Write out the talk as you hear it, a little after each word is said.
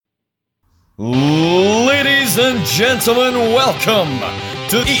Ladies and gentlemen, welcome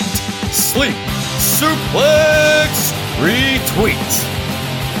to Eat, Sleep, Suplex, Retweet.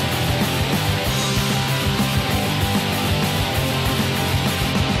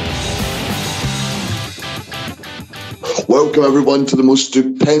 Welcome everyone to the most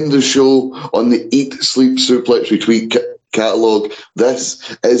stupendous show on the Eat, Sleep, Suplex, Retweet catalogue.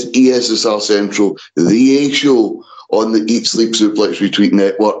 This is ESSR Central, the A show on the Eat, Sleep, Suplex, Retweet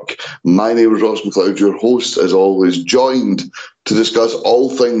network. My name is Ross McLeod, your host, as always, joined to discuss all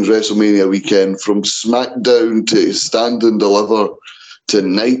things WrestleMania weekend, from SmackDown to Stand and Deliver to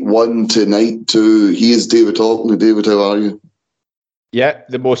Night 1 to Night 2. He is David Hockney. David, how are you? Yeah,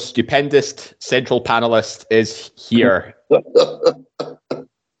 the most stupendous central panelist is here.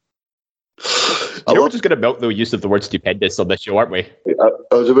 We're just going to milk the use of the word stupendous on this show, aren't we?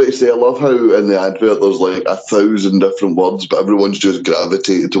 I was about to say, I love how in the advert there's like 1,000 different words, but everyone's just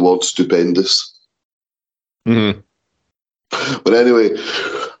gravitated towards stupendous. Mm-hmm. But anyway,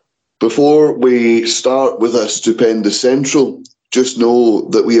 before we start with a stupendous central, just know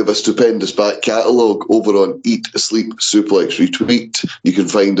that we have a stupendous back catalogue over on Eat, Sleep, Suplex, Retweet. You can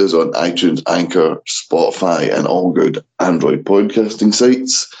find us on iTunes, Anchor, Spotify, and all good Android podcasting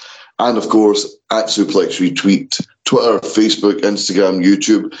sites. And of course, at Suplex Retweet, Twitter, Facebook, Instagram,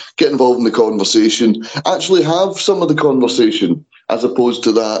 YouTube. Get involved in the conversation. Actually have some of the conversation, as opposed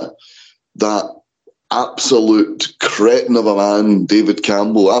to that absolute cretin of a man, David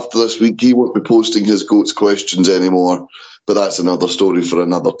Campbell. After this week, he won't be posting his GOATS questions anymore. But that's another story for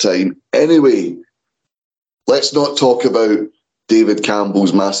another time. Anyway, let's not talk about David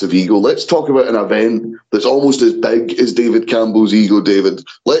Campbell's massive ego. Let's talk about an event that's almost as big as David Campbell's ego, David.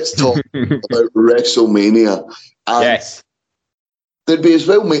 Let's talk about WrestleMania. And yes. They'd be as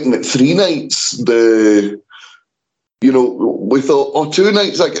well making it 3 nights. We thought, 2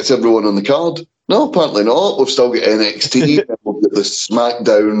 nights, that gets everyone on the card. No, apparently not. We've still got NXT, we've got the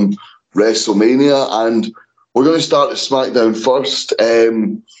SmackDown WrestleMania, and we're going to start at SmackDown first.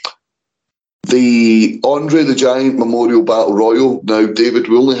 The Andre the Giant Memorial Battle Royal. Now, David,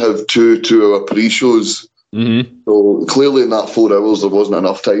 we only have two 2-hour pre-shows. Mm-hmm. So clearly in that 4 hours, there wasn't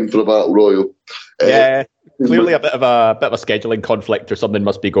enough time for a Battle Royal. Yeah, clearly a bit of a scheduling conflict or something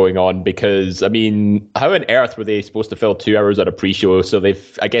must be going on, because, I mean, how on earth were they supposed to fill 2 hours at a pre-show? So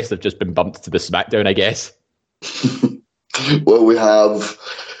I guess they've just been bumped to the SmackDown, I guess. Well, we have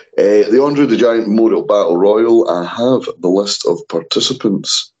the Andre the Giant Memorial Battle Royal. I have the list of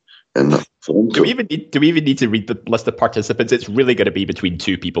participants in that. Do we even need to read the list of participants? It's really going to be between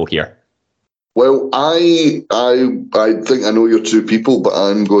 2 people here. Well, I think I know your 2 people, but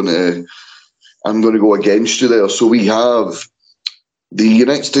I'm going to go against you there. So we have the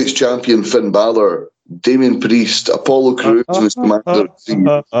United States champion Finn Balor, Damian Priest, Apollo Crews and his Commander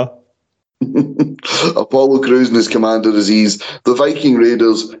Aziz. Apollo Crews and his Commander Aziz, the Viking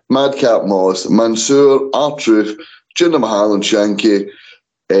Raiders, Madcap Moss, Mansoor, R-Truth, Jinder Mahal and Shanky,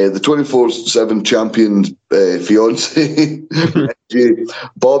 the 24/7 champion fiance,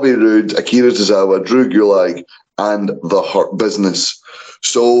 Bobby Roode, Akira Tozawa, Drew Gulak, and the Hurt Business.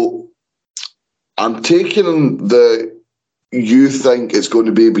 So I'm taking that you think it's going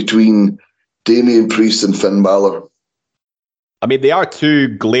to be between Damian Priest and Finn Balor. I mean, they are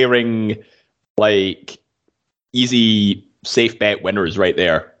 2 glaring, easy, safe bet winners right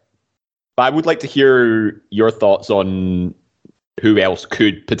there. But I would like to hear your thoughts on who else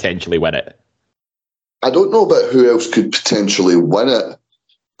could potentially win it. I don't know about who else could potentially win it,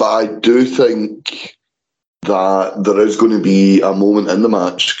 but I do think that there is going to be a moment in the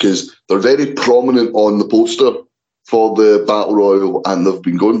match, because they're very prominent on the poster for the Battle Royal, and they've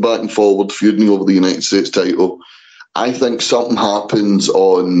been going back and forward, feuding over the United States title. I think something happens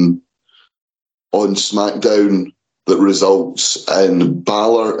on SmackDown that results in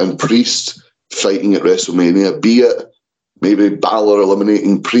Balor and Priest fighting at WrestleMania, be it maybe Balor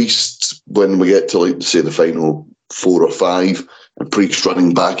eliminating Priest when we get to, say, the final 4 or 5, and Priest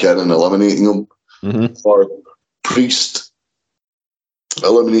running back in and eliminating him, or Priest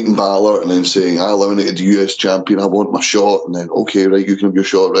eliminating Balor and then saying, I eliminated the US champion, I want my shot, and then, okay, right, you can have your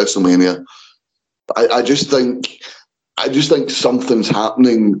shot at WrestleMania. I just think something's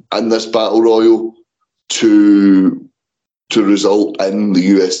happening in this Battle Royal to result in the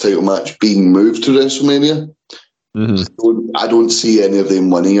US title match being moved to WrestleMania. Mm-hmm. I don't see any of them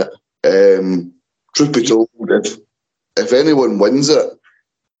winning it. Truth be told, if anyone wins it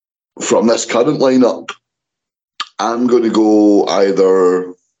from this current lineup, I'm going to go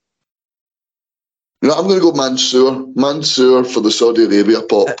Mansoor for the Saudi Arabia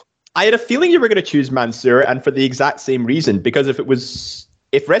pop. I had a feeling you were going to choose Mansoor, and for the exact same reason, because if it was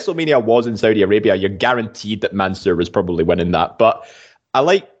if WrestleMania was in Saudi Arabia, you're guaranteed that Mansoor was probably winning that. But I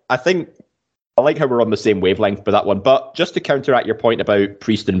like how we're on the same wavelength for that one. But just to counteract your point about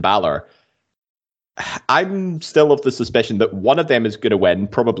Priest and Balor, I'm still of the suspicion that one of them is going to win,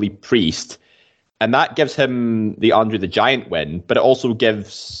 probably Priest, and that gives him the Andre the Giant win, but it also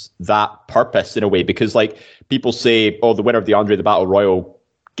gives that purpose in a way, because like people say, oh, the winner of the Andre the Battle Royal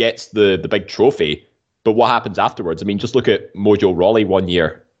gets the big trophy, but what happens afterwards? I mean, just look at Mojo Rawley one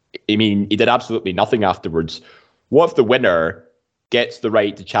year. I mean, he did absolutely nothing afterwards. What if the winner gets the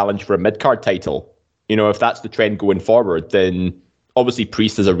right to challenge for a mid-card title? You know, if that's the trend going forward, then obviously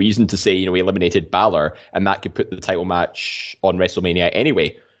Priest has a reason to say, you know, he eliminated Balor, and that could put the title match on WrestleMania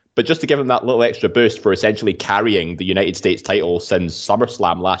anyway. But just to give him that little extra boost for essentially carrying the United States title since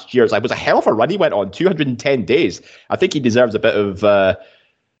SummerSlam last year, it was a hell of a run he went on, 210 days. I think he deserves a bit of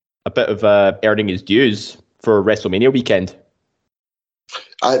earning his dues for WrestleMania weekend.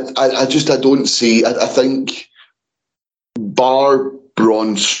 I don't see. I think bar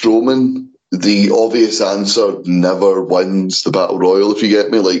Braun Strowman, the obvious answer never wins the Battle Royal, if you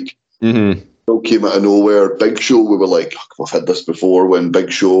get me. Like, it came out of nowhere. Big Show, we were like, we've had this before, when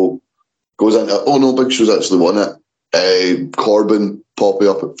Big Show goes into, oh no, Big Show's actually won it. Corbin popping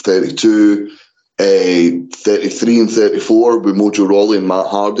up at 32, 33 and 34 with Mojo Rawley and Matt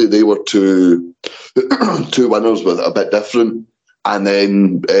Hardy. They were two winners, but a bit different. And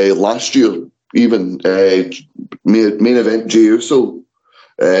then last year, even main event Jey Uso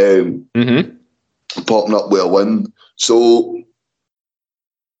popping up with a win. So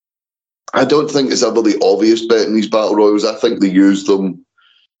I don't think it's ever the obvious bet in these battle royals. I think they use them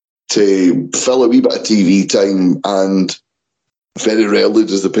to fill a wee bit of TV time, and very rarely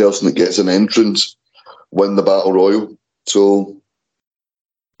does the person that gets an entrance win the battle royal. So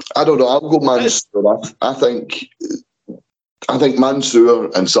I don't know. I'll go Mansoor. I think Mansoor,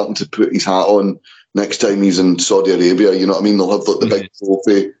 and something to put his hat on next time he's in Saudi Arabia. You know what I mean? They'll have like the big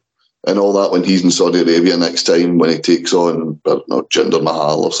trophy and all that when he's in Saudi Arabia next time, when he takes on, I don't know, Jinder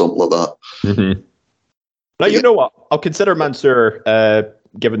Mahal or something like that. Mm-hmm. Now, you know what? I'll consider Mansoor,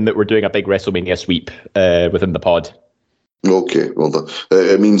 given that we're doing a big WrestleMania sweep within the pod. Okay, well,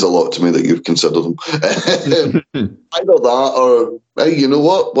 it means a lot to me that you've considered him. Either that or, hey, you know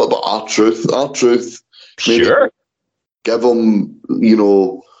what? What about R-Truth? R-Truth. Sure. Give him, you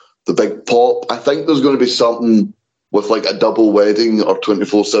know, the big pop. I think there's going to be something with like a double wedding or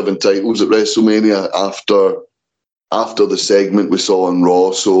 24/7 titles at WrestleMania after the segment we saw on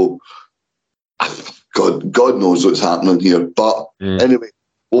Raw. So, God knows what's happening here. But anyway,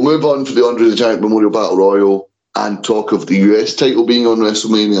 we'll move on for the Andre the Giant Memorial Battle Royal and talk of the US title being on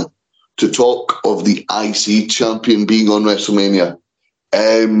WrestleMania, to talk of the IC champion being on WrestleMania.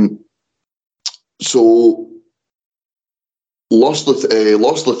 So Los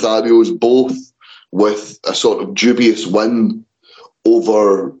Lotharios, both with a sort of dubious win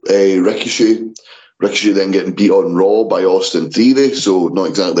over Ricochet. Ricochet then getting beat on Raw by Austin Theory, so not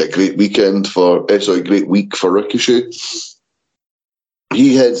exactly a great weekend great week for Ricochet.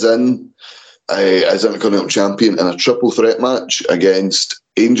 He heads in as Intercontinental Champion in a triple threat match against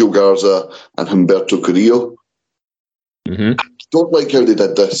Angel Garza and Humberto Carrillo. I don't like how they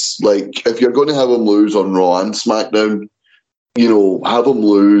did this. Like, if you're going to have him lose on Raw and SmackDown, you know, have him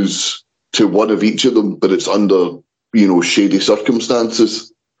lose to one of each of them, but it's under, you know, shady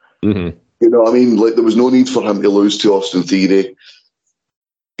circumstances. You know what I mean? Like, there was no need for him to lose to Austin Theory.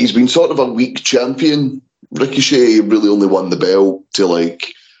 He's been sort of a weak champion. Ricochet really only won the belt to,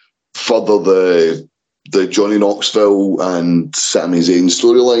 like, further the Johnny Knoxville and Sami Zayn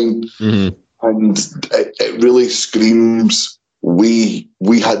storyline. And it really screams, we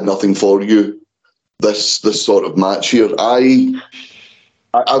had nothing for you, this sort of match here. I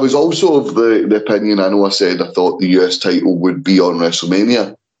was also of the opinion, I know I said I thought the US title would be on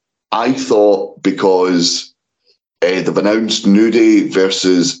WrestleMania. I thought because they've announced New Day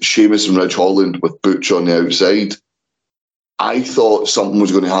versus Sheamus and Ridge Holland with Butch on the outside, I thought something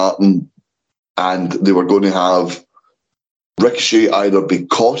was going to happen and they were going to have Ricochet either be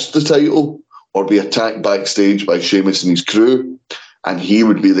cost the title or be attacked backstage by Sheamus and his crew, and he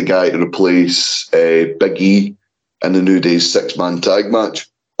would be the guy to replace Big E in the New Day's 6-man tag match.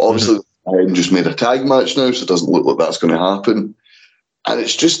 Obviously, they just made a tag match now, so it doesn't look like that's going to happen. And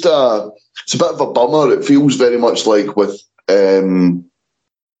it's just it's a bit of a bummer. It feels very much like with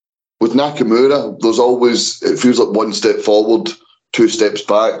Nakamura, it feels like one step forward, 2 steps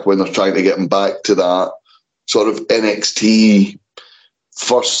back when they're trying to get him back to that sort of NXT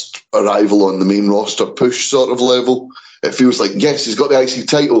first arrival on the main roster push sort of level. It feels like, yes, he's got the IC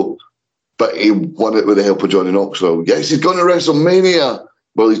title, but he won it with the help of Johnny Knoxville. Yes, he's gone to WrestleMania,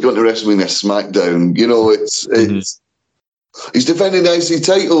 well, he's going to WrestleMania SmackDown. You know, it's he's defending the IC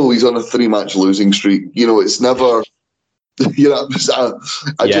title. He's on a 3-match losing streak. You know, it's never. You know,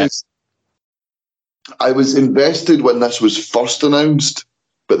 I was invested when this was first announced,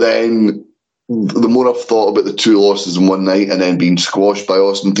 but then the more I've thought about the 2 losses in one night and then being squashed by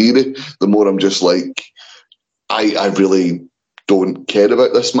Austin Theory, the more I'm just like, I really don't care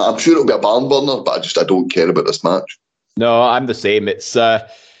about this match. I'm sure it'll be a barn burner, but I don't care about this match. No, I'm the same. It's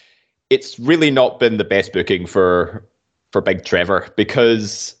really not been the best booking for Big Trevor,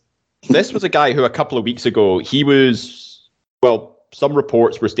 because this was a guy who a couple of weeks ago, he was, well, some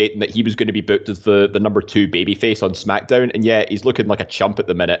reports were stating that he was going to be booked as the number 2 babyface on SmackDown, and yet he's looking like a chump at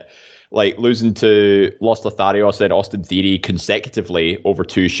the minute, like losing to Los Lotharios and Austin Theory consecutively over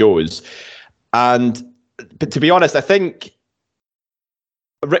 2 shows. But to be honest, I think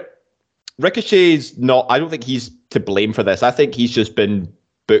Ricochet's not, I don't think he's to blame for this. I think he's just been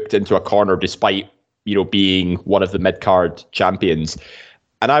booked into a corner despite, you know, being one of the mid-card champions.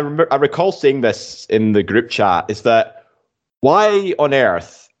 And I recall saying this in the group chat, is that why on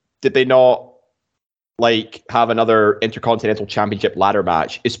earth did they not like have another Intercontinental Championship ladder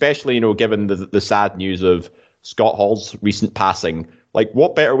match, especially, you know, given the sad news of Scott Hall's recent passing? Like,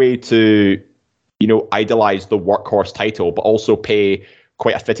 what better way to, you know, idolize the workhorse title, but also pay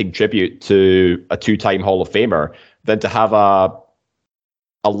quite a fitting tribute to a 2-time Hall of Famer than to have a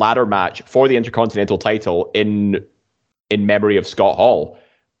ladder match for the Intercontinental title in memory of Scott Hall?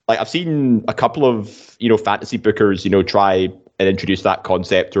 Like, I've seen a couple of, you know, fantasy bookers, you know, try and introduce that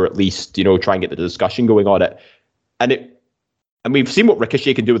concept, or at least, you know, try and get the discussion going on it. And we've seen what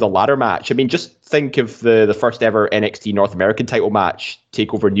Ricochet can do with a ladder match. I mean, just think of the first ever NXT North American title match,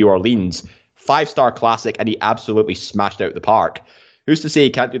 TakeOver New Orleans, 5-star classic, and he absolutely smashed out the park. Who's to say he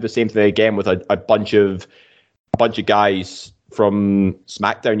can't do the same thing again with a bunch of guys from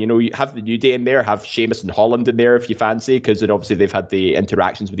SmackDown? You know, you have the New Day in there, have Sheamus and Holland in there if you fancy, because obviously they've had the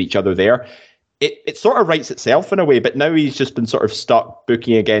interactions with each other there. It sort of writes itself in a way, but now he's just been sort of stuck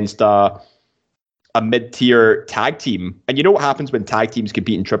booking against a mid-tier tag team. And you know what happens when tag teams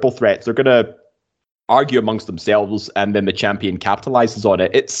compete in triple threats? They're going to argue amongst themselves, and then the champion capitalizes on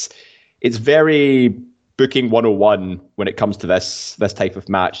it. It's very booking 101 when it comes to this type of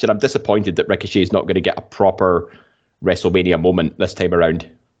match. And I'm disappointed that Ricochet is not going to get a proper WrestleMania moment this time around.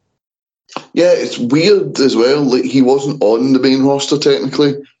 Yeah, it's weird as well. Like, he wasn't on the main roster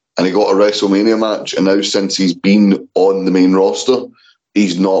technically, and he got a WrestleMania match. And now since he's been on the main roster,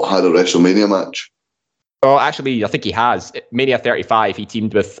 he's not had a WrestleMania match. Oh, actually, I think he has. Mania 35, he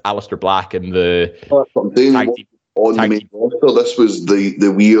teamed with Aleister Black and the tag team. On the main roster, this was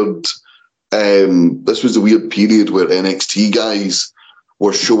the weird. This was the weird period where NXT guys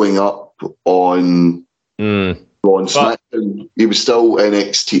were showing up on SmackDown. He was still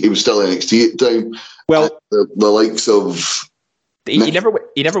NXT. He was still NXT at the time. Well, the likes of he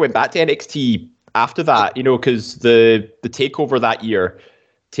never went back to NXT after that. You know, because the takeover that year,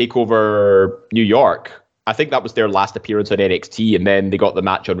 Takeover New York, I think that was their last appearance on NXT, and then they got the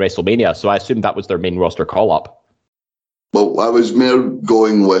match on WrestleMania. So I assume that was their main roster call up. Well, I was more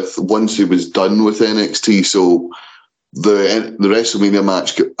going with once he was done with NXT, so the WrestleMania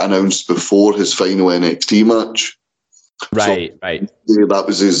match got announced before his final NXT match. Right. That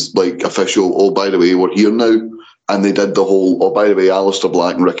was his like official, oh, by the way, we're here now. And they did the whole, oh, by the way, Aleister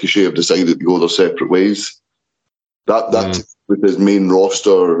Black and Ricochet have decided to go their separate ways. That with his main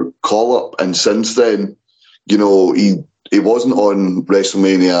roster call-up. And since then, you know, he wasn't on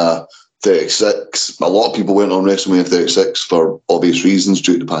WrestleMania 36. A lot of people went on WrestleMania 36 for obvious reasons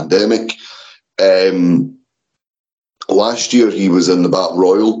due to the pandemic. Last year he was in the Battle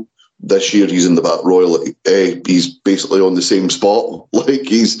Royal. This year he's in the Battle Royal. He's basically on the same spot. Like,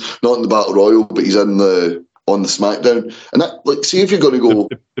 he's not in the Battle Royal, but he's on the SmackDown. And that, like, see if you're going to go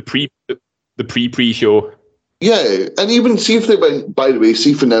the pre-show. Yeah, and even see if they went. By the way,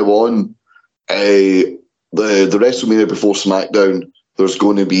 see from now on, the WrestleMania before SmackDown, there's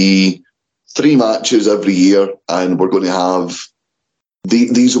going to be 3 matches every year, and we're going to have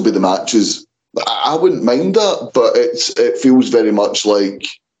these will be the matches. I wouldn't mind that, but it feels very much like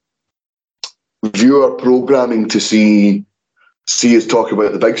viewer programming to see us talk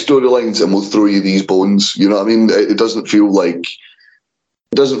about the big storylines, and we'll throw you these bones. You know what I mean? It doesn't feel like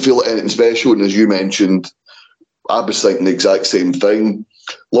anything special. And as you mentioned, I was thinking the exact same thing.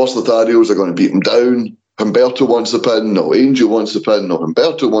 Los Lotharios are going to beat him down. Humberto wants the pin. No, Angel wants the pin. No,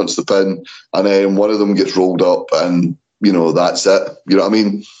 Humberto wants the pin. And then one of them gets rolled up, and, you know, that's it. You know what I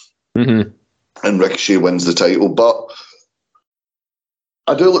mean? Mm-hmm. And Ricochet wins the title. But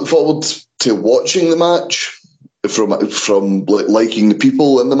I do look forward to watching the match. from liking the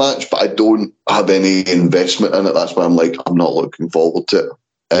people in the match, but I don't have any investment in it. That's why I'm like, I'm not looking forward to it.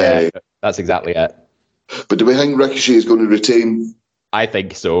 Yeah, that's exactly it. But do we think Ricochet is going to retain? I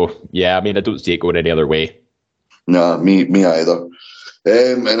think so. Yeah, I mean, I don't see it going any other way. Nah, me either.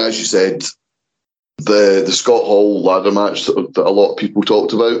 And as you said, the Scott Hall ladder match that a lot of people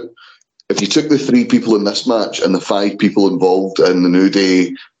talked about, if you took the 3 people in this match and the 5 people involved in the New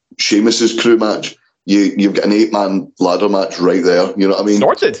Day Sheamus's crew match, you've got an 8-man ladder match right there. You know what I mean?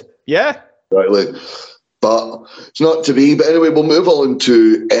 Sorted. Yeah. Right. But it's not to be. But anyway, we'll move on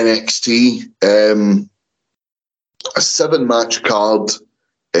to NXT. A 7-match card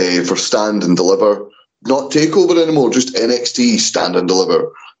for Stand and Deliver. Not TakeOver anymore, just NXT Stand and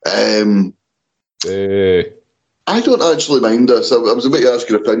Deliver. I don't actually mind this. I was about to ask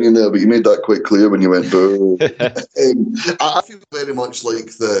your opinion there, but you made that quite clear when you went boo. I feel very much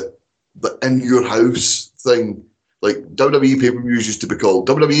like the in your house thing. Like WWE pay-per-views used to be called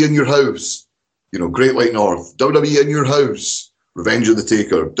WWE in your house. You know, Great White North. WWE in your house. Revenge of the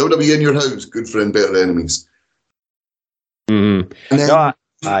Taker. WWE in your house. Good friend, better enemies. Mm-hmm. And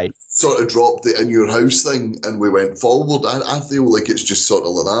then sort of dropped the in your house thing and we went forward. I feel like it's just sort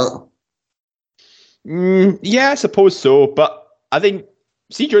of like that. Yeah, I suppose so. But I think,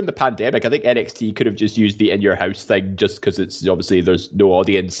 see, during the pandemic, I think NXT could have just used the in your house thing just because it's obviously there's no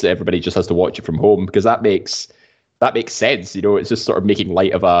audience. Everybody just has to watch it from home because that makes sense. You know, it's just sort of making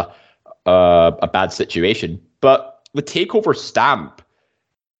light of a bad situation. But the TakeOver stamp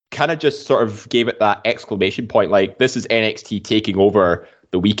kind of just sort of gave it that exclamation point, like, this is NXT taking over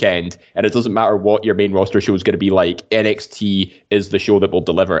the weekend, and it doesn't matter what your main roster show is going to be like, NXT is the show that will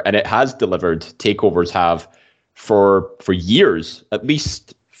deliver. And it has delivered. Takeovers have for years, at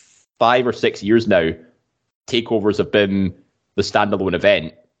least 5 or 6 years now. Takeovers have been the standalone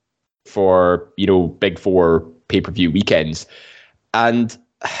event for, you know, Big Four pay-per-view weekends.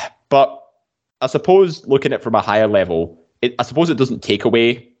 But I suppose looking at it from a higher level, I suppose it doesn't take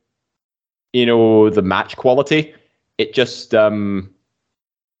away, you know, the match quality. It just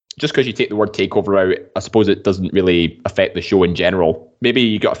because you take the word takeover out, I suppose it doesn't really affect the show in general. Maybe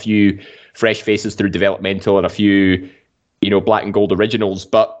you got a few fresh faces through developmental and a few, you know, black and gold originals.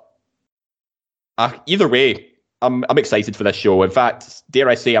 But either way, I'm excited for this show. In fact, dare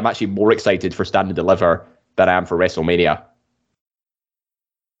I say, I'm actually more excited for Stand and Deliver than I am for WrestleMania.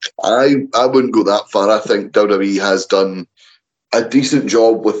 I wouldn't go that far. I think WWE has done a decent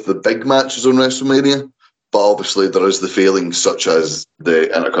job with the big matches on WrestleMania, but obviously there is the failings such as the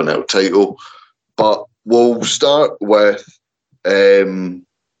Intercontinental title. But we'll start with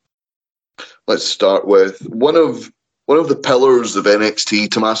let's start with one of the pillars of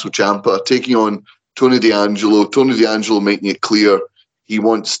NXT, Tommaso Ciampa, taking on Tony D'Angelo. Tony D'Angelo making it clear he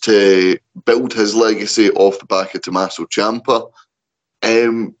wants to build his legacy off the back of Tommaso Ciampa.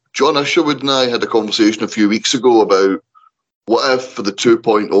 John Isherwood and I had a conversation a few weeks ago about what if for the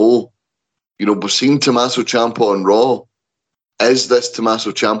 2.0, you know, we're seeing Tommaso Ciampa on Raw. Is this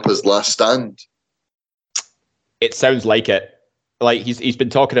Tommaso Ciampa's last stand? It sounds like it. Like he's been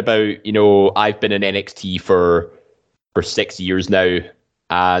talking about, you know, I've been in NXT for 6 years now,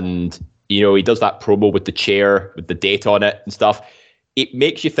 and you know, he does that promo with the chair with the date on it and stuff. It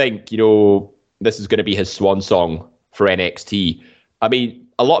makes you think, you know, this is going to be his swan song for NXT. I mean,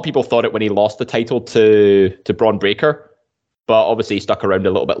 a lot of people thought it when he lost the title to Braun Breaker, but obviously he stuck around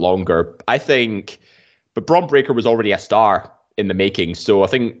a little bit longer. But Braun Breaker was already a star in the making, so I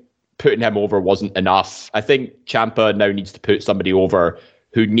think putting him over wasn't enough. I think Ciampa now needs to put somebody over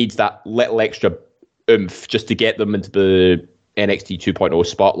who needs that little extra oomph just to get them into the NXT 2.0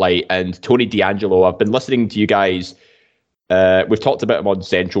 spotlight. And Tony D'Angelo, I've been listening to you guys. We've talked about him on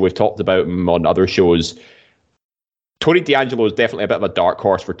Central. We've talked about him on other shows. Tony D'Angelo is definitely a bit of a dark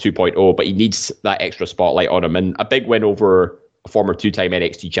horse for 2.0, but he needs that extra spotlight on him. And a big win over a former 2-time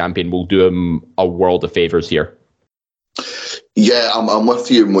NXT champion will do him a world of favours here. Yeah, I'm with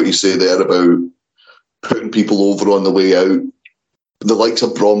you in what you say there about putting people over on the way out. The likes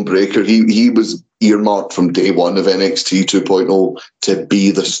of Braun Breaker, he was earmarked from day one of NXT 2.0 to be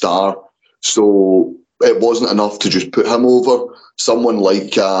the star. So it wasn't enough to just put him over. Someone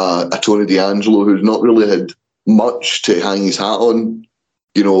like a Tony D'Angelo, who's not really had much to hang his hat on.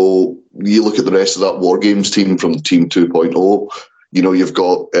 You know, you look at the rest of that War Games team from Team 2.0, you know, you've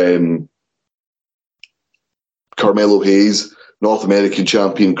got Carmelo Hayes, North American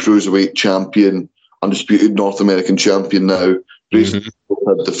champion, Cruiserweight champion, undisputed North American champion now. Recently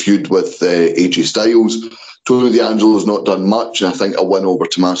had the feud with AJ Styles. Tony D'Angelo's not done much, and I think a win over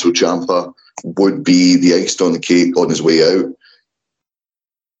Tommaso Ciampa would be the icing on the cake on his way out.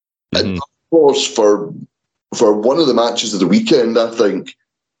 And of course, for for one of the matches of the weekend, I think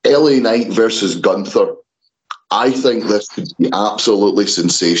LA Knight versus Gunther. I think this could be absolutely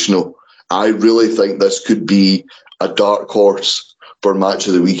sensational. I really think this could be a dark horse for match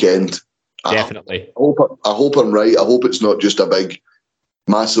of the weekend. Definitely. I hope I'm right. I hope it's not just a big,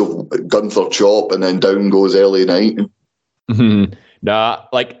 massive Gunther chop and then down goes LA Knight. Mm-hmm. Nah,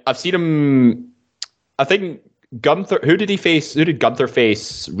 like I've seen him. I think Gunther. Who did he face? Who did Gunther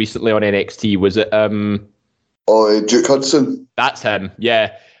face recently on NXT? Was it Duke Hudson? That's him.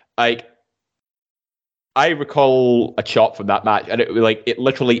 Yeah. Like I recall a chop from that match, and it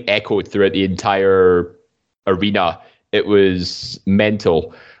literally echoed throughout the entire arena. It was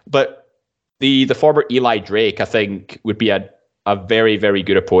mental. But the former Eli Drake, I think, would be a very, very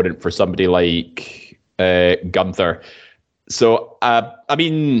good opponent for somebody like Gunther. So, I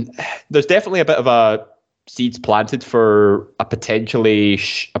mean, there's definitely a bit of a seeds planted for a potential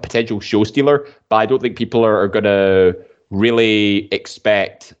show stealer, but I don't think people are going to really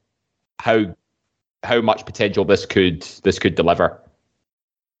expect how much potential this could deliver.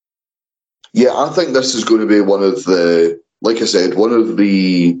 Yeah, I think this is going to be one of the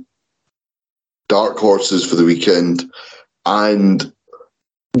dark horses for the weekend. And,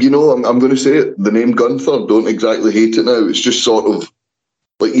 you know, I'm going to say it, the name Gunther, don't exactly hate it now. It's just sort of,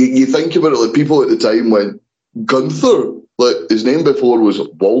 like, you think about it, like, people at the time went, Gunther? Like, his name before was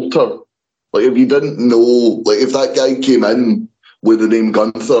Walter. Like, if you didn't know, like, if that guy came in with the name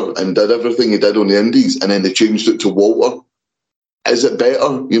Gunther and did everything he did on the Indies and then they changed it to Walter, is it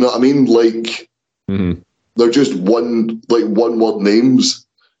better? You know what I mean? Like, they're just one word names.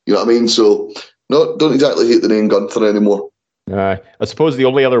 You know what I mean? So, no, don't exactly hate the name Gunther anymore. I suppose the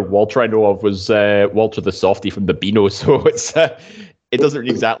only other Walter I know of was Walter the Softy from the Beano, so it doesn't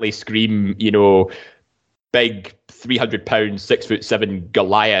exactly scream, you know, big 300-pound, 6'7"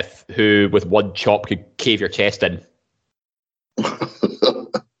 Goliath who with one chop could cave your chest in.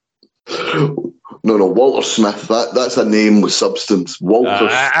 No, Walter Smith. That's a name with substance. Walter.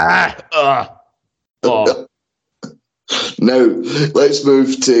 Now let's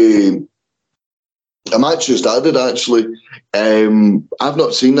move to a match just added. Actually, I've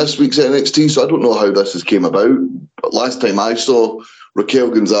not seen this week's NXT, so I don't know how this has came about. But last time I saw,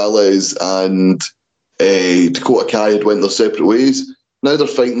 Raquel Gonzalez and Dakota Kai had went their separate ways. Now they're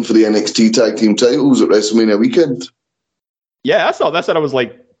fighting for the NXT Tag Team titles at WrestleMania weekend. Yeah, I saw this and I was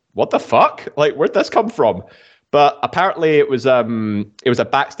like, what the fuck? Like, where'd this come from? But apparently it was a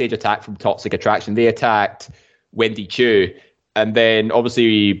backstage attack from Toxic Attraction. They attacked Wendy Chu, and then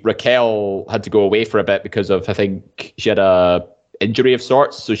obviously Raquel had to go away for a bit because of, I think she had a injury of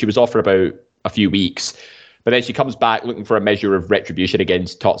sorts, so she was off for about a few weeks. But then she comes back looking for a measure of retribution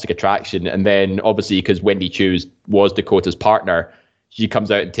against Toxic Attraction, and then obviously because Wendy Chu was Dakota's partner, she comes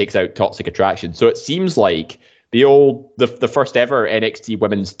out and takes out Toxic Attraction. So it seems like the first ever NXT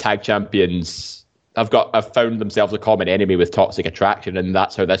Women's Tag Champions have found themselves a common enemy with Toxic Attraction, and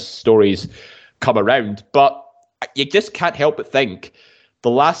that's how this story's come around. But you just can't help but think the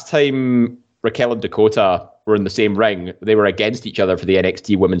last time Raquel and Dakota were in the same ring, they were against each other for the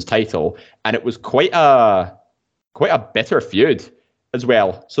NXT Women's title, and it was quite a bitter feud as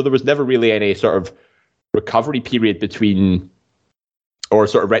well. So there was never really any sort of recovery period between, or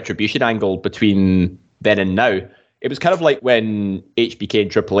sort of retribution angle between then and now. It was kind of like when HBK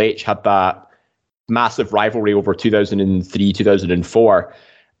and Triple H had that massive rivalry over 2003, 2004,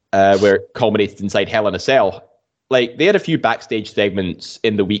 where it culminated inside Hell in a Cell. Like, they had a few backstage segments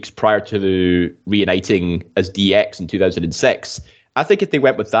in the weeks prior to the reuniting as DX in 2006. I think if they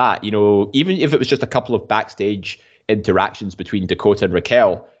went with that, you know, even if it was just a couple of backstage interactions between Dakota and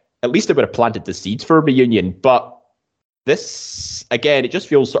Raquel, at least it would have planted the seeds for a reunion. But this, again, it just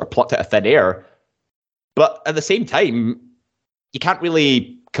feels sort of plucked out of thin air. But at the same time, you can't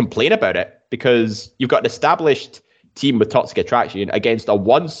really complain about it because you've got an established team with Toxic Attraction against a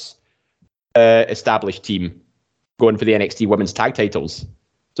once established team going for the NXT Women's Tag titles.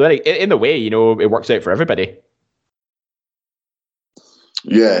 So in a way, you know, it works out for everybody.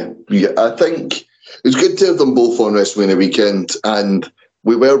 Yeah, I think it's good to have them both on WrestleMania weekend. And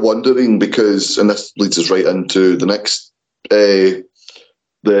we were wondering because, and this leads us right into the next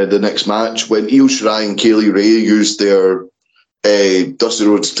the next match, when Io Shirai and Kaylee Ray used their Dusty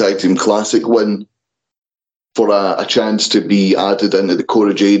Rhodes Tag Team Classic win for a chance to be added into the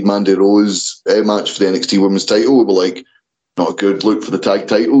Cora Jade Mandy Rose match for the NXT Women's title. We were like, not a good look for the tag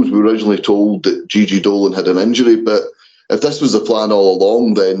titles. We were originally told that Gigi Dolan had an injury, but if this was the plan all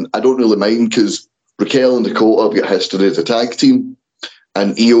along, then I don't really mind because Raquel and Dakota have got history as a tag team,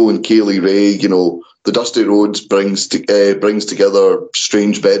 and Io and Kaylee Ray, you know, the Dusty Rhodes brings together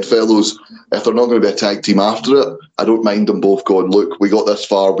strange bedfellows. If they're not going to be a tag team after it, I don't mind them both going, look, we got this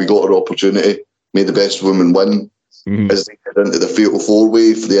far, we got our opportunity, may the best woman win, as they head into the Fatal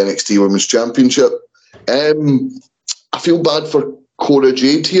 4-Way for the NXT Women's Championship. I feel bad for Cora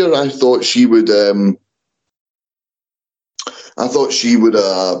Jade here. I thought she would had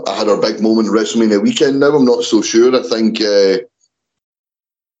her big moment at WrestleMania weekend. Now I'm not so sure. I think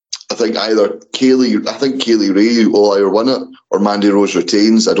either Kaylee Ray will either win it or Mandy Rose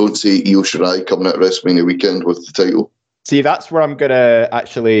retains. I don't see Io Shirai coming out of WrestleMania weekend with the title. See, that's where I'm gonna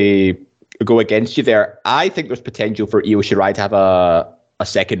actually go against you there. I think there's potential for Io Shirai to have a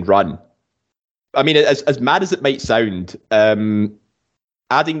second run. I mean, as mad as it might sound, adding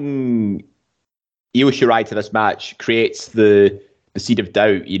Io Shirai to this match creates the seed of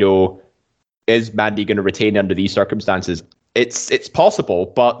doubt. You know, is Mandy going to retain under these circumstances? It's possible,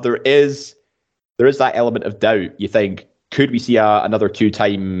 but there is that element of doubt. You think, could we see another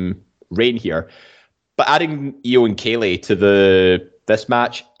 2-time reign here? But adding Io and Kaylee to this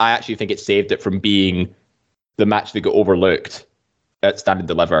match, I actually think it saved it from being the match that got overlooked at Stand and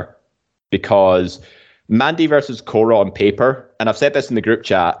Deliver, because Mandy versus Cora on paper, and I've said this in the group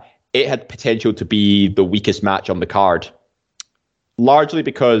chat, it had potential to be the weakest match on the card. Largely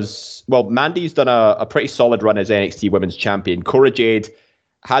because, well, Mandy's done a pretty solid run as NXT Women's Champion. Cora Jade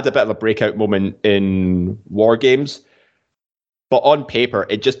had a bit of a breakout moment in War Games, but on paper,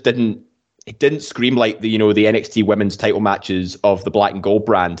 it just didn't scream like the NXT Women's title matches of the Black and Gold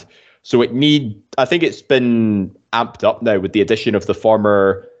brand. So I think it's been amped up now with the addition of the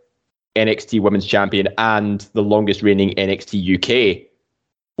former NXT Women's Champion and the longest reigning NXT UK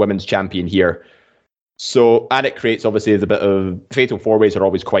Women's Champion here. So, and it creates obviously the bit of Fatal 4-Ways are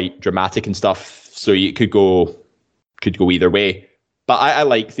always quite dramatic and stuff. So it could go either way. But I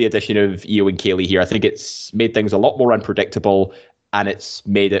like the addition of Io and Kaylee here. I think it's made things a lot more unpredictable, and it's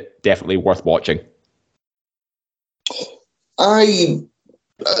made it definitely worth watching. I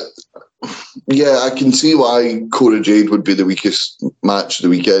can see why Cora Jade would be the weakest match of the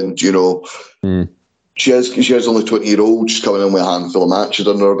weekend. You know, she is only 20-year-old. She's coming in with a handful of matches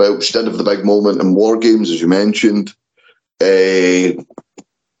under her belt. She did have the big moment in War Games, as you mentioned. And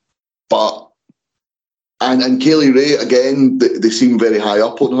Kaylee Ray, again, they seem very high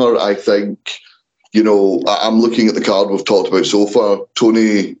up on her. I think, you know, I'm looking at the card we've talked about so far.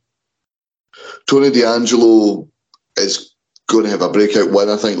 Tony D'Angelo is going to have a breakout win,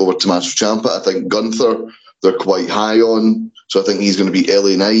 I think, over Tommaso Ciampa. I think Gunther, they're quite high on, so I think he's going to beat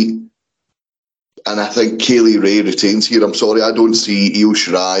LA Knight. And I think Kaylee Ray retains here. I'm sorry, I don't see Io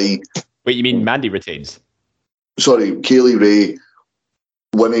Shirai. Wait, you mean Mandy retains? Sorry, Kaylee Ray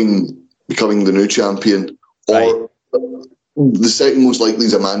winning, becoming the new champion. Or the second most likely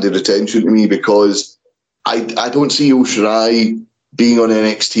is a Mandy retention to me, because I don't see Io Shirai being on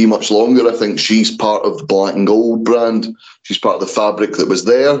NXT much longer. I think she's part of the Black and Gold brand. She's part of the fabric that was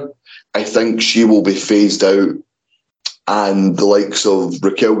there. I think she will be phased out. And the likes of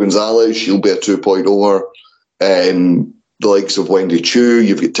Raquel Gonzalez, she'll be a 2.0. The likes of Wendy Chu,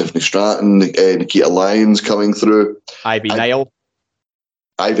 you've got Tiffany Stratton, Nikita Lyons coming through. Ivy Nile,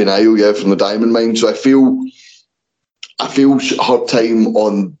 from the Diamond Mine. So I feel her time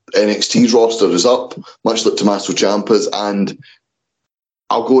on NXT's roster is up, much like Tommaso Ciampa's. And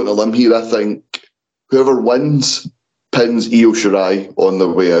I'll go on a limb here. I think whoever wins pins Io Shirai on their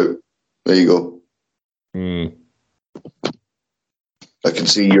way out. There you go. I can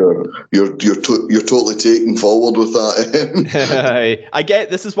see you're totally taking forward with that. I get,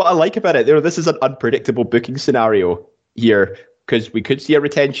 this is what I like about it. This is an unpredictable booking scenario here, because we could see a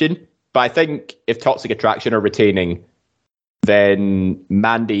retention, but I think if Toxic Attraction are retaining, then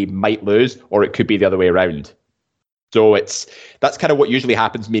Mandy might lose, or it could be the other way around. So that's kind of what usually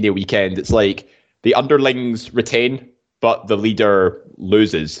happens Mania weekend. It's like the underlings retain, but the leader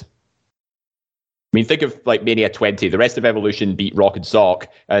loses. I mean, think of like Mania 20. The rest of Evolution beat Rock and Sock,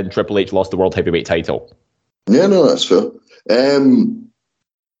 and Triple H lost the World Heavyweight title. Yeah, no, that's fair.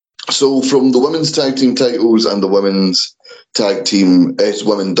 So from the women's tag team titles and the women's tag team, it's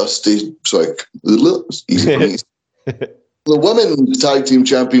women Dusty. Sorry, easy for me. The women's tag team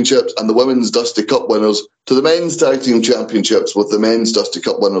championships and the women's Dusty Cup winners to the men's tag team championships with the men's Dusty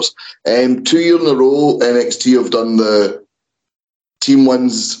Cup winners. 2 years in a row, NXT have done the team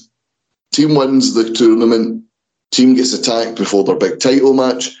wins the tournament, team gets attacked before their big title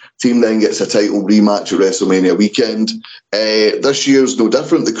match, team then gets a title rematch at WrestleMania weekend. This year's no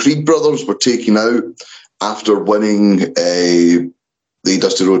different. The Creed brothers were taken out after winning the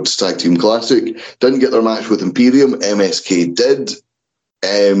Dusty Rhodes Tag Team Classic. Didn't get their match with Imperium. MSK did.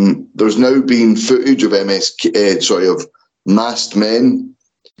 There's now been footage of of masked men.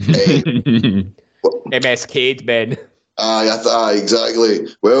 MSK'd men. Exactly.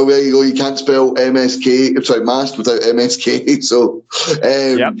 Well, there you go. You can't spell masked without MSK. So,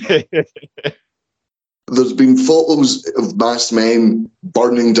 there's been photos of masked men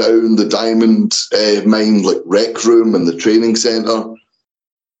burning down the diamond mine, like rec room and the training centre.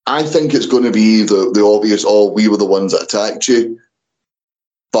 I think it's going to be the obvious, we were the ones that attacked you.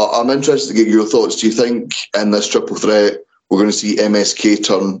 But I'm interested to get your thoughts. Do you think in this triple threat we're going to see MSK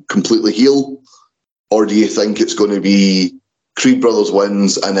turn completely heel? Or do you think it's going to be Creed Brothers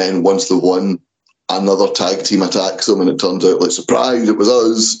wins, and then once they've won, another tag team attacks them, and it turns out, like, surprise, it was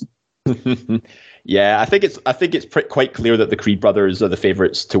us? Yeah, I think it's quite clear that the Creed Brothers are the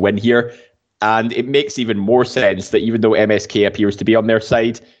favourites to win here, and it makes even more sense that even though MSK appears to be on their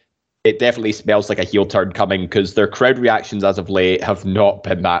side, it definitely smells like a heel turn coming, because their crowd reactions as of late have not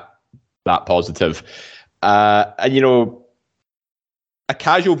been that positive. And a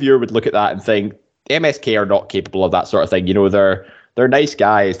casual viewer would look at that and think, MSK are not capable of that sort of thing. They're nice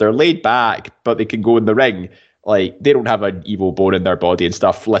guys. They're laid back, but they can go in the ring. Like, they don't have an evil bone in their body and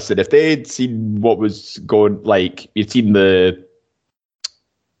stuff. Listen, if they'd seen what was going, like, you've seen the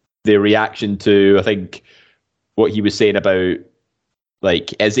reaction to, I think, what he was saying about,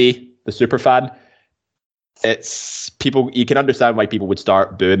 like, Izzy, the super fan. It's people, you can understand why people would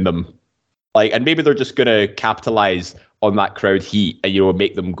start booing them. Like, and maybe they're just going to capitalize on that crowd heat and,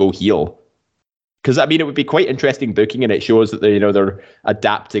 make them go heel. Because, I mean, it would be quite interesting booking, and it shows that they're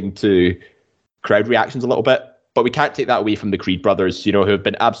adapting to crowd reactions a little bit. But we can't take that away from the Creed Brothers, who have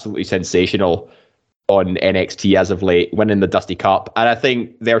been absolutely sensational on NXT as of late, winning the Dusty Cup. And I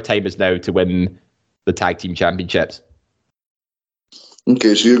think their time is now to win the tag team championships.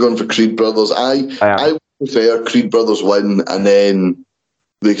 Okay, so you're going for Creed Brothers. I would prefer Creed Brothers win, and then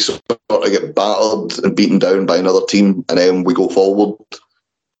they sort of get battered and beaten down by another team, and then we go forward.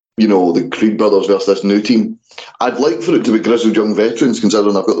 The Creed Brothers versus this new team. I'd like for it to be grizzled young veterans,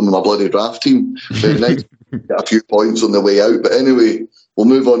 considering I've got them in my bloody draft team. Very nice. Get a few points on the way out. But anyway, we'll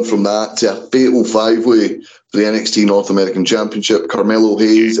move on from that to a fatal five-way for the NXT North American Championship. Carmelo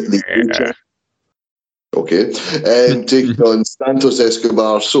Hayes, taking on Santos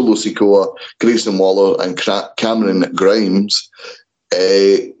Escobar, Solo Sikoa, Grayson Waller, and Cameron Grimes.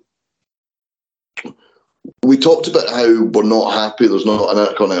 We talked about how we're not happy there's not an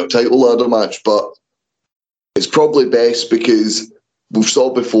Intercontinental title ladder match, but it's probably best because we've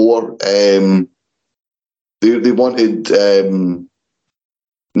saw before they wanted they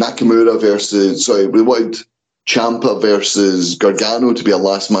wanted Ciampa versus Gargano to be a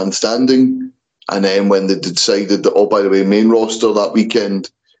last man standing, and then when they decided that, by the way, main roster that weekend,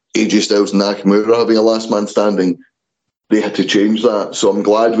 AJ Styles and Nakamura having a last man standing, they had to change that. So I'm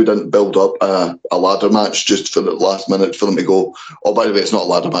glad we didn't build up a ladder match just for the last minute for them to go, by the way, it's not a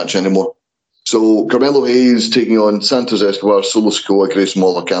ladder match anymore. So Carmelo Hayes taking on Santos Escobar, Solo Sikoa, Grayson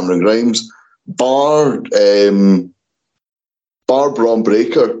Waller, Cameron Grimes. Bar Braun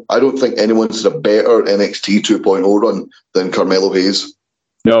Breaker, I don't think anyone's had a better NXT 2.0 run than Carmelo Hayes.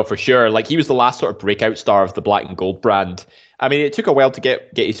 No, for sure. Like, he was the last sort of breakout star of the Black and Gold brand. I mean, it took a while to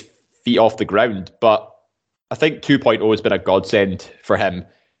get his feet off the ground, but I think 2.0 has been a godsend for him.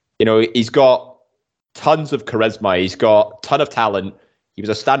 He's got tons of charisma. He's got a ton of talent. He was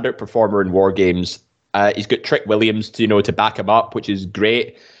a standout performer in War Games. He's got Trick Williams to back him up, which is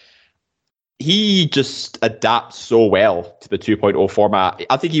great. He just adapts so well to the 2.0 format.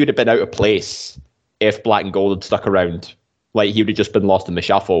 I think he would have been out of place if Black and Gold had stuck around. Like, he would have just been lost in the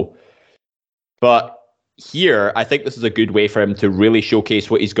shuffle. But here, I think this is a good way for him to really showcase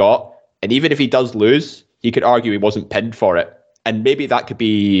what he's got. And even if he does lose, he could argue he wasn't pinned for it. And maybe that could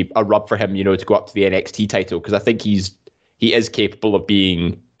be a rub for him, to go up to the NXT title, because I think he is capable of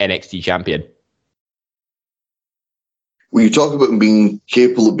being NXT champion. When you talk about him being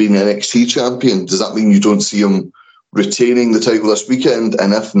capable of being NXT champion, does that mean you don't see him retaining the title this weekend?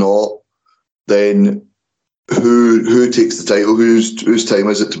 And if not, then who takes the title? Whose time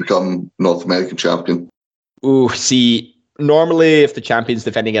is it to become North American champion? Ooh, see, normally if the champion's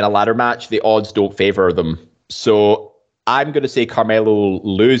defending in a ladder match, the odds don't favour them. So I'm going to say Carmelo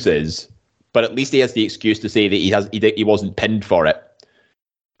loses, but at least he has the excuse to say that he wasn't pinned for it.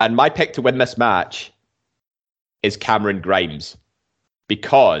 And my pick to win this match is Cameron Grimes,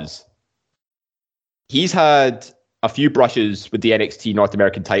 because he's had a few brushes with the NXT North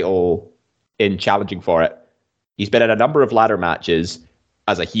American title in challenging for it. He's been in a number of ladder matches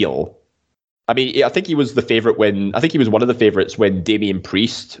as a heel. I mean, I think he was one of the favourites when Damian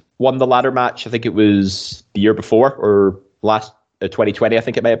Priest won the ladder match. I think it was the year before or 2020, I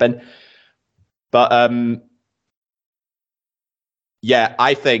think it may have been. But yeah,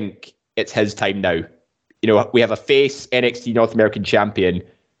 I think it's his time now. You know, we have a face NXT North American champion.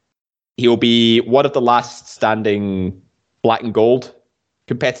 He'll be one of the last standing black and gold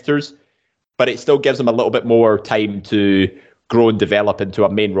competitors, but it still gives him a little bit more time to grow and develop into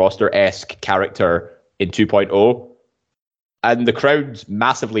a main roster-esque character in 2.0. And the crowd's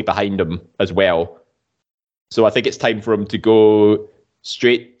massively behind him as well. So I think it's time for him to go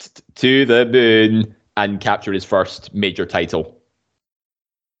straight to the moon and capture his first major title.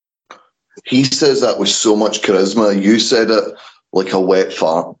 He says that with so much charisma. You said it like a wet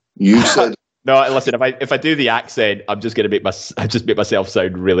fart. You said no. Listen, if I do the accent, I'm just gonna make myself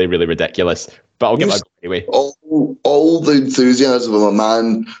sound really, really ridiculous. But I'll get my anyway. All the enthusiasm of a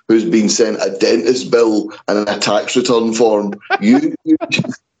man who's been sent a dentist bill and a tax return form. You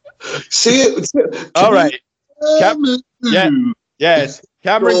say it. All right. Yes.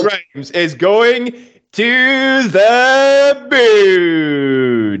 Cameron Grimes is going to the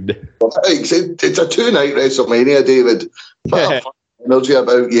moon. It's a 2-night WrestleMania, David. Energy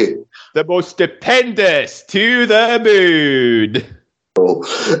about you. The most stupendous to the moon. Oh,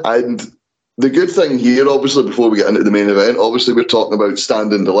 and the good thing here, obviously, before we get into the main event, obviously we're talking about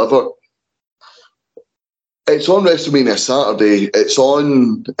Stand and Deliver. It's on WrestleMania Saturday. It's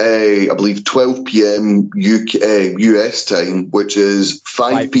on, I believe, 12 p.m. US time, which is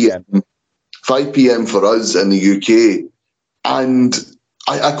 5 p.m. 5 p.m. for us in the UK. And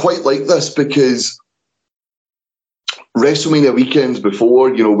I quite like this because WrestleMania weekends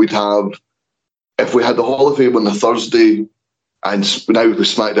before, you know, we'd have, if we had the Hall of Fame on the Thursday and now with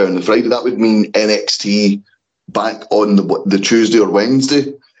SmackDown on the Friday, that would mean NXT back on the Tuesday or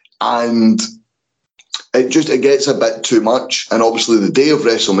Wednesday. And it gets a bit too much. And obviously the day of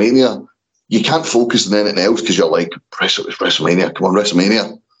WrestleMania, you can't focus on anything else because you're like, WrestleMania, come on,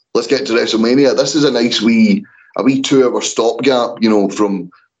 WrestleMania. Let's get to WrestleMania. This is a nice wee 2-hour stopgap, you know, from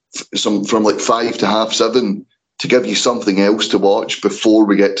like 5 to 7:30 to give you something else to watch before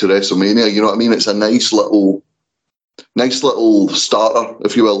we get to WrestleMania. You know what I mean? It's a nice little starter,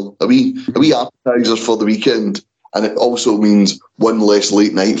 if you will, a wee appetizer for the weekend, and it also means one less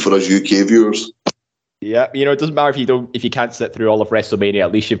late night for us UK viewers. Yeah, you know, it doesn't matter if you can't sit through all of WrestleMania.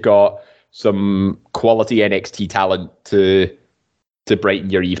 At least you've got some quality NXT talent to brighten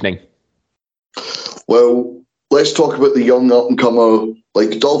your evening. Well, let's talk about the young up-and-comer,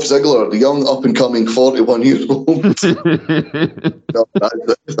 like Dolph Ziggler, the young up-and-coming 41-year-old. No,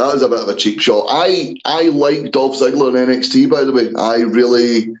 that was a bit of a cheap shot. I like Dolph Ziggler in NXT, by the way.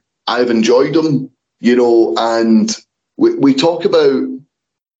 I've enjoyed him, you know, and we talk about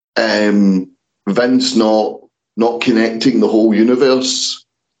Vince not connecting the whole universe.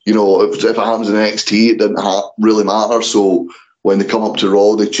 You know, if it happens in NXT, it didn't really matter. So when they come up to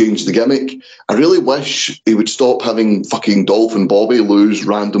Raw, they change the gimmick. I really wish he would stop having fucking Dolph and Bobby lose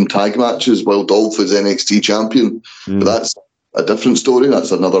random tag matches while Dolph is NXT champion. But that's a different story. That's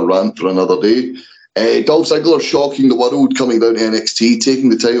another rant for another day. Dolph Ziggler shocking the world, coming down to NXT,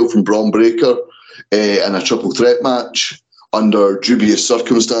 taking the title from Braun Breaker in a triple threat match under dubious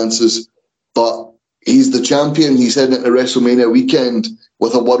circumstances. But he's the champion. He's heading into WrestleMania weekend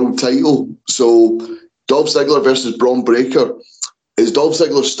with a world title. So Dolph Ziggler versus Braun Breaker. Is Dolph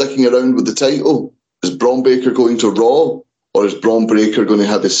Ziggler sticking around with the title? Is Braun Breaker going to Raw? Or is Braun Breaker going to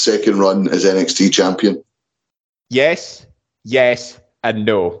have his second run as NXT champion? Yes, and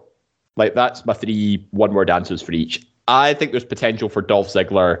no. Like, that's my 3 one-word answers for each. I think there's potential for Dolph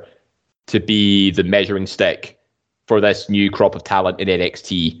Ziggler to be the measuring stick for this new crop of talent in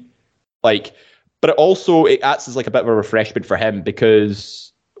NXT. Like, but it acts as like a bit of a refreshment for him,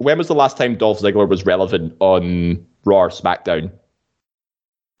 because when was the last time Dolph Ziggler was relevant on Raw or SmackDown?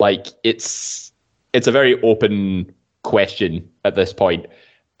 Like, it's a very open question at this point.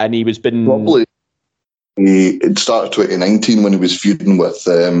 And he was been... Probably. It started 2019 when he was feuding with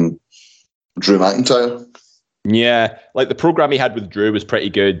Drew McIntyre. Yeah, like the program he had with Drew was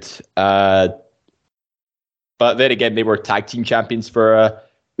pretty good. But then again, they were tag team champions for a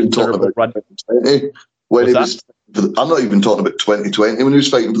considerable run. I'm not even talking about 2020 when he was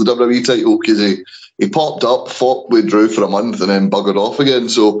fighting for the WWE title, because he popped up, fought with Drew for a month, and then buggered off again.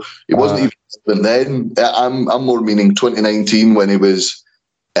 So he wasn't even then. I'm more meaning 2019 when he was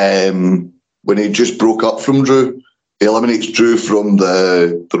when he just broke up from Drew. He eliminates Drew from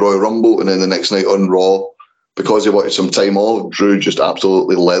the Royal Rumble, and then the next night on Raw, because he wanted some time off, Drew just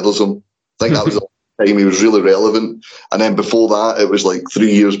absolutely leathers him. I think that was the time he was really relevant. And then before that, it was like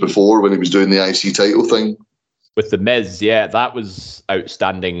 3 years before when he was doing the IC title thing. With The Miz, yeah, that was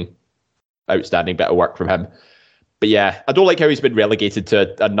outstanding bit of work from him. But yeah, I don't like how he's been relegated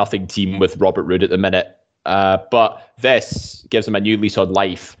to a nothing team with Robert Roode at the minute. But this gives him a new lease on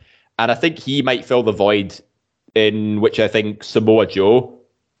life. And I think he might fill the void in which I think Samoa Joe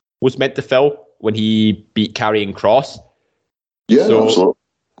was meant to fill when he beat Karrion Kross. Yeah, absolutely.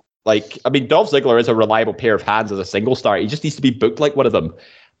 Like, I mean, Dolph Ziggler is a reliable pair of hands as a single star. He just needs to be booked like one of them.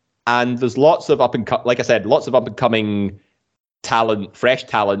 And there's lots of up and coming talent, fresh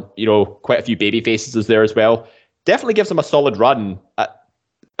talent. Quite a few baby faces is there as well. Definitely gives him a solid run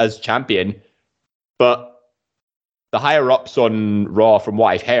as champion. But the higher ups on Raw, from what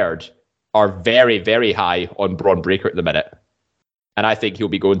I've heard, are very, very high on Braun Breaker at the minute. And I think he'll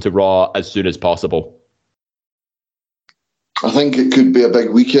be going to Raw as soon as possible. I think it could be a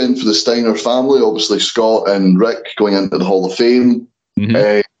big weekend for the Steiner family. Obviously, Scott and Rick going into the Hall of Fame.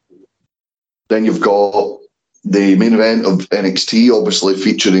 Mm-hmm. Then you've got the main event of NXT, obviously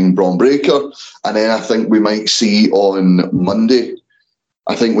featuring Braun Breaker. And then I think we might see on Monday,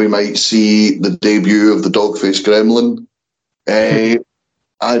 I think we might see the debut of the Dogface Gremlin.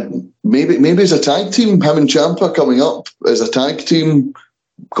 And maybe as a tag team, him and Ciampa coming up as a tag team.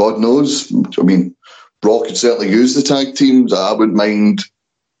 God knows. I mean, Raw could certainly use the tag teams. I wouldn't mind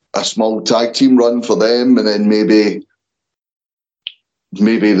a small tag team run for them, and then maybe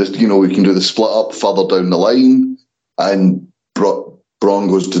we can do the split up further down the line, and Braun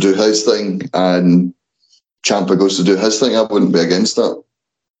goes to do his thing, and Ciampa goes to do his thing. I wouldn't be against that.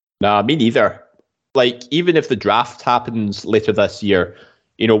 Nah, me neither. Like, even if the draft happens later this year,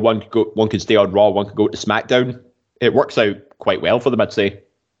 one could stay on Raw, one could go to SmackDown. It works out quite well for them, I'd say.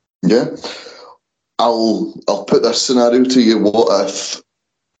 Yeah. I'll put this scenario to you. What if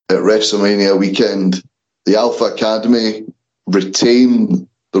at WrestleMania weekend the Alpha Academy retain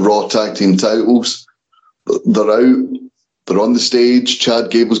the Raw Tag Team titles? They're out. They're on the stage.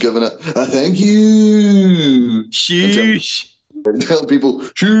 Chad Gable's giving it a thank you. Sheesh. And tell people,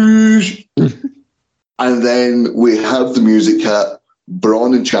 sheesh. And then we have the music hit.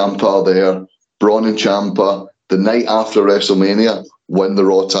 Braun and Ciampa are there. Braun and Ciampa, the night after WrestleMania, win the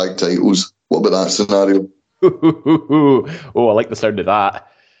Raw Tag titles. What about that scenario? Oh, I like the sound of that.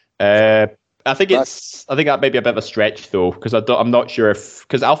 I think that might be a bit of a stretch though, because I'm not sure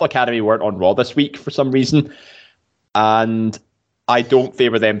because Alpha Academy weren't on Raw this week for some reason, and I don't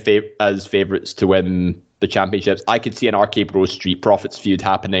favour them as favourites to win the championships. I could see an RK Bros Street Profits feud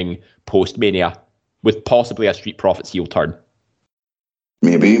happening post Mania, with possibly a Street Profits heel turn.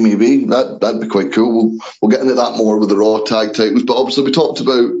 Maybe that'd be quite cool. We'll get into that more with the Raw tag titles. But obviously, we talked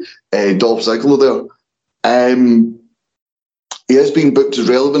about Dolph Ziggler there. He is being booked as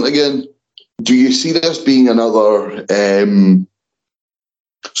relevant again. Do you see this being another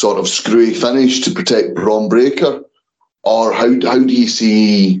sort of screwy finish to protect Braun Breaker, or how do you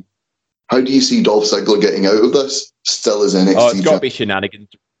see Dolph Ziggler getting out of this still as NXT? Oh, it's got to be shenanigans.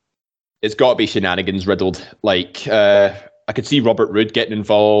 It's got to be shenanigans riddled. Like, I could see Robert Roode getting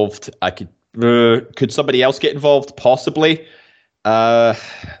involved. Could somebody else get involved? Possibly. Yeah,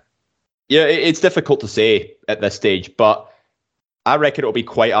 it's difficult to say at this stage, but I reckon it'll be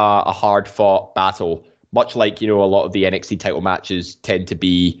quite a hard-fought battle, much like, a lot of the NXT title matches tend to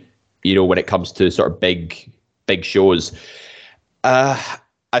be, when it comes to sort of big shows.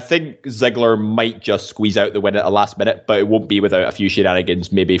 I think Ziggler might just squeeze out the win at the last minute, but it won't be without a few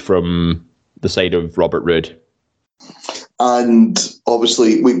shenanigans, maybe from the side of Robert Roode. And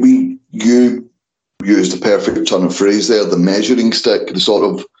obviously, you used a perfect turn of phrase there, the measuring stick, the sort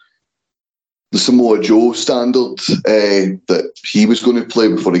of the Samoa Joe standard that he was going to play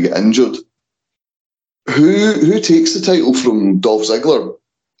before he got injured. Who takes the title from Dolph Ziggler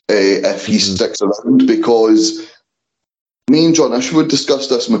if he sticks around? Because me and John Ishwood discussed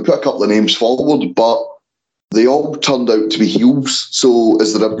this, and we put a couple of names forward, but they all turned out to be heels. So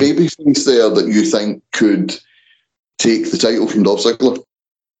is there a babyface there that you think could take the title from Dolph Ziggler?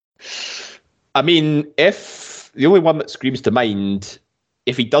 I mean, if the only one that screams to mind,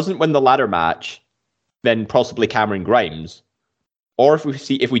 if he doesn't win the ladder match, then possibly Cameron Grimes. Or if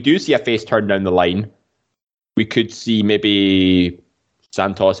we do see a face turn down the line, we could see maybe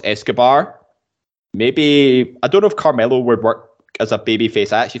Santos Escobar. Maybe, I don't know if Carmelo would work as a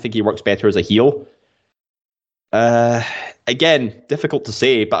babyface. I actually think he works better as a heel. Again, difficult to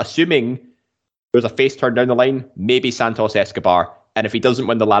say, but assuming there's a face turn down the line, maybe Santos Escobar. And if he doesn't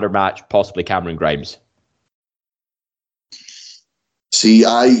win the ladder match, possibly Cameron Grimes. See,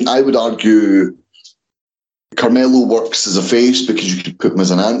 I would argue Carmelo works as a face because you could put him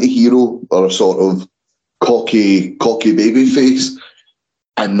as an anti-hero or a sort of cocky baby face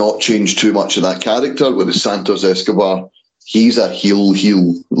and not change too much of that character, whereas Santos Escobar, he's a heel.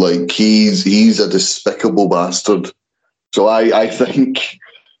 Like he's a despicable bastard. So I think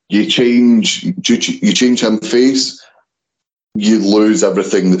you change him face, you lose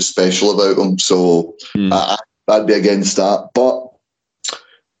everything that's special about him. So I'd be against that. But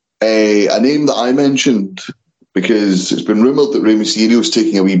a name that I mentioned, because it's been rumoured that Rey Mysterio's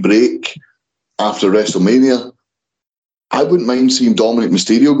taking a wee break after WrestleMania, I wouldn't mind seeing Dominic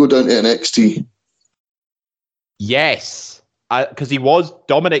Mysterio go down to NXT. Yes, because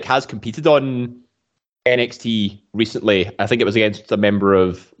Dominic has competed on NXT recently. I think it was against a member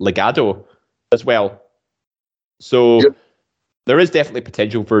of Legado as well. So there is definitely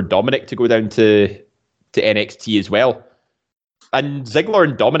potential for Dominic to go down to NXT as well. And Ziggler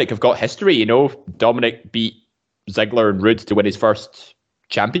and Dominic have got history, you know. Dominic beat Ziggler and Rude to win his first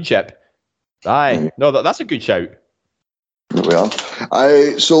championship. Aye, no, that's a good shout. There we are.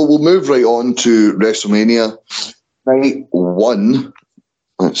 So we'll move right on to WrestleMania Night 1.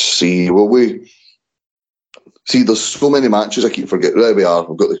 Let's see, will we? See, there's so many matches, I keep forgetting. There we are.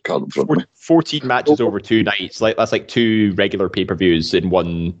 I've got the card in front of me. 14 matches over 2 nights. That's like 2 regular pay-per-views in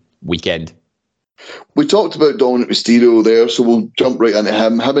one weekend. We talked about Dominic Mysterio there, so we'll jump right into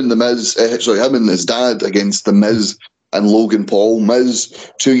him. Him and his dad against The Miz and Logan Paul.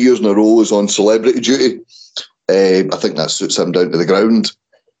 Miz, 2 years in a row, is on celebrity duty. I think that suits him down to the ground.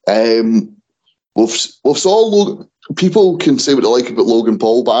 We've saw Logan. People can say what they like about Logan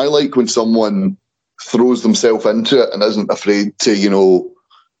Paul, but I like when someone throws themselves into it and isn't afraid to,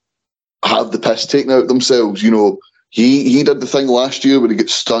 have the piss taken out of themselves. He did the thing last year where he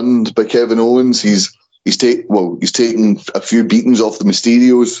gets stunned by Kevin Owens. He's taken a few beatings off the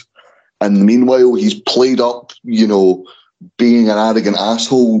Mysterios, and meanwhile he's played up, being an arrogant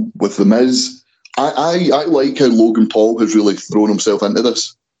asshole with The Miz. I like how Logan Paul has really thrown himself into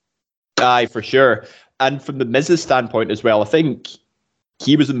this. Aye, for sure. And from the Miz's standpoint as well, I think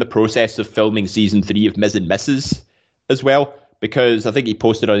he was in the process of filming season 3 of Miz and Mrs. as well, because I think he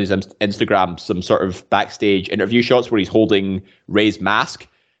posted on his Instagram some sort of backstage interview shots where he's holding Rey's mask.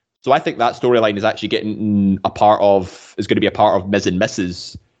 So I think that storyline is actually is going to be a part of Miz and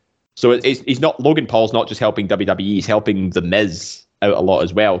Mrs. So Logan Paul's not just helping WWE, he's helping The Miz out a lot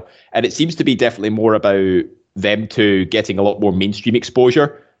as well. And it seems to be definitely more about them two getting a lot more mainstream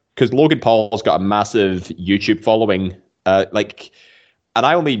exposure, because Logan Paul's got a massive YouTube following. And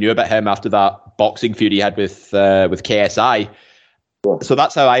I only knew about him after that boxing feud he had with KSI. Yeah. So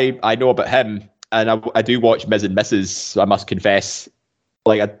that's how I know about him. And I do watch Miz and Mrs., I must confess.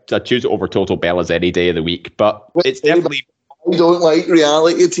 I choose it over Total Bellas any day of the week. But it's definitely... I don't like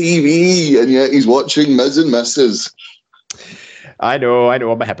reality TV, and yet he's watching Miz and Mrs. I know,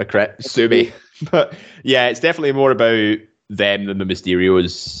 I'm a hypocrite. Sue me. But yeah, it's definitely more about them than the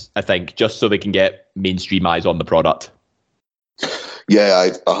Mysterios, I think, just so they can get mainstream eyes on the product. Yeah,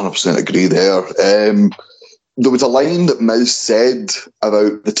 I 100% agree there. There was a line that Miz said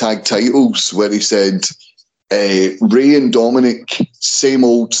about the tag titles where he said, Rey and Dominic, same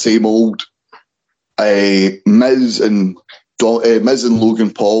old. Miz and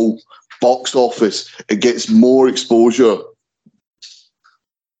Logan Paul, box office, it gets more exposure.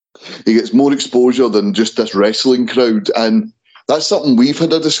 He gets more exposure than just this wrestling crowd. And that's something we've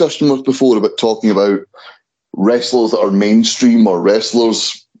had a discussion with before, about talking about wrestlers that are mainstream or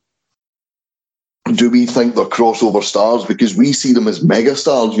wrestlers. Do we think they're crossover stars? Because we see them as mega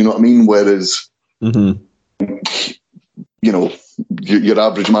stars, you know what I mean? Whereas, your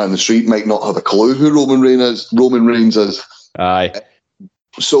average man in the street might not have a clue who Roman Reigns is. Aye.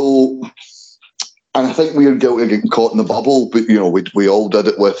 So... And I think we are guilty of getting caught in the bubble, but, we all did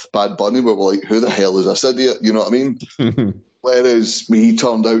it with Bad Bunny, where we're like, who the hell is this idiot? You know what I mean? Whereas he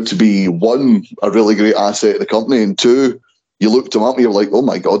turned out to be, 1, a really great asset of the company, and 2, you looked him up and you're like, oh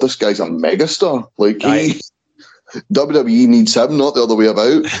my God, this guy's a megastar. WWE needs him, not the other way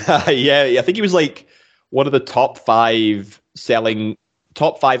about. Yeah, I think he was one of the top 5 streaming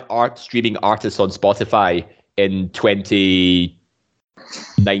artists on Spotify in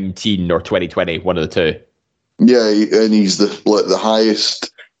 2019 or 2020, one of the two. Yeah, and he's the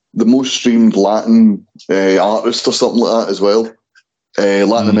highest, the most streamed Latin artist or something like that as well.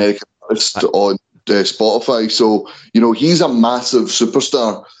 Latin American artist on Spotify. So, he's a massive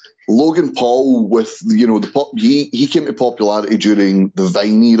superstar. Logan Paul, with, he came to popularity during the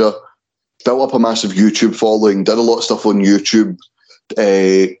Vine era, built up a massive YouTube following, did a lot of stuff on YouTube,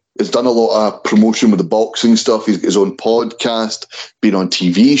 has done a lot of promotion with the boxing stuff. He's got his own podcast, been on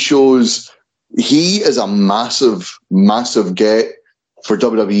TV shows. He is a massive, massive get for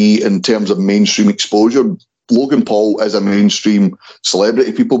WWE in terms of mainstream exposure. Logan Paul is a mainstream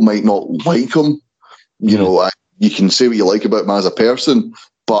celebrity. People might not like him. you can say what you like about him as a person,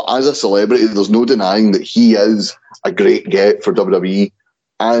 but as a celebrity, there's no denying that he is a great get for WWE.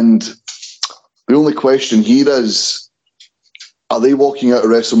 And the only question here is, are they walking out of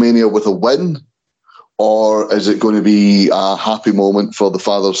WrestleMania with a win, or is it going to be a happy moment for the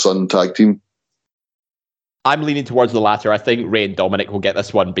father-son tag team? I'm leaning towards the latter. I think Rey and Dominic will get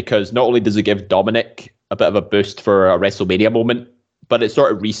this one because not only does it give Dominic a bit of a boost for a WrestleMania moment, but it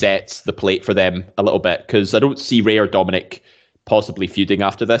sort of resets the plate for them a little bit because I don't see Rey or Dominic possibly feuding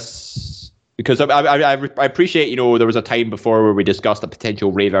after this. Because I appreciate, you know, there was a time before where we discussed a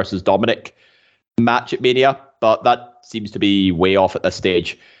potential Rey versus Dominic match at Mania, but that seems to be way off at this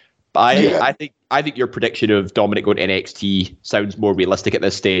stage. But I think your prediction of Dominic going to NXT sounds more realistic at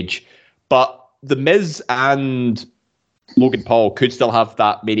this stage. But The Miz and Logan Paul could still have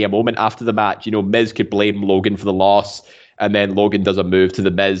that Mania moment after the match. You know, Miz could blame Logan for the loss, and then Logan does a move to The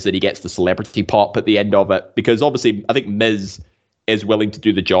Miz and he gets the celebrity pop at the end of it. Because obviously, I think Miz is willing to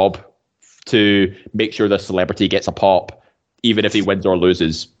do the job to make sure the celebrity gets a pop, even if he wins or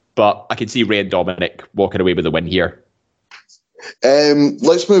loses. But I can see Rey and Dominic walking away with the win here.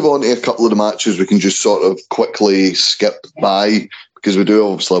 Let's move on to a couple of the matches we can just sort of quickly skip by, because we do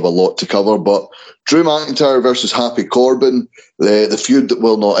obviously have a lot to cover. But Drew McIntyre versus Happy Corbin, the feud that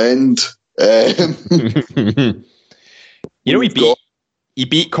will not end. You know, he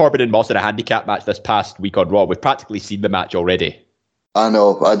beat Corbin and Moss in a handicap match this past week on Raw. We've practically seen the match already. I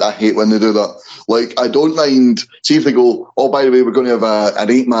know. I hate when they do that. Like, I don't mind. See if they go, oh, by the way, we're going to have an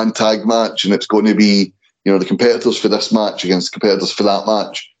 8-man tag match, and it's going to be, you know, the competitors for this match against the competitors for that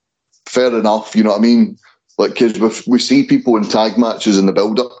match. Fair enough, you know what I mean? Like, because we see people in tag matches in the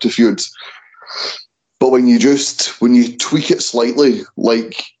build-up to feuds, but when you tweak it slightly,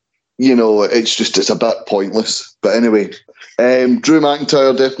 like, you know, it's a bit pointless. But anyway, Drew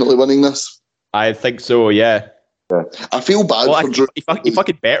McIntyre definitely winning this. I think so, yeah. I feel bad for Drew. He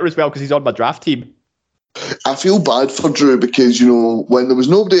fucking better as well because he's on my draft team. I feel bad for Drew because, you know, when there was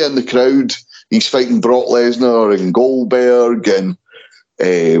nobody in the crowd, he's fighting Brock Lesnar and Goldberg and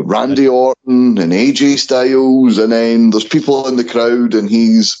Randy Orton and AJ Styles, and then there's people in the crowd, and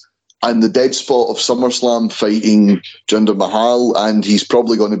he's in the dead spot of SummerSlam fighting Jinder Mahal, and he's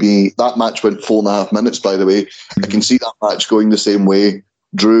probably going to be... That match went 4.5 minutes, by the way. I can see that match going the same way.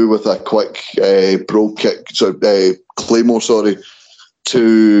 Drew with a quick bro kick, Claymore,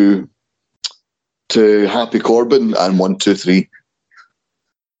 to Happy Corbin, and 1, 2, 3.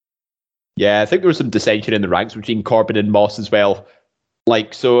 Yeah, I think there was some dissension in the ranks between Corbin and Moss as well.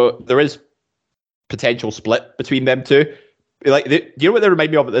 Like, so there is potential split between them two. Like, you know what they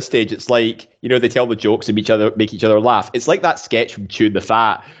remind me of at this stage? It's like, you know, they tell the jokes and make each other laugh. It's like that sketch from Chewing the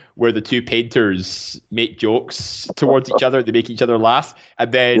Fat where the two painters make jokes towards each other, they make each other laugh,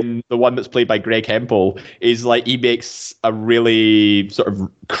 and then the one that's played by Greg Hempel is like, he makes a really sort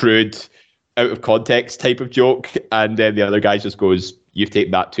of crude, out of context type of joke, and then the other guy just goes, "You've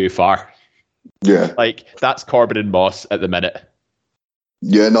taken that too far." Yeah. Like, that's Corbin and Moss at the minute.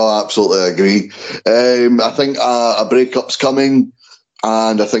 Yeah, no, absolutely agree. I think a breakup's coming,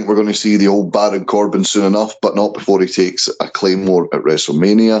 and I think we're going to see the old Baron Corbin soon enough, but not before he takes a Claymore at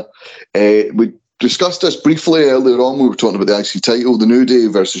WrestleMania. We discussed this briefly earlier on. We were talking about the IC title, the New Day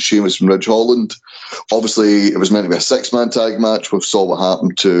versus Sheamus and Ridge Holland. Obviously, it was meant to be a 6-man tag match. We saw what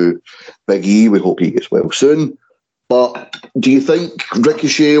happened to Big E. We hope he gets well soon. But do you think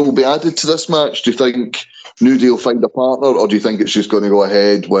Ricochet will be added to this match? Do you think New Day will find a partner, or do you think it's just going to go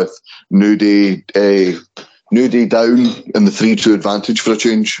ahead with New Day down in the 3-2 advantage for a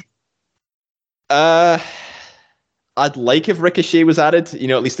change? I'd like if Ricochet was added. You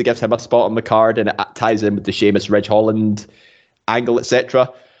know, at least it gives him a spot on the card and it ties in with the Sheamus Ridge Holland angle, etc.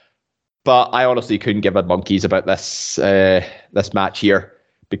 But I honestly couldn't give a monkeys about this match here,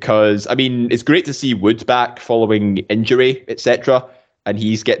 because I mean, it's great to see Woods back following injury, etc., and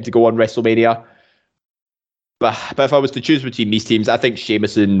he's getting to go on WrestleMania. But if I was to choose between these teams, I think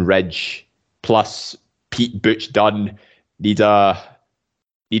Sheamus and Ridge plus Pete Butch Dunne need a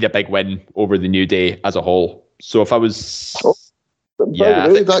big win over the New Day as a whole. So if I was... By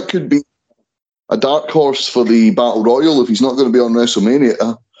the way, that could be a dark horse for the Battle Royal if he's not going to be on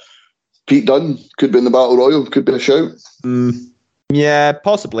WrestleMania. Pete Dunne could be in the Battle Royal, could be a shout. Yeah,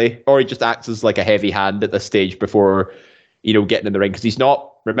 possibly. Or he just acts as like a heavy hand at this stage before, you know, getting in the ring. Because he's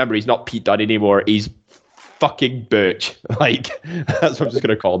not Pete Dunne anymore. He's fucking Butch. Like, that's what I'm just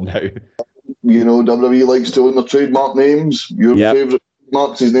going to call him now. You know, WWE likes doing their trademark names. Your favourite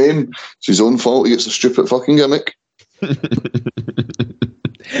marks his name. It's his own fault. He gets a stupid fucking gimmick.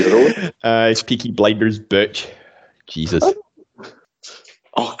 It's Peaky Blinders Butch. Jesus.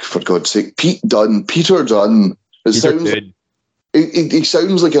 Oh, for God's sake. Peter Dunne It sounds. He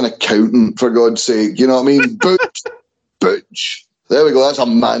sounds like an accountant, for God's sake. You know what I mean? Butch. There we go. That's a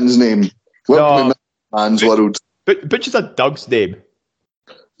man's name. Welcome to man's world. Butch is a dog's name.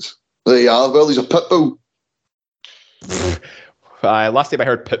 There you are. Well, he's a pit bull. Last time I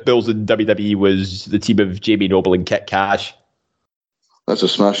heard pit bulls in WWE was the team of Jamie Noble and Kit Cash. That's a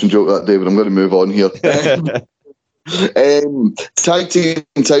smashing joke, that, David. I'm going to move on here. Tag team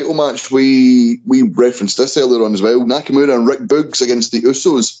title match. We referenced this earlier on as well. Nakamura and Rick Boogs against the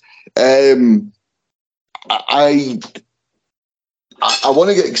Usos. I want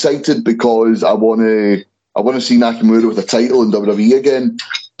to get excited because I want to see Nakamura with a title in WWE again.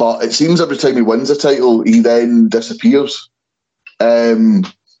 But it seems every time he wins a title, he then disappears. It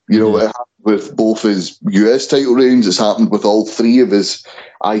happened with both his US title reigns. It's happened with all three of his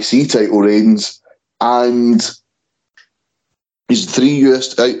IC title reigns, and he's 3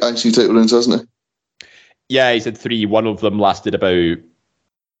 US IC title reigns, hasn't he? Yeah, he's had 3. One of them lasted about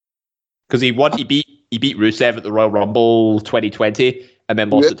because he beat Rusev at the Royal Rumble 2020, and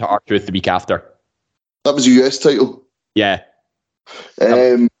then lost it to R-Truth the week after. That was a US title. Yeah.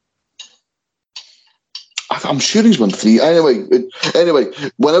 I'm sure he's won 3. Anyway,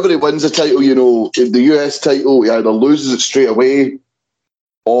 whenever he wins a title, the US title, he either loses it straight away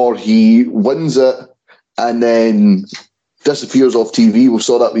or he wins it and then disappears off TV. We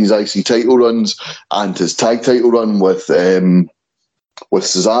saw that with his IC title runs and his tag title run with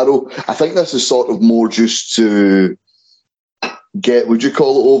Cesaro. I think this is sort of more just to get, would you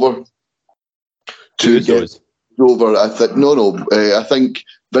call it over? To get over. I think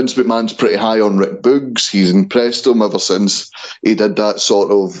Vince McMahon's pretty high on Rick Boogs. He's impressed him ever since he did that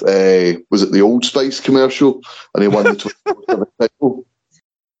sort of, was it the Old Spice commercial? And he won the 24/7 title.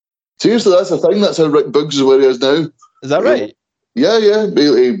 Seriously, that's the thing. That's how Rick Boogs is where he is now. Is that right? Yeah.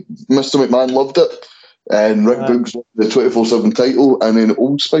 Mr. McMahon loved it. And Rick Boogs won the 24/7 title and then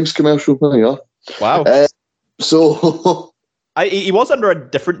Old Spice commercial. There you are. Wow. So... he was under a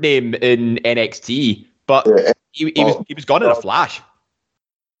different name in NXT, but he was gone in a flash.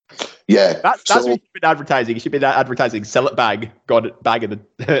 Yeah, that's what he should be advertising. He should be advertising. Sell it bag, got it bag, and the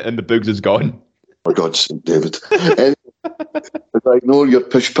Boogs is gone. For God's sake, David. If I ignore your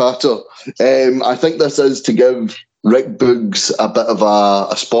push patter, I think this is to give Rick Boogs a bit of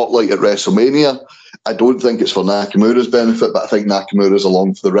a spotlight at WrestleMania. I don't think it's for Nakamura's benefit, but I think Nakamura's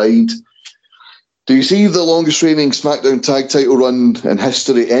along for the ride. Do you see the longest reigning SmackDown tag title run in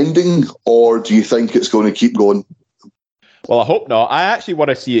history ending, or do you think it's going to keep going? Well, I hope not. I actually want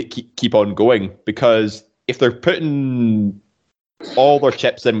to see it keep on going, because if they're putting all their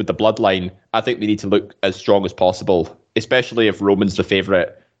chips in with the bloodline, I think they need to look as strong as possible, especially if Roman's the favourite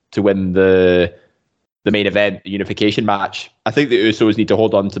to win the main event, the unification match. I think the Usos need to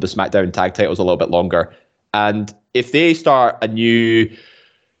hold on to the SmackDown tag titles a little bit longer. And if they start a new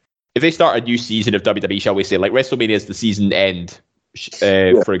season of WWE, shall we say, like WrestleMania is the season end,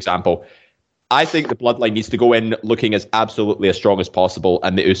 for example, I think the bloodline needs to go in looking as absolutely as strong as possible,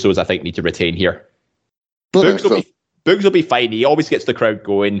 and the Usos, I think, need to retain here. Boogs will be fine. He always gets the crowd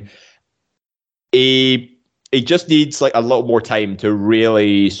going. He just needs like a little more time to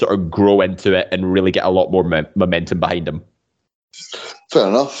really sort of grow into it and really get a lot more momentum behind him. Fair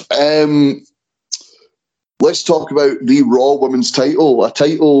enough. Let's talk about the Raw Women's title, a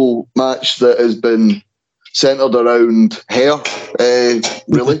title match that has been centred around hair,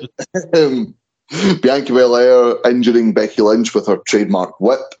 really. Bianca Belair injuring Becky Lynch with her trademark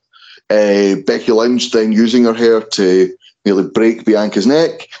whip. Becky Lynch then using her hair to nearly break Bianca's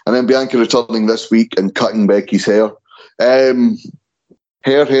neck, and then Bianca returning this week and cutting Becky's hair. Hair.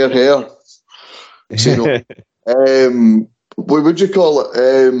 So, what would you call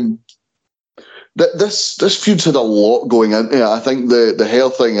it? This feud's had a lot going into it. I think the hair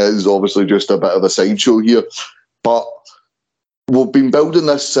thing is obviously just a bit of a sideshow here, but we've been building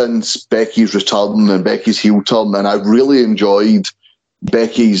this since Becky's return and Becky's heel turn, and I really enjoyed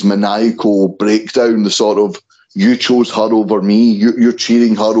Becky's maniacal breakdown, the sort of, you chose her over me, you're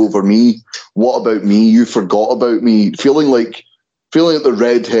cheating her over me, what about me, you forgot about me, feeling like the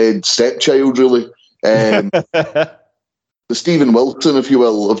redhead stepchild, really. The Stephen Wilson, if you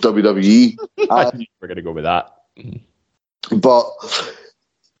will, of WWE. I think we're going to go with that. But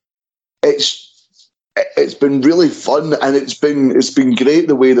it's been really fun, and it's been great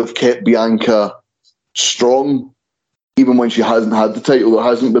the way they've kept Bianca strong, even when she hasn't had the title. There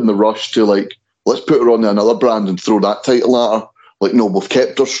hasn't been the rush to, like, let's put her on another brand and throw that title at her. Like, no, we've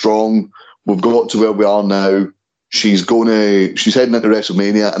kept her strong. We've got to where we are now. She's heading into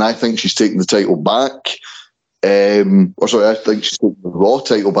WrestleMania, and I think she's taking the title back. I think she's taking the Raw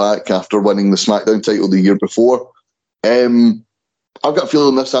title back after winning the SmackDown title the year before. I've got a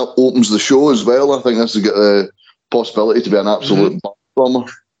feeling this opens the show as well. I think this has got a possibility to be an absolute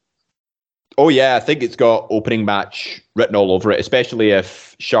bomber. Oh yeah, I think it's got opening match written all over it, especially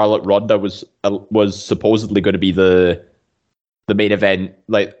if Charlotte Ronda was supposedly going to be the main event.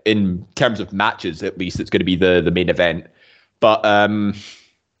 Like in terms of matches, at least it's going to be the main event. But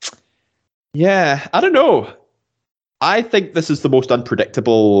yeah, I don't know. I think this is the most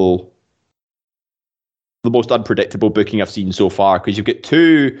unpredictable booking I've seen so far, because you've got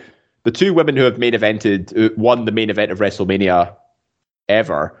the two women who have main evented, who won the main event of WrestleMania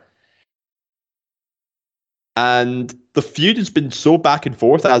ever. And the feud has been so back and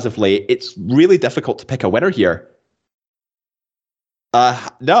forth as of late, it's really difficult to pick a winner here.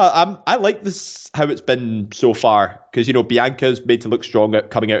 I like this, how it's been so far, because, you know, Bianca's made to look strong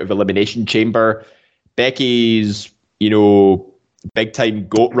at coming out of Elimination Chamber. Becky's, you know, big time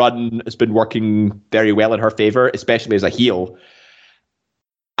GOAT run has been working very well in her favor, especially as a heel.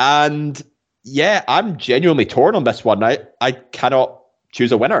 And yeah, I'm genuinely torn on this one. I cannot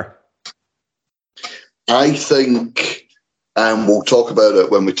choose a winner. I think, and we'll talk about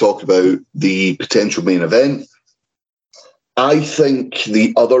it when we talk about the potential main event, I think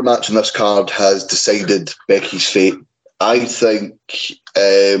the other match in this card has decided Becky's fate. I think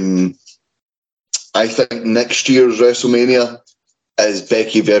next year's WrestleMania is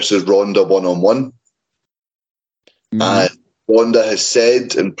Becky versus Ronda one-on-one. And Ronda has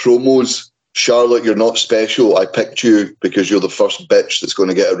said in promos, Charlotte, you're not special. I picked you because you're the first bitch that's going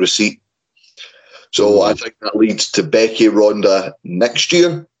to get a receipt. So I think that leads to Becky Ronda next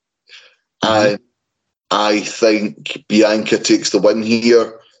year. And I think Bianca takes the win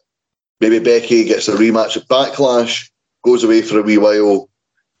here. Maybe Becky gets a rematch at Backlash, goes away for a wee while,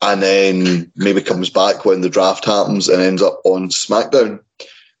 and then maybe comes back when the draft happens and ends up on SmackDown.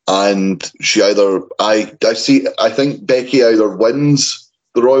 And she I think Becky either wins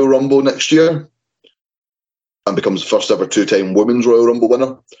the Royal Rumble next year and becomes the first ever two-time Women's Royal Rumble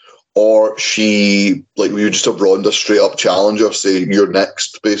winner, or we just have Ronda straight up challenge her, say, you're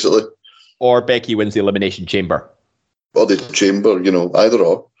next, basically. Or Becky wins the Elimination Chamber. Or the Chamber, you know, either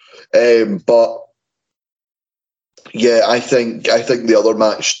or. But yeah, I think the other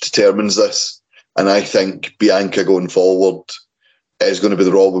match determines this, and I think Bianca going forward is going to be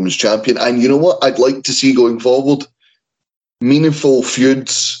the Raw Women's Champion. And you know what? I'd like to see going forward meaningful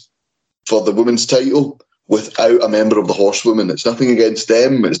feuds for the women's title without a member of the Horsewomen. It's nothing against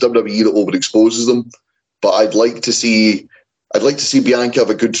them. It's WWE that overexposes them. But I'd like to see Bianca have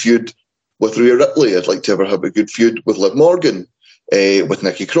a good feud with Rhea Ripley. I'd like to have a good feud with Liv Morgan, with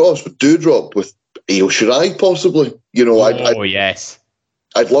Nikki Cross, with Doudrop, with Io Shirai, possibly. You know, yes.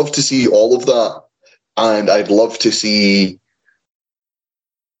 I'd love to see all of that, and I'd love to see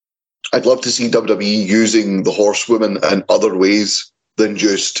WWE using the Horsewomen in other ways than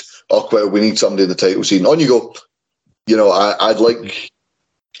just, oh well, we need somebody in the title scene. On you go. You know, I'd like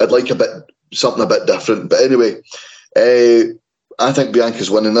something a bit different. But anyway, I think Bianca's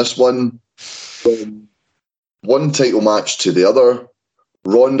winning this one. From one title match to the other.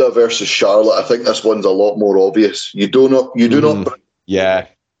 Ronda versus Charlotte. I think this one's a lot more obvious. You do not bring Ronda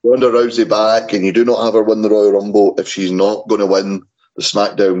Rousey back, and you do not have her win the Royal Rumble if she's not going to win the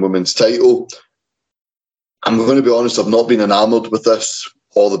SmackDown Women's title. I'm going to be honest, I've not been enamoured with this,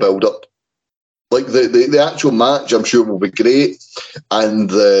 all the build-up. Like, the actual match, I'm sure, will be great, and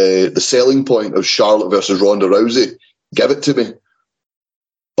the selling point of Charlotte versus Ronda Rousey, give it to me.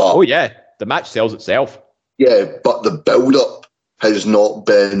 But, oh yeah, the match sells itself. Yeah, but the build-up has not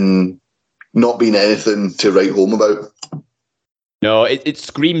been anything to write home about. No, it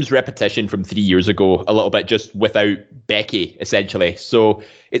screams repetition from 3 years ago a little bit, just without Becky, essentially. So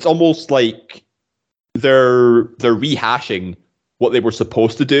it's almost like they're rehashing what they were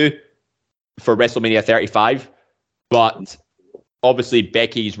supposed to do for WrestleMania 35, but obviously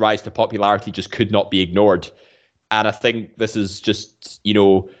Becky's rise to popularity just could not be ignored. And I think this is just, you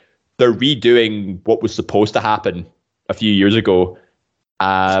know, they're redoing what was supposed to happen a few years ago.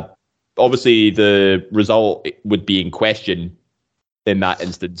 Obviously the result would be in question in that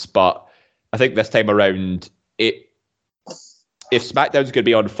instance, but I think this time around, if SmackDown's going to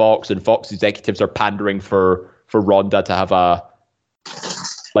be on Fox and Fox executives are pandering for Ronda to have a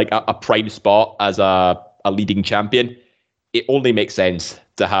prime spot as a leading champion, it only makes sense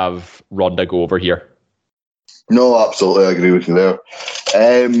to have Ronda go over here. No, absolutely, I agree with you there.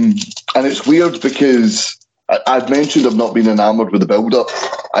 And it's weird because I've mentioned I've not been enamoured with the build-up.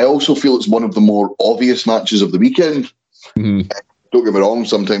 I also feel it's one of the more obvious matches of the weekend. Mm-hmm. Don't get me wrong,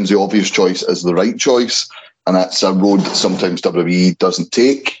 sometimes the obvious choice is the right choice. and that's a road that sometimes WWE doesn't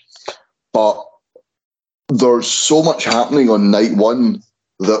take. But there's so much happening on night one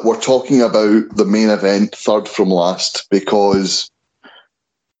that we're talking about the main event, third from last, because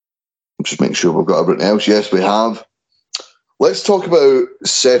just make sure we've got everything else. Yes, we have. Let's talk about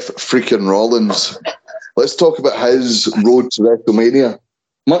Seth freaking Rollins. Let's talk about his road to WrestleMania.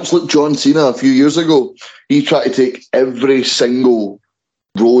 Much like John Cena a few years ago, he tried to take every single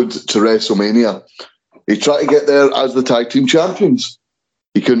road to WrestleMania. He tried to get there as the tag team champions.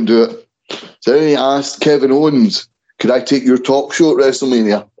 He couldn't do it. So then he asked Kevin Owens, could I take your talk show at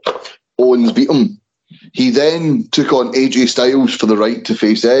WrestleMania? Owens beat him. He then took on AJ Styles for the right to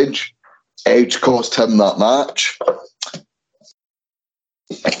face Edge. Edge cost him that match.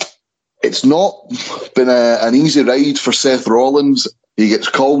 It's not been an easy ride for Seth Rollins. He gets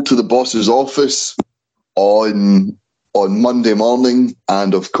called to the boss's office on Monday morning,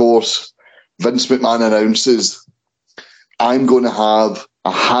 and of course, Vince McMahon announces, I'm going to have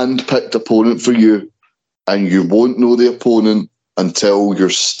a hand-picked opponent for you, and you won't know the opponent until you're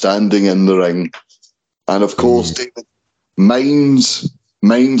standing in the ring. And of course, David, minds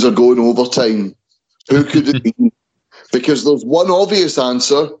are going overtime. Who could it be? Because there's one obvious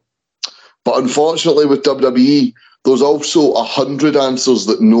answer, but unfortunately with WWE, there's also 100 answers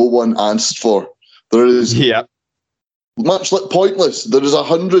that no one asked for. There is, much like Pointless, there is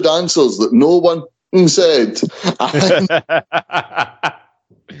 100 answers that no one said.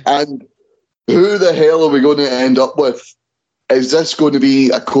 And who the hell are we going to end up with? Is this going to be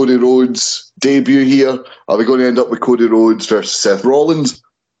a Cody Rhodes debut here? Are we going to end up with Cody Rhodes versus Seth Rollins?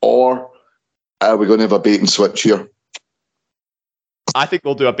 Or are we going to have a bait and switch here? I think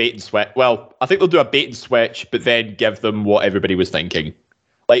they'll do a bait and switch. Well, I think they'll do a bait and switch, but then give them what everybody was thinking.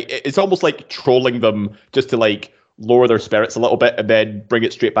 Like, it's almost like trolling them just to, like, lower their spirits a little bit and then bring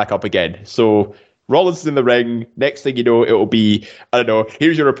it straight back up again. So Rollins is in the ring. Next thing you know, it'll be, I don't know,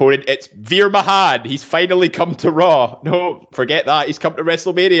 here's your opponent. It's Veer Mahan. He's finally come to Raw. No, forget that. He's come to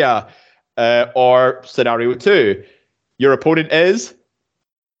WrestleMania. Or scenario 2. Your opponent is...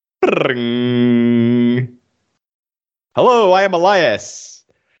 Hello, I am Elias.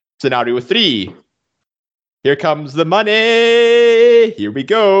 Scenario 3. Here comes the money. Here we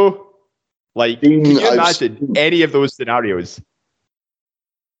go. Like, can you imagine any of those scenarios?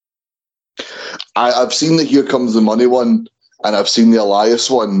 I've seen the Here Comes the Money one, and I've seen the Elias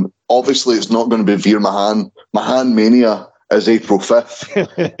one. Obviously, it's not going to be Veer Mahan. Mahan Mania is April 5th.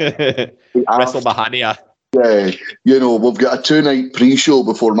 WrestleMania. Yeah, we've got a 2-night pre-show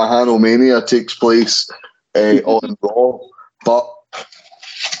before Mahanomania takes place on Raw. But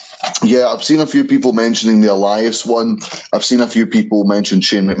yeah, I've seen a few people mentioning the Elias one. I've seen a few people mention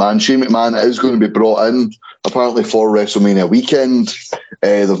Shane McMahon. Shane McMahon is going to be brought in apparently for WrestleMania weekend.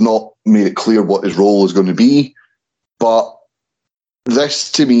 They've not made it clear what his role is going to be. But this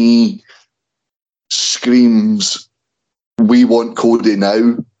to me screams, we want Cody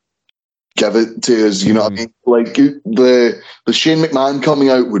now. Give it to us, you know what I mean? Like, the Shane McMahon coming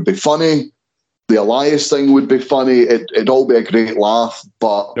out would be funny. The Elias thing would be funny. It'd all be a great laugh,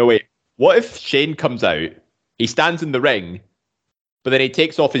 but... No, wait. What if Shane comes out, he stands in the ring, but then he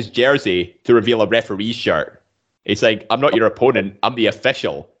takes off his jersey to reveal a referee's shirt? He's like, I'm not your opponent, I'm the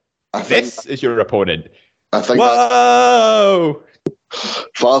official. This is your opponent. I think whoa!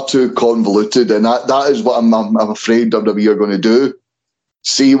 Far too convoluted, and that is what I'm afraid WWE are going to do.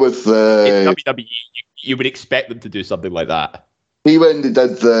 See, with the... In WWE, you would expect them to do something like that. See, when they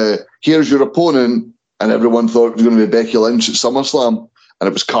did the here's your opponent, and everyone thought it was going to be Becky Lynch at SummerSlam, and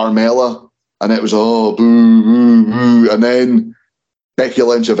it was Carmella, and it was, oh, boo, boo, boo. And then Becky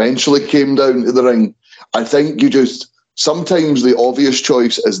Lynch eventually came down to the ring. I think sometimes the obvious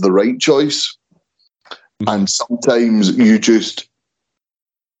choice is the right choice, and sometimes you hit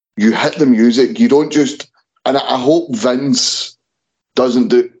the music. You don't just, and I hope Vince doesn't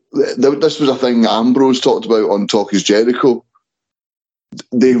do, this was a thing Ambrose talked about on Talk is Jericho.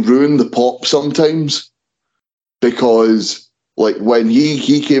 They ruin the pop sometimes, because like when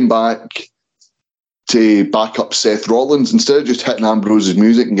he came back to back up Seth Rollins, instead of just hitting Ambrose's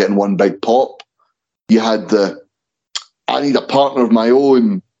music and getting one big pop, you had I need a partner of my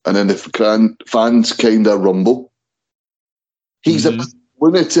own, and then the fans kind of rumble. He's a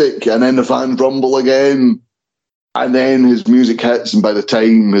lunatic, and then the fans rumble again, and then his music hits, and by the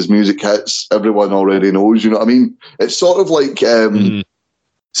time his music hits, everyone already knows, you know what I mean? It's sort of like,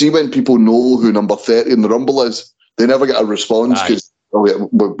 see when people know who number 30 in the Rumble is, they never get a response because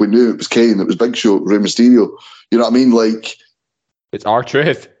we knew it was Kane, it was Big Show, Rey Mysterio. You know what I mean? Like, it's our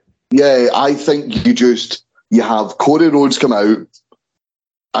truth. Yeah, I think you have Cody Rhodes come out,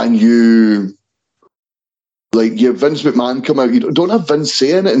 and you Like, you have Vince McMahon come out, you don't have Vince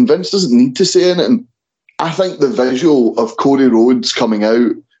say anything. Vince doesn't need to say anything. I think the visual of Cody Rhodes coming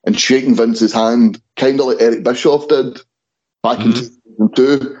out and shaking Vince's hand, kind of like Eric Bischoff did back in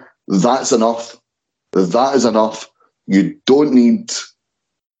 2002, that's enough. That is enough. You don't need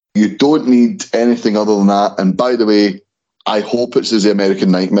anything other than that. And by the way, I hope it's his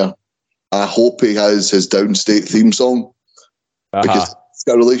American Nightmare. I hope he has his Downstate theme song. Because he's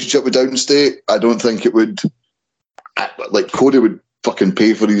got a relationship with Downstate. I don't think it would... Like, Cody would fucking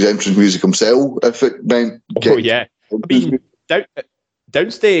pay for his entrance music himself if it meant... I mean,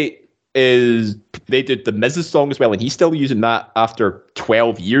 Downstate is... They did the Miz's song as well, and he's still using that after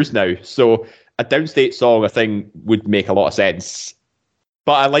 12 years now. So a Downstate song, I think, would make a lot of sense.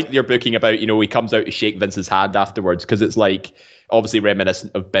 But I like your booking about, he comes out to shake Vince's hand afterwards, because it's like, obviously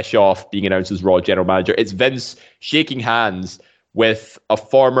reminiscent of Bischoff being announced as Raw general manager. It's Vince shaking hands with a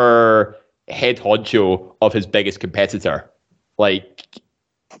former head honcho of his biggest competitor. Like,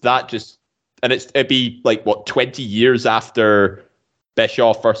 that just... And it'd be, 20 years after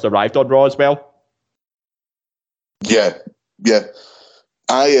Bischoff first arrived on Raw as well? Yeah.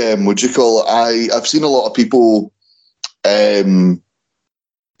 I've seen a lot of people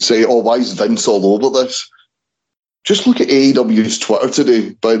say, oh, why is Vince all over this? Just look at AEW's Twitter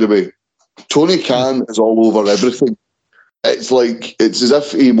today, by the way. Tony Khan is all over everything. It's as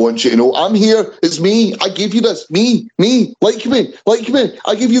if he wants you to know, I'm here, it's me, I gave you this, me, like me,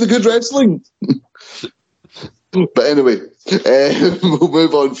 I give you the good wrestling. But anyway, we'll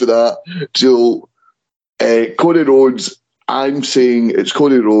move on for that. So, Cody Rhodes, I'm saying it's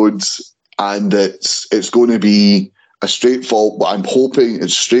Cody Rhodes, and it's going to be a straightforward, but I'm hoping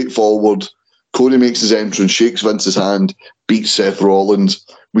it's straightforward. Cody makes his entrance, shakes Vince's hand, beats Seth Rollins.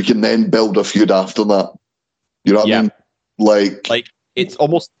 We can then build a feud after that. You know what I mean? Like it's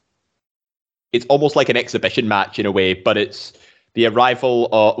almost like an exhibition match in a way, but it's the arrival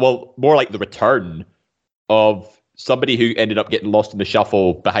of, more like the return of somebody who ended up getting lost in the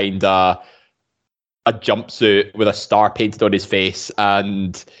shuffle behind a jumpsuit with a star painted on his face,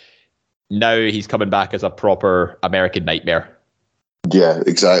 and now he's coming back as a proper American Nightmare. Yeah,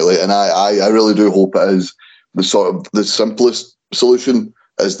 exactly. And I really do hope it is the simplest solution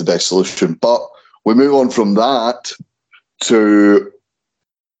is the best solution. But we move on from that to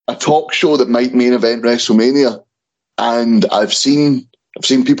a talk show that might main event WrestleMania. And I've seen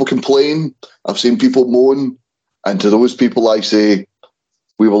people complain, I've seen people moan, and to those people I say,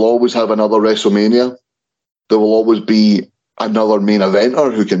 we will always have another WrestleMania. There will always be another main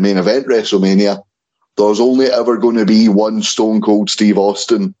eventer who can main event WrestleMania. There's only ever going to be one Stone Cold Steve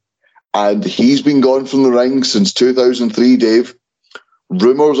Austin, and he's been gone from the ring since 2003, Dave.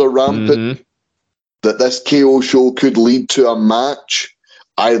 Rumours are rampant that this KO show could lead to a match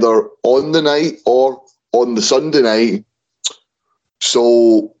either on the night or on the Sunday night.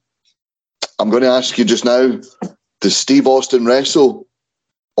 So I'm going to ask you just now, does Steve Austin wrestle,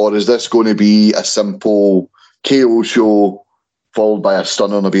 or is this going to be a simple KO show followed by a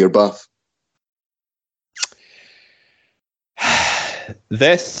stunner and a beer bath?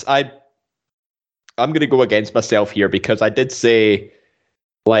 I'm going to go against myself here, because I did say,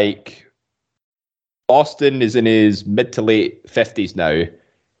 Austin is in his mid to late 50s now.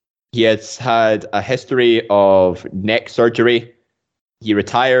 He has had a history of neck surgery. He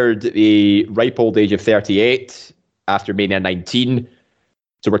retired at the ripe old age of 38 after Mania 19.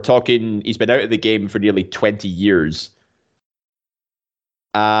 So we're talking, he's been out of the game for nearly 20 years.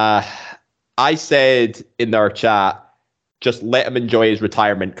 I said in our chat, just let him enjoy his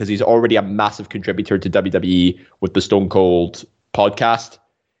retirement, because he's already a massive contributor to WWE with the Stone Cold podcast,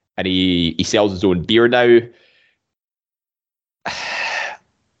 and he sells his own beer now.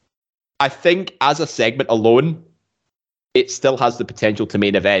 I think as a segment alone, it still has the potential to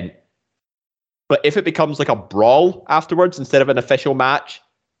main event. But if it becomes like a brawl afterwards instead of an official match,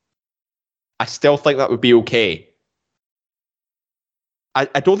 I still think that would be okay. I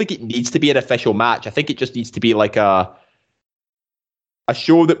don't think it needs to be an official match. I think it just needs to be like a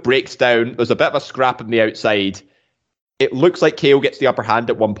show that breaks down. There's a bit of a scrap on the outside. It looks like KO gets the upper hand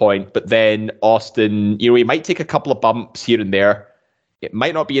at one point, but then Austin, he might take a couple of bumps here and there. It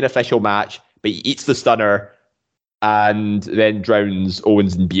might not be an official match, but he eats the stunner and then drowns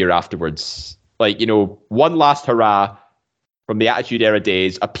Owens in beer afterwards. One last hurrah from the Attitude Era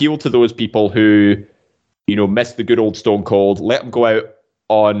days. Appeal to those people who, miss the good old Stone Cold. Let them go out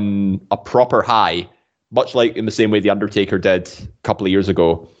on a proper high, much like in the same way The Undertaker did a couple of years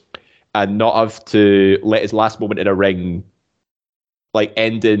ago, and not have to let his last moment in a ring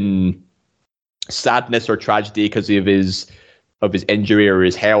end in sadness or tragedy because of his injury or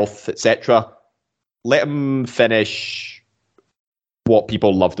his health, etc. let him finish what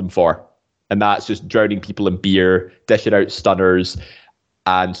people loved him for. And that's just drowning people in beer, dishing out stunners,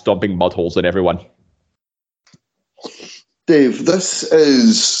 and stomping mud holes in everyone. Dave, this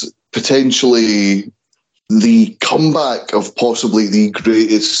is potentially the comeback of possibly the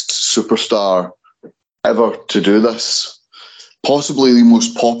greatest superstar ever to do this. Possibly the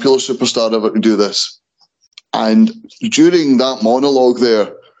most popular superstar ever to do this. And during that monologue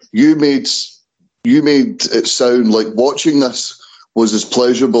there, you made it sound like watching this was as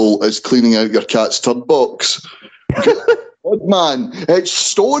pleasurable as cleaning out your cat's tub box. God, man, it's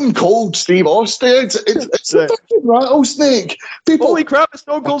Stone Cold Steve Austin. It's a fucking rattlesnake. People, holy crap, it's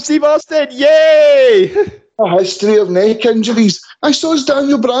Stone Cold Steve Austin. Yay! A history of neck injuries. I saw it's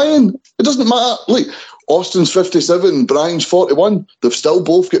Daniel Bryan. It doesn't matter. Like, Austin's 57, Bryan's 41. They've still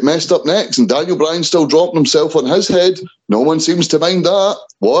both got messed up necks, and Daniel Bryan's still dropping himself on his head. No one seems to mind that.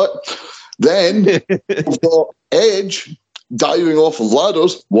 What? Then we've got Edge diving off of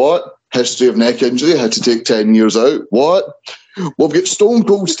ladders. What? History of neck injury, had to take 10 years out. What? We've got Stone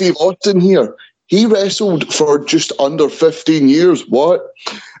Cold Steve Austin here. He wrestled for just under 15 years. What?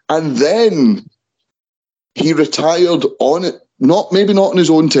 And then he retired on it. Maybe not on his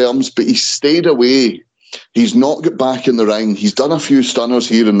own terms, but he stayed away. He's not got back in the ring. He's done a few stunners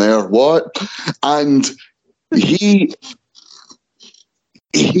here and there. What? And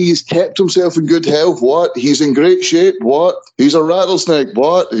he's kept himself in good health. What? He's in great shape. What? He's a rattlesnake.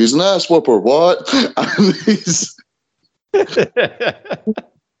 What? He's an ass whooper. What? And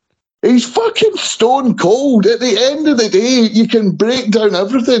he's fucking stone cold. At the end of the day, you can break down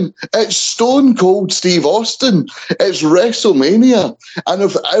everything. It's Stone Cold Steve Austin. It's WrestleMania. And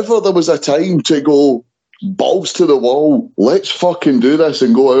if ever there was a time to go balls to the wall, let's fucking do this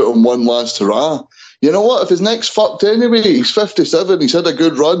and go out on one last hurrah. You know what? If his neck's fucked anyway, he's 57, he's had a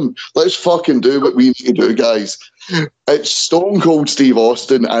good run. Let's fucking do what we need to do, guys. It's Stone Cold Steve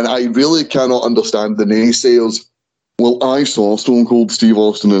Austin, and I really cannot understand the naysayers. Well, I saw Stone Cold Steve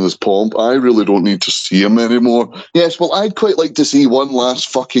Austin in his pomp. I really don't need to see him anymore. Yes, well, I'd quite like to see one last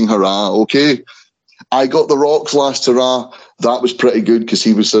fucking hurrah, okay? I got The Rock's last hurrah. That was pretty good because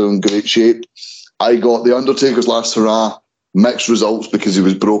he was still in great shape. I got The Undertaker's last hurrah. Mixed results because he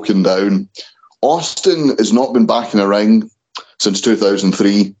was broken down. Austin has not been back in a ring since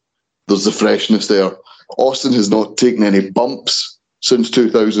 2003. There's the freshness there. Austin has not taken any bumps since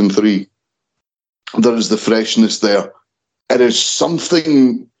 2003. There is the freshness there. It is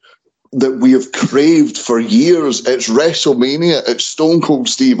something that we have craved for years. It's WrestleMania. It's Stone Cold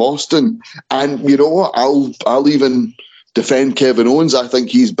Steve Austin. And you know what? I'll even defend Kevin Owens. I think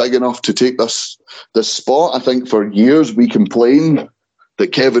he's big enough to take this spot. I think for years we complained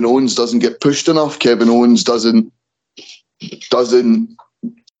that Kevin Owens doesn't get pushed enough. Kevin Owens doesn't get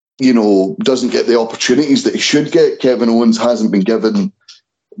the opportunities that he should get. Kevin Owens hasn't been given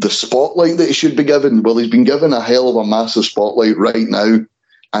the spotlight that he should be given. Well, he's been given a hell of a massive spotlight right now,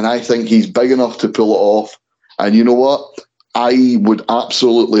 and I think he's big enough to pull it off. And you know what? I would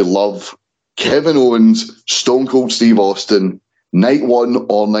absolutely love Kevin Owens, Stone Cold Steve Austin, night one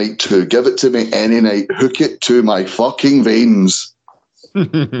or night two. Give it to me any night. Hook it to my fucking veins.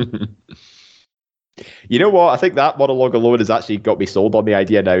 You know what? I think that monologue alone has actually got me sold on the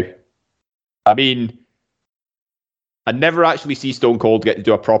idea now. I mean, I never actually see Stone Cold get to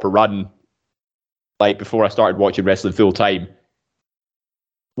do a proper run like before I started watching wrestling full time.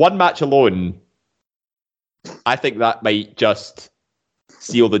 One match alone, I think that might just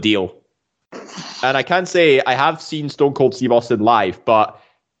seal the deal. And I can say I have seen Stone Cold Steve Austin live, but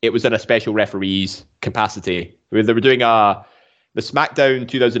it was in a special referee's capacity. They were doing the SmackDown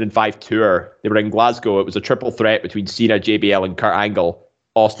 2005 tour. They were in Glasgow. It was a triple threat between Cena, JBL, and Kurt Angle.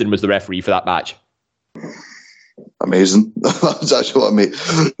 Austin was the referee for that match. Amazing. That's actually what I mean.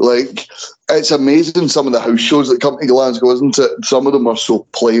 Like, it's amazing some of the house shows that come to Glasgow, isn't it? Some of them are so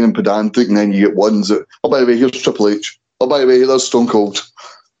plain and pedantic, and then you get ones that, oh, by the way, here's Triple H. Oh, by the way, there's Stone Cold.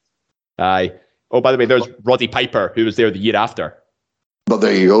 Aye. Oh, by the way, there's Roddy Piper, who was there the year after. But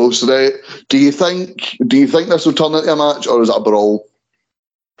there you go. So do you think this will turn into a match, or is it a brawl?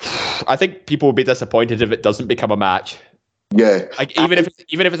 I think people will be disappointed if it doesn't become a match. Yeah. Like even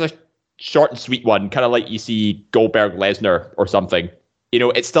if it's a short and sweet one, kind of like you see Goldberg Lesnar or something. You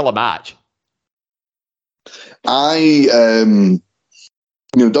know, it's still a match. WWE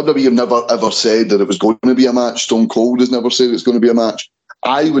have never ever said that it was going to be a match. Stone Cold has never said it's going to be a match.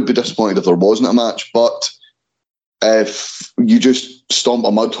 I would be disappointed if there wasn't a match, but if you just stomp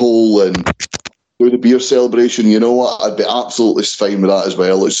a mud hole and do the beer celebration, you know what? I'd be absolutely fine with that as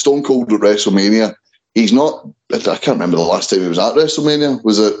well. It's Stone Cold at WrestleMania. He's not I can't remember the last time he was at WrestleMania.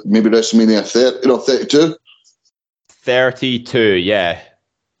 Was it maybe WrestleMania 32? 32, yeah.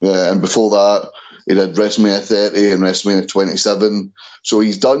 Yeah, and before that, he did WrestleMania 30 and WrestleMania 27. So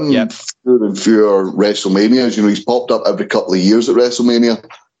he's done fewer and fewer WrestleManias. You know, he's popped up every couple of years at WrestleMania.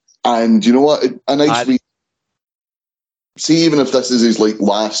 And you know what? See, even if this is his like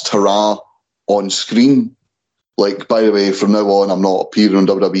last hurrah on screen, like, by the way, from now on, I'm not appearing on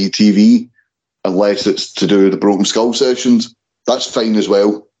WWE TV unless it's to do the Broken Skull sessions. That's fine as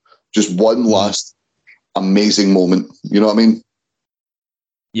well. Just one last amazing moment. You know what I mean?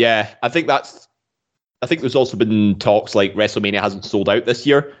 Yeah, I think there's also been talks like WrestleMania hasn't sold out this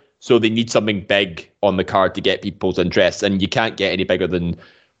year, so they need something big on the card to get people's interest, and you can't get any bigger than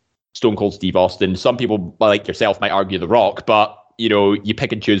Stone Cold Steve Austin. Some people, like yourself, might argue The Rock, but, you know, you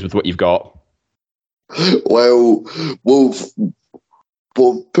pick and choose with what you've got. Well, we'll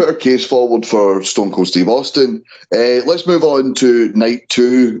put our case forward for Stone Cold Steve Austin. Let's move on to night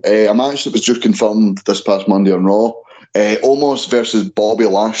 2. A match that was just confirmed this past Monday on Raw. Omos versus Bobby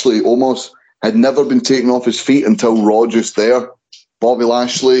Lashley. Omos had never been taken off his feet until Raw just there. Bobby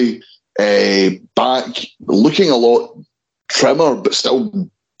Lashley back, looking a lot trimmer, but still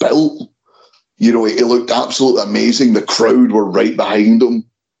built. You know, he looked absolutely amazing. The crowd were right behind him.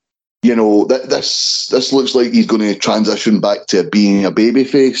 You know, this looks like he's going to transition back to being a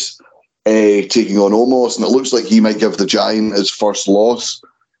babyface, taking on Omos, and it looks like he might give the Giant his first loss.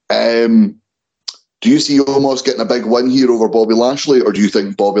 Do you see Omos getting a big win here over Bobby Lashley, or do you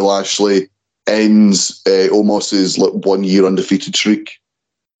think Bobby Lashley ends Omos's 1 year undefeated streak?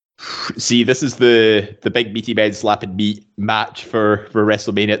 See, this is the big meaty men slapping meat match for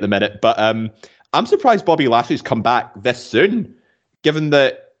WrestleMania at the minute, but I'm surprised Bobby Lashley's come back this soon, given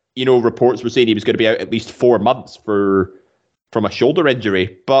that, you know, reports were saying he was going to be out at least 4 months from a shoulder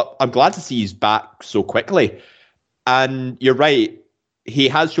injury. But I'm glad to see he's back so quickly. And you're right, he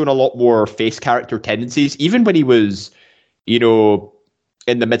has shown a lot more face character tendencies. Even when he was, you know,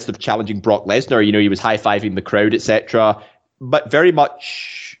 in the midst of challenging Brock Lesnar, you know, he was high-fiving the crowd, etc. But very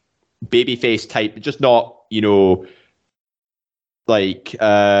much babyface type, just not, you know, like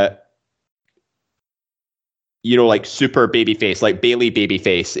like super babyface, like Bayley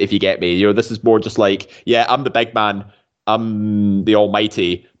babyface, if you get me. You know, this is more just like, yeah, I'm the big man, I'm the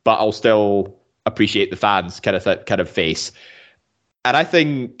almighty, but I'll still appreciate the fans kind of face. And I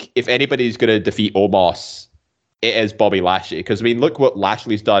think if anybody's going to defeat Omos, it is Bobby Lashley. Because, I mean, look what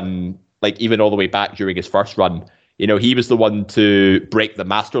Lashley's done, like, even all the way back during his first run. You know, he was the one to break the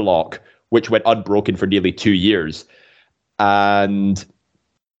Master Lock, which went unbroken for nearly 2 years. And,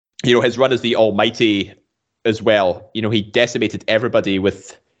 you know, his run as the almighty as well, you know, he decimated everybody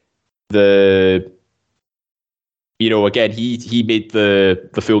with the, you know, again, he made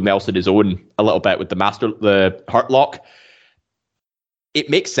the full Nelson his own a little bit with the Hurt Lock. It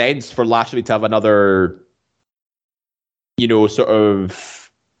makes sense for Lashley to have another, you know, sort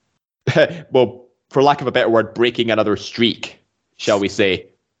of, well, for lack of a better word, breaking another streak, shall we say.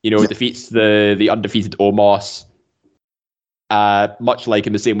 You know, defeats the undefeated Omos, much like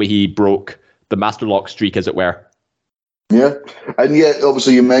in the same way he broke the Master Lock streak, as it were. Yeah, and yet,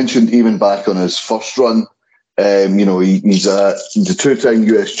 obviously, you mentioned even back on his first run, you know, he's a two-time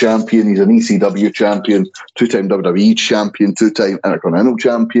US champion, he's an ECW champion, two-time WWE champion, two-time Intercontinental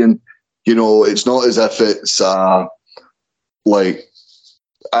champion. You know, it's not as if it's like,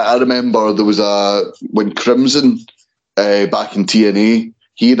 I remember there was when Crimson back in TNA,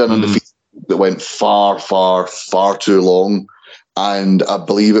 he had an undefeated that went far, far, far too long, and I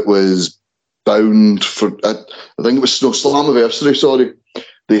believe it was bound for, I think it was Slammiversary, sorry.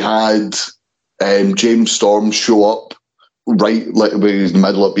 They had James Storm show up right like where he's in the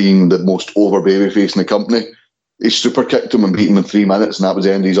middle of being the most over babyface in the company. He super kicked him and beat him in 3 minutes, and that was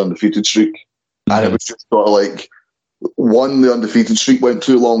the end of his undefeated streak. Mm-hmm. And it was just sort of like, one, the undefeated streak went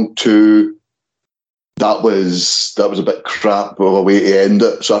too long. Two, that was a bit crap of a way to end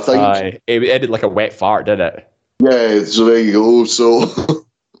it. So I think it ended like a wet fart, didn't it? Yeah, so there you go. So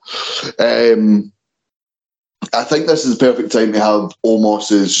I think this is the perfect time to have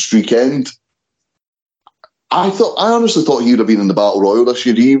Omos's streak end. I honestly thought he would have been in the Battle Royal this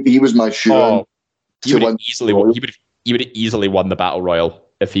year. He was my shoe-in. He would have easily won the Battle Royal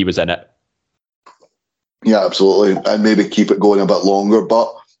if he was in it. Yeah, absolutely, and maybe keep it going a bit longer.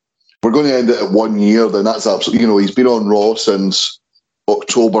 But we're going to end it at 1 year. Then that's absolutely, you know, he's been on Raw since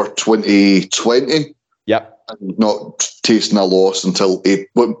October 2020. Yep. And not tasting a loss until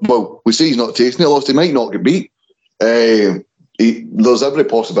April. Well, we say he's not tasting a loss. He might not get beat. There's every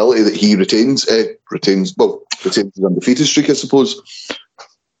possibility that he retains his undefeated streak, I suppose.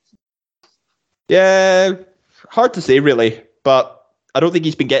 Yeah, hard to say, really. But I don't think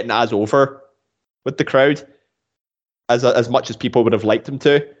he's been getting as over with the crowd as much as people would have liked him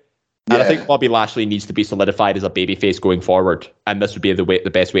to. And I think Bobby Lashley needs to be solidified as a babyface going forward, and this would be the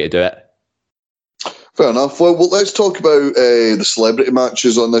best way to do it. Fair enough. Well, let's talk about the celebrity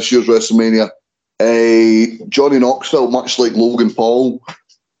matches on this year's WrestleMania. Johnny Knoxville, much like Logan Paul,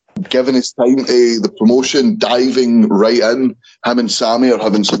 given his time to the promotion, diving right in. Him and Sammy are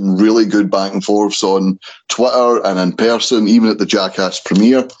having some really good back and forths on Twitter and in person, even at the Jackass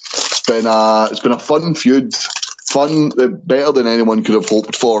premiere. It's been a fun feud. Fun, better than anyone could have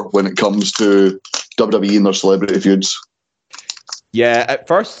hoped for when it comes to WWE and their celebrity feuds. Yeah, at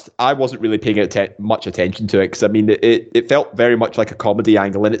first I wasn't really paying much attention to it because, I mean, it felt very much like a comedy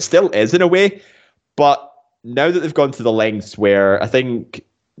angle, and it still is in a way. But now that they've gone to the lengths where I think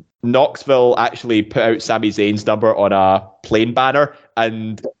Knoxville actually put out Sami Zayn's number on a plane banner,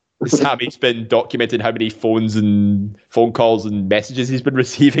 and Sammy's been documenting how many phone calls and messages he's been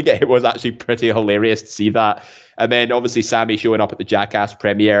receiving. It was actually pretty hilarious to see that. And then obviously Sammy showing up at the Jackass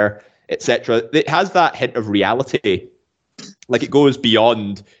premiere, etc. It has that hint of reality. Like, it goes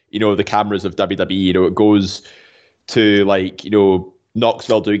beyond, the cameras of WWE. It goes to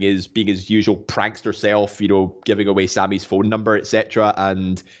Knoxville being his usual prankster self, giving away Sammy's phone number, etc.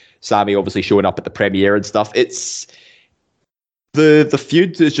 And Sammy obviously showing up at the premiere and stuff. It's the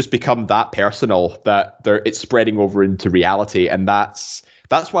feud has just become that personal that it's spreading over into reality, and that's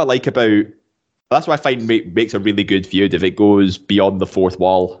what I like about. That's what I find makes a really good feud, if it goes beyond the fourth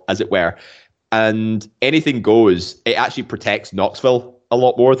wall, as it were. And anything goes. It actually protects Knoxville a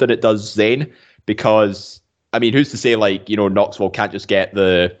lot more than it does Zayn, because, I mean, who's to say, Knoxville can't just get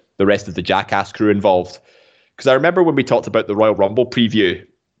the rest of the Jackass crew involved? Because I remember when we talked about the Royal Rumble preview,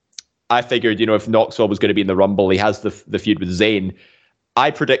 I figured, if Knoxville was going to be in the Rumble, he has the feud with Zayn. I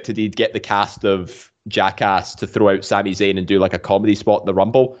predicted he'd get the cast of Jackass to throw out Sami Zayn and do like a comedy spot in the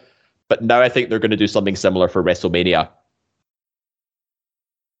Rumble. But now I think they're going to do something similar for WrestleMania.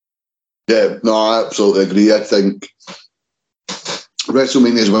 Yeah, no, I absolutely agree. I think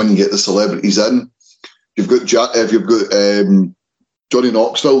WrestleMania is when you get the celebrities in. If you've got Johnny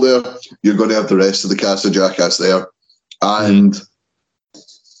Knoxville there, you're going to have the rest of the cast of Jackass there. And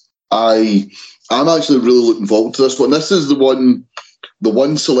I'm actually really looking forward to this one. This is the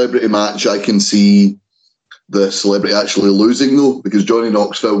one celebrity match I can see the celebrity actually losing, though, because Johnny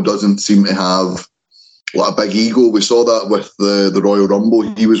Knoxville doesn't seem to have a big ego. We saw that with the Royal Rumble.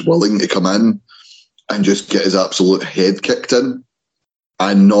 He was willing to come in and just get his absolute head kicked in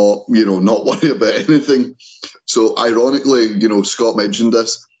and not worry about anything. So ironically, Scott mentioned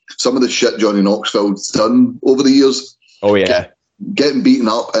this, some of the shit Johnny Knoxville's done over the years. Oh yeah. Getting beaten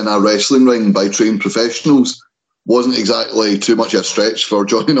up in a wrestling ring by trained professionals wasn't exactly too much of a stretch for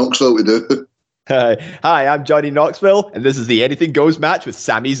Johnny Knoxville to do. Hi, I'm Johnny Knoxville, and this is the Anything Goes match with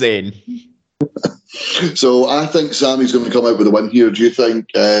Sami Zayn. So I think Sammy's going to come out with a win here. Do you think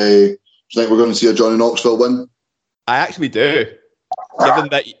we're going to see a Johnny Knoxville win? I actually do.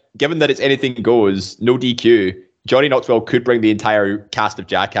 Given that it's Anything Goes, no DQ, Johnny Knoxville could bring the entire cast of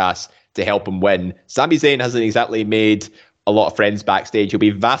Jackass to help him win. Sami Zayn hasn't exactly made a lot of friends backstage. He'll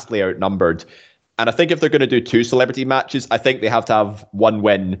be vastly outnumbered. And I think if they're going to do two celebrity matches, I think they have to have one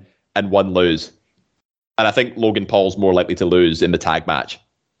win and one lose. And I think Logan Paul's more likely to lose in the tag match.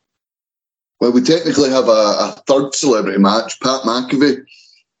 Well, we technically have a third celebrity match. Pat McAfee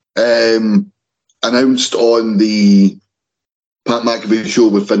announced on the Pat McAfee show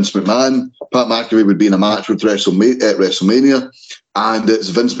with Vince McMahon. Pat McAfee would be in a match with WrestleMania, and it's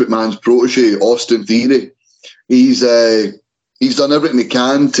Vince McMahon's protege, Austin Theory. He's done everything he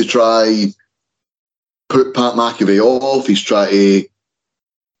can to try put Pat McAfee off. He's tried to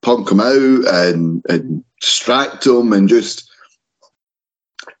punk him out and distract him, and just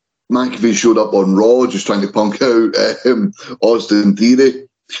McAfee showed up on Raw just trying to punk out Austin Theory.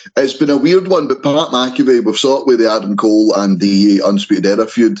 It's been a weird one, but Pat McAfee, we've saw it with the Adam Cole and the Undisputed Era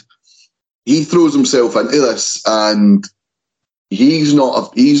feud. He throws himself into this, and he's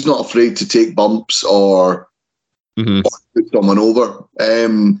not afraid to take bumps or put someone over.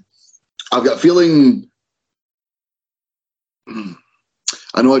 I've got a feeling.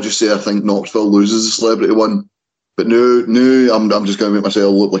 I know I just say I think Knoxville loses the celebrity one, but no, I'm just going to make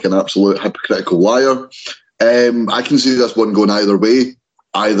myself look like an absolute hypocritical liar. I can see this one going either way.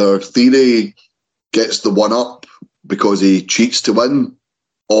 Either Theory gets the one up because he cheats to win,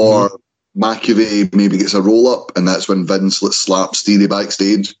 or McAfee maybe gets a roll up, and that's when Vince slaps Theory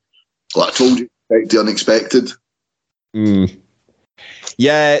backstage. Like I told you, expect the unexpected.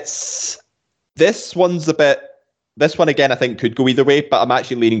 Yeah, this one again I think could go either way, but I'm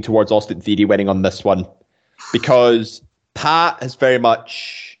actually leaning towards Austin Theory winning on this one. because Pat has very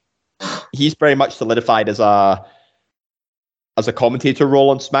much solidified as a commentator role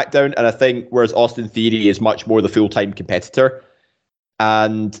on SmackDown, and I think whereas Austin Theory is much more the full-time competitor,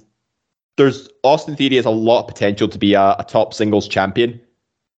 and Austin Theory has a lot of potential to be a top singles champion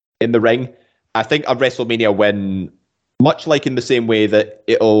in the ring. I think a WrestleMania win, much like in the same way that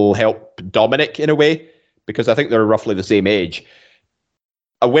it'll help Dominic in a way, because I think they're roughly the same age.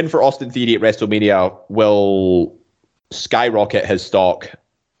 A win for Austin Theory at WrestleMania will skyrocket his stock,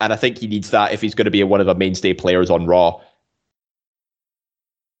 and I think he needs that if he's going to be one of the mainstay players on Raw.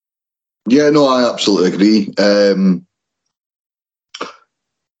 Yeah, no, I absolutely agree.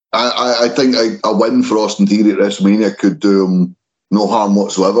 I think a win for Austin Theory at WrestleMania could do him no harm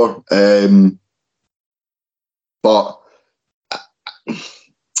whatsoever. But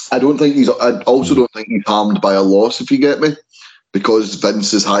I also don't think he's harmed by a loss, if you get me, because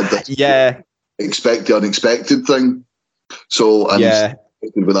Vince has had this unexpected thing. So I'm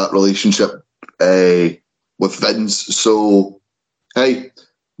expected with that relationship with Vince. So hey,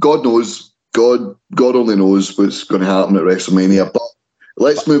 God knows, God only knows what's going to happen at WrestleMania. But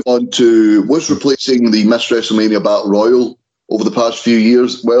let's move on to what's replacing the Miss WrestleMania Battle Royal over the past few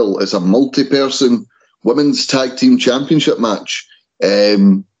years. Well, it's a multi-person women's tag team championship match.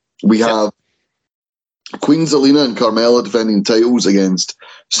 We have Queen Zelina and Carmella defending titles against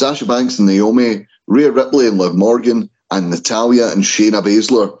Sasha Banks and Naomi, Rhea Ripley and Liv Morgan, and Natalya and Shayna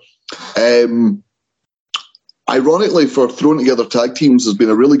Baszler. Ironically, for throwing together tag teams, there's been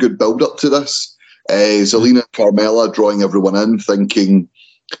a really good build-up to this. Zelina and Carmella drawing everyone in, thinking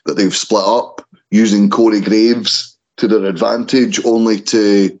that they've split up, using Corey Graves to their advantage, only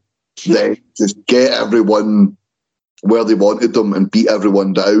to then just get everyone where they wanted them and beat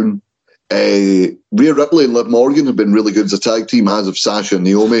everyone down. Rhea Ripley and Liv Morgan have been really good as a tag team, as have Sasha and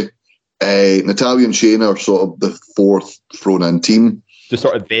Naomi. Natalya and Shayna are sort of the fourth thrown-in team. Just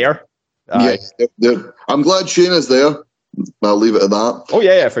sort of there. Yeah, I'm glad Shayna's there. I'll leave it at that. Oh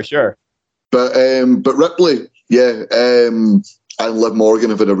yeah, for sure. But Ripley, and Liv Morgan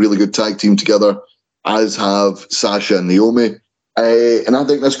have had a really good tag team together, as have Sasha and Naomi. And I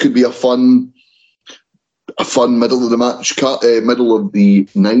think this could be a fun middle of the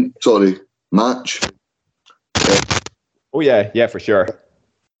night match. Oh yeah, for sure.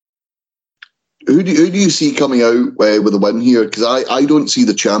 Who do you see coming out with a win here? Because I don't see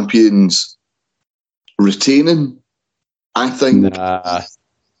the champions retaining. I think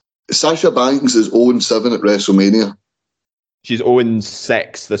Sasha Banks is 0-7 at WrestleMania. She's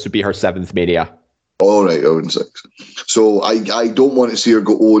 0-6. This would be her 7th Mania. All right, 0-6. So I don't want to see her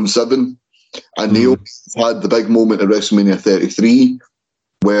go 0-7. And Naomi's had the big moment at WrestleMania 33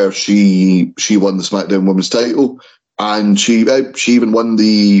 where she won the SmackDown Women's title, and she even won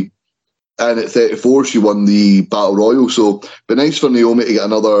and at 34 she won the Battle Royal. So it'd be nice for Naomi to get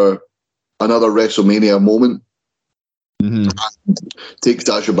another WrestleMania moment. And take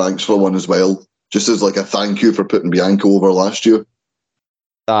Sasha Banks for one as well, just as like a thank you for putting Bianca over last year.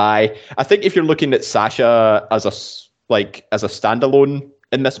 I think if you're looking at Sasha as a standalone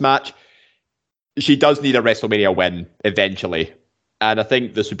in this match, she does need a WrestleMania win eventually. And I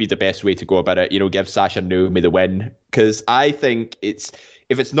think this would be the best way to go about it. Give Sasha and Naomi the win. Because I think if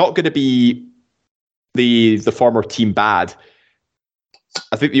it's not going to be the former Team Bad,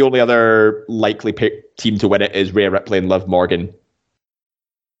 I think the only other likely team to win it is Rhea Ripley and Liv Morgan.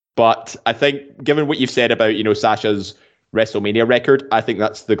 But I think, given what you've said about, Sasha's WrestleMania record, I think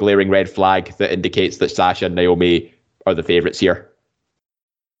that's the glaring red flag that indicates that Sasha and Naomi are the favourites here.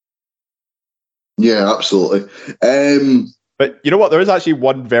 Yeah, absolutely. But you know what? There is actually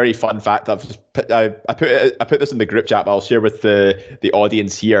one very fun fact I put this in the group chat, but I'll share with the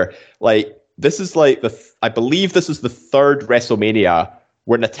audience here. This is I believe this is the third WrestleMania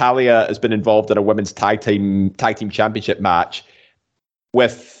where Natalya has been involved in a women's tag team championship match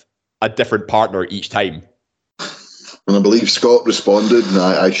with a different partner each time. And I believe Scott responded, and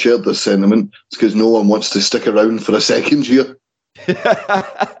I shared this sentiment. It's because no one wants to stick around for a second year.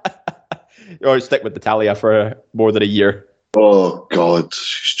 Or stick with Natalya for more than a year. Oh, God.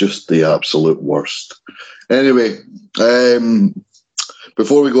 She's just the absolute worst. Anyway,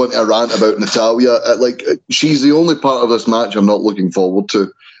 before we go into a rant about Natalya, she's the only part of this match I'm not looking forward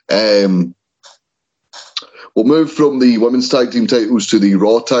to. We'll move from the women's tag team titles to the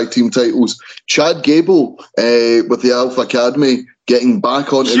Raw tag team titles. Chad Gable with the Alpha Academy getting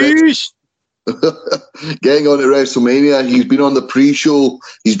back onto WrestleMania. He's been on the pre-show.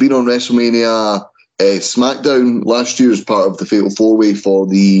 He's been on WrestleMania SmackDown last year as part of the Fatal 4-Way for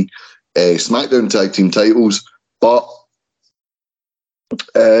the SmackDown tag team titles. But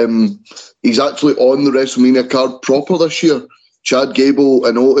He's actually on the WrestleMania card proper this year. Chad Gable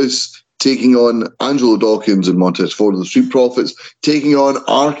and Otis taking on Angelo Dawkins and Montez Ford of the Street Profits, taking on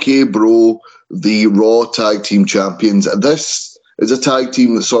RK Bro, the Raw Tag Team Champions. And this is a tag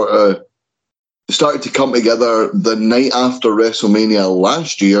team that sort of started to come together the night after WrestleMania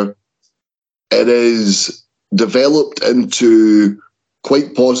last year. It is developed into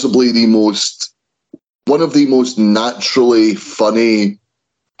quite possibly one of the most naturally funny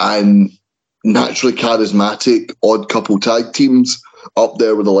and naturally charismatic odd couple tag teams, up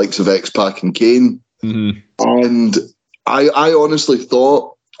there with the likes of X-Pac and Kane. Mm-hmm. And I honestly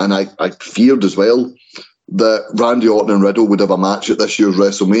thought, and I feared as well, that Randy Orton and Riddle would have a match at this year's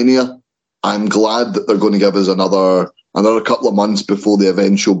WrestleMania. I'm glad that they're going to give us another couple of months before the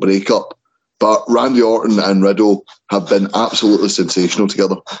eventual breakup. But Randy Orton and Riddle have been absolutely sensational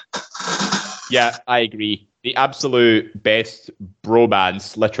together. Yeah, I agree. The absolute best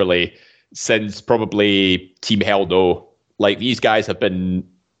bromance, literally, since probably Team Hell No. Like, these guys have been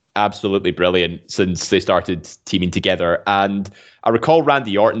absolutely brilliant since they started teaming together. And I recall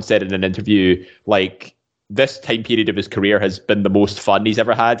Randy Orton said in an interview, like, this time period of his career has been the most fun he's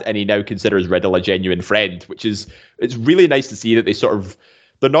ever had, and he now considers Riddle a genuine friend, it's really nice to see that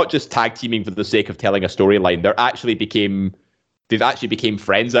they're not just tag teaming for the sake of telling a storyline. They've actually became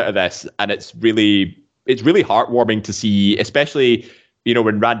friends out of this, and it's really heartwarming to see, especially, you know,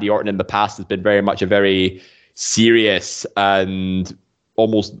 when Randy Orton in the past has been very much a very serious and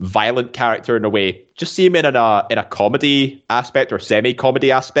almost violent character in a way. Just see him in a comedy aspect or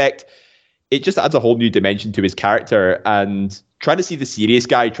semi-comedy aspect, it just adds a whole new dimension to his character. And trying to see the serious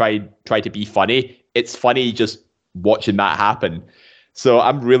guy try to be funny, it's funny just watching that happen. So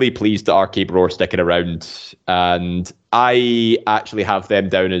I'm really pleased that RK Bro are sticking around, and I actually have them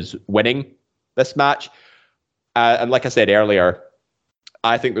down as winning this match. And like I said earlier,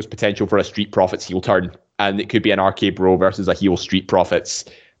 I think there's potential for a Street Profits heel turn, and it could be an RK Bro versus a heel Street Profits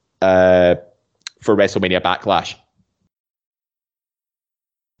for WrestleMania Backlash.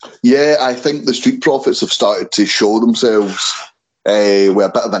 Yeah, I think the Street Profits have started to show themselves with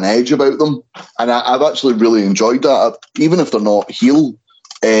a bit of an edge about them, and I've actually really enjoyed that. Even if they're not heel,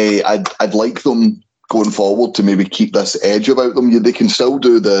 I'd like them going forward to maybe keep this edge about them. They can still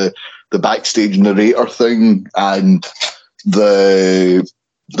do the backstage narrator thing and the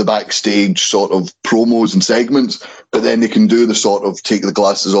backstage sort of promos and segments, but then they can do the sort of take the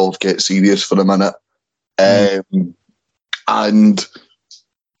glasses off, get serious for a minute, and.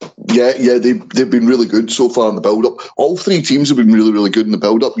 Yeah, they've been really good so far in the build-up. All three teams have been really, really good in the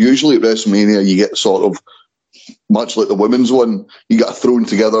build-up. Usually at WrestleMania, you get sort of, much like the women's one, you get a thrown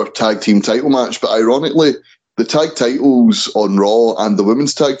together tag team title match. But ironically, the tag titles on Raw and the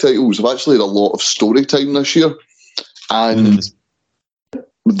women's tag titles have actually had a lot of story time this year. And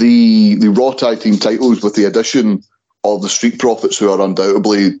the Raw tag team titles, with the addition of the Street Profits, who are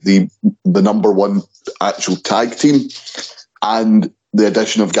undoubtedly the number one actual tag team, and the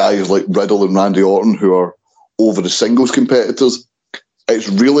addition of guys like Riddle and Randy Orton, who are over the singles competitors, it's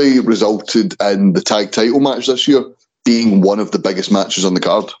really resulted in the tag title match this year being one of the biggest matches on the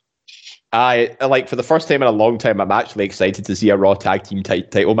card. I like, for the first time in a long time, I'm actually excited to see a Raw tag team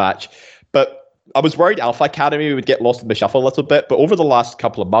title match. But I was worried Alpha Academy would get lost in the shuffle a little bit. But over the last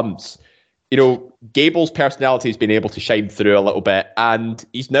couple of months, you know, Gable's personality has been able to shine through a little bit, and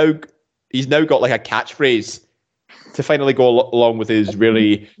he's now got like a catchphrase to finally go along with his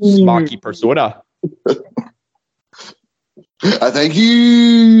really smarky persona. Thank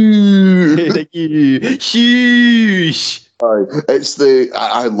you. Thank you. Sheesh.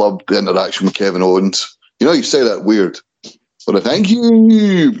 I loved the interaction with Kevin Owens. You know, you say that weird, but a thank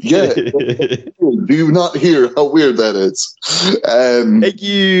you. Yeah. Do you not hear how weird that is? Thank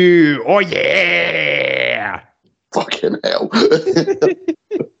you. Oh, yeah. Fucking hell.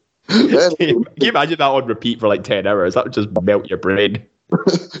 Can you imagine that on repeat for like 10 hours? That would just melt your brain.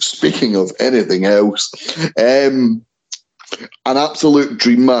 Speaking of anything else, an absolute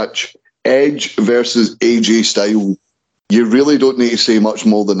dream match. Edge versus AJ Styles. You really don't need to say much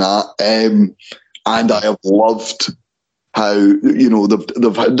more than that. And I have loved how, you know,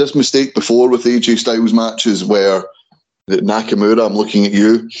 they've had this mistake before with AJ Styles matches where Nakamura, I'm looking at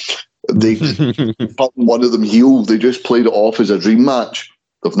you, they put one of them heel. They just played it off as a dream match.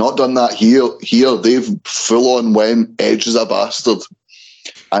 They've not done that here. They've full on went Edge is a bastard.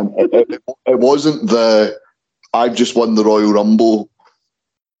 And it wasn't the I've just won the Royal Rumble,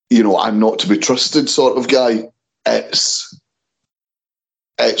 you know, I'm not to be trusted sort of guy. It's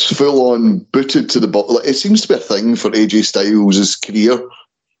full on booted to the bottom. It seems to be a thing for AJ Styles' career.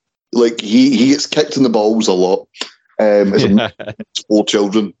 Like he gets kicked in the balls a lot. As a 4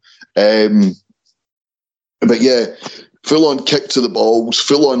 children. But yeah, full on kick to the balls,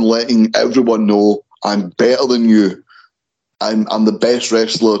 full on letting everyone know I'm better than you. I'm the best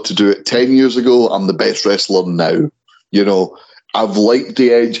wrestler to do it 10 years ago. I'm the best wrestler now. You know, I've liked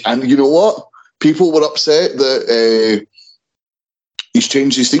the Edge. And you know what? People were upset that he's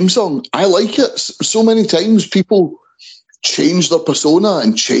changed his theme song. I like it. So many times people change their persona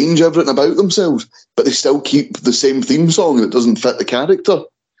and change everything about themselves, but they still keep the same theme song that doesn't fit the character.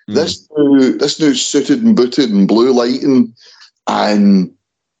 This new suited and booted and blue lighting and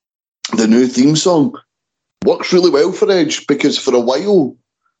the new theme song works really well for Edge, because for a while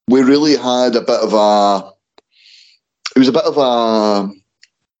we really had it was a bit of a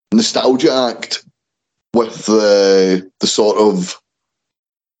nostalgia act with the sort of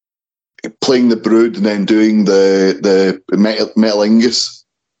playing the Brood and then doing the Metalingus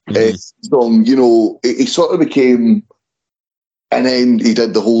song. You know, he sort of became, and then he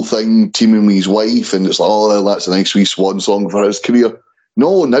did the whole thing teaming with his wife, and it's like, oh, that's a nice wee swan song for his career.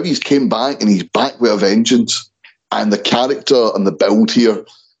 No, now he's came back and he's back with a vengeance. And the character and the build here,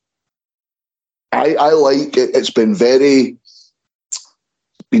 I like it. It's been very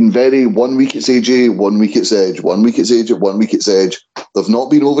 1 week it's AJ, 1 week it's Edge, 1 week it's Edge, 1 week it's Edge. They've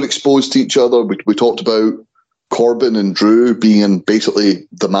not been overexposed to each other. We talked about Corbin and Drew being basically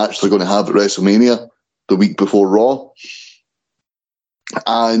the match they're going to have at WrestleMania the week before Raw.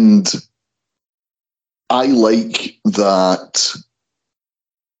 And I like that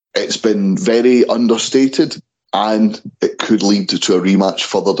it's been very understated, and it could lead to a rematch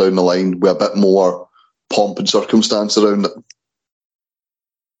further down the line with a bit more pomp and circumstance around it.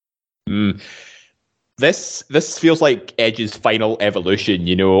 This feels like Edge's final evolution.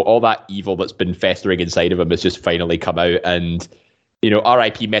 You know, all that evil that's been festering inside of him has just finally come out. And, you know,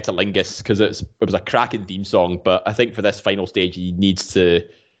 R.I.P. Metalingus, because it was a cracking theme song. But I think for this final stage, he needs to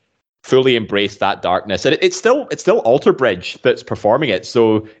fully embrace that darkness. And it's still Alter Bridge that's performing it.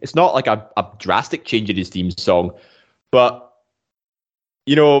 So it's not like a drastic change in his theme song. But,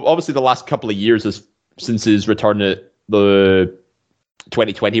 you know, obviously the last couple of years since his return at the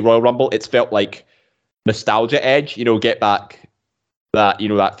 2020 Royal Rumble, it's felt like nostalgia Edge, you know, get back that, you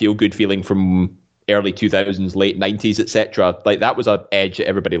know, that feel good feeling from early 2000s, late 90s, etc. Like that was a Edge that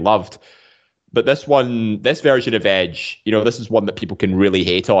everybody loved. But this version of Edge, you know, this is one that people can really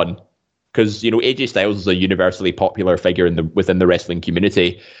hate on, because, you know, AJ Styles is a universally popular figure within the wrestling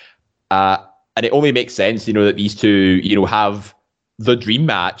community, and it only makes sense, you know, that these two, you know, have the dream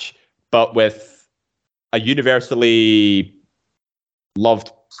match, but with a universally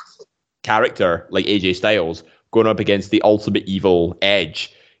loved character like AJ Styles going up against the ultimate evil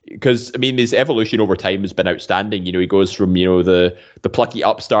Edge. Because, I mean, his evolution over time has been outstanding. You know, he goes from, you know, the plucky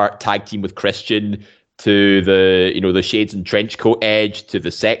upstart tag team with Christian to the, you know, the shades and trench coat Edge, to the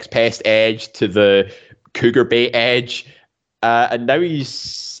sex pest Edge, to the cougar bait Edge, and now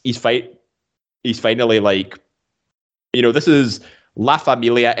he's finally like, you know, this is La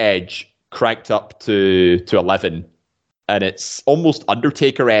Familia Edge cranked up to 11. And it's almost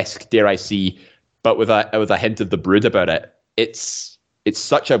Undertaker-esque, dare I say, but with a hint of the Brood about it. It's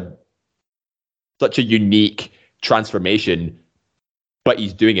such a unique transformation, but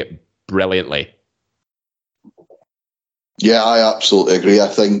he's doing it brilliantly. Yeah, I absolutely agree. I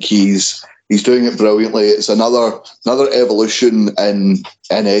think he's doing it brilliantly. It's another evolution in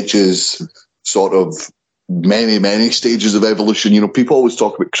Edge's sort of many stages of evolution. You know, people always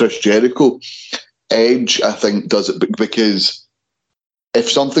talk about Chris Jericho. Edge, I think, does it because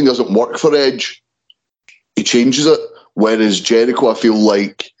if something doesn't work for Edge, he changes it. Whereas Jericho, I feel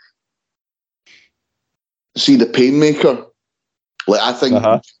like, see the Painmaker, like I think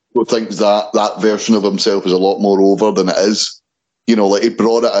people think that version of himself is a lot more over than it is. You know, like he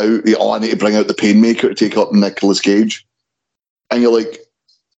brought it out. I need to bring out the Painmaker to take up Nicolas Cage, and you're like,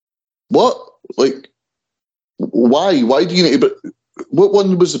 what? Like, why? Why do you need to? What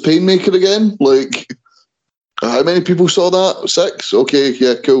one was the Painmaker again? Like, how many people saw that? 6? Okay,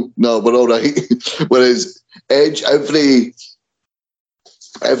 yeah, cool. No, we're all right. Whereas Edge, every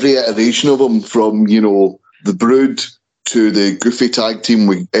iteration of him, from, you know, the Brood to the goofy tag team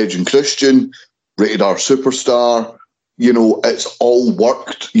with Edge and Christian, Rated R Superstar, you know, it's all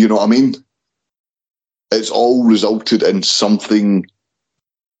worked. You know what I mean? It's all resulted in something.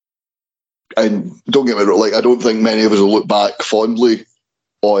 And don't get me wrong, like, I don't think many of us will look back fondly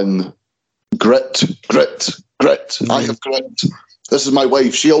on grit. I have grit. This is my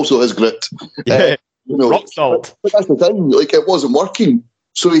wife. She also has grit. Yeah. You know, rock salt. But that's the thing. Like, it wasn't working,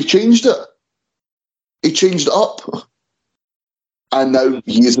 so he changed it. He changed it up. And now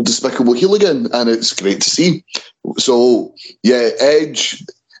he is a despicable heel again, and it's great to see. So, yeah, Edge,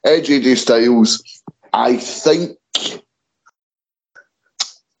 AJ Styles, I think...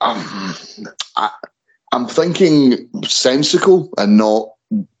 I'm thinking sensical and not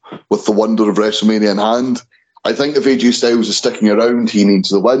with the wonder of WrestleMania in hand. I think if AJ Styles is sticking around, he needs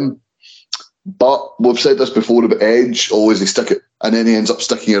the win. But we've said this before about Edge, always they stick it, and then he ends up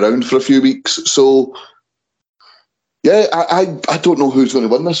sticking around for a few weeks. So, yeah, I don't know who's going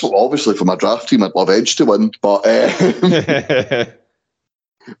to win this. Well, obviously, for my draft team, I'd love Edge to win. But,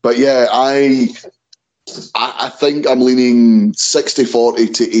 but yeah, I think I'm leaning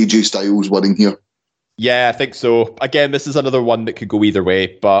 60-40 to AJ Styles winning here. Yeah, I think so. Again, this is another one that could go either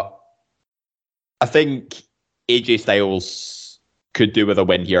way, but I think AJ Styles could do with a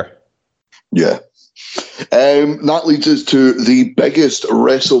win here. Yeah. That leads us to the biggest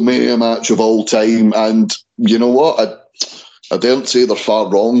WrestleMania match of all time. And you know what? I daren't say they're far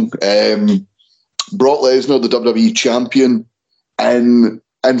wrong. Brock Lesnar, the WWE champion, in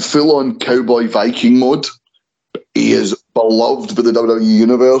full-on cowboy Viking mode. He is beloved by the WWE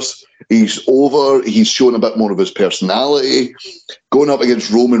Universe. He's over. He's shown a bit more of his personality. Going up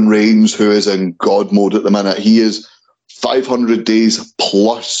against Roman Reigns, who is in God mode at the minute. He is 500 days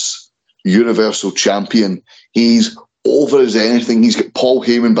plus Universal Champion. He's over as anything. He's got Paul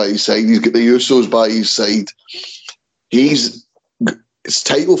Heyman by his side. He's got the Usos by his side. It's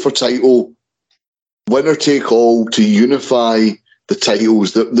title for title, winner take all to unify the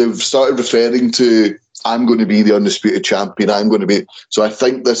titles. They've started referring to, I'm going to be the undisputed champion. So I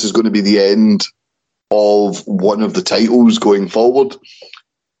think this is going to be the end of one of the titles going forward.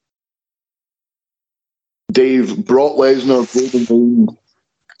 Dave, Brock Lesnar, Roman Reigns.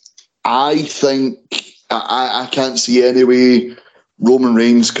 I think I can't see any way Roman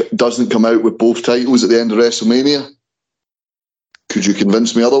Reigns doesn't come out with both titles at the end of WrestleMania. Could you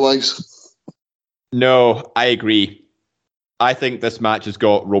convince me otherwise? No, I agree. I think this match has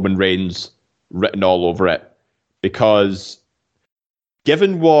got Roman Reigns written all over it, because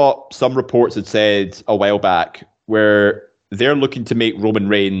given what some reports had said a while back, where they're looking to make Roman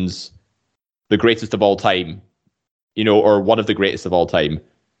Reigns the greatest of all time, or one of the greatest of all time,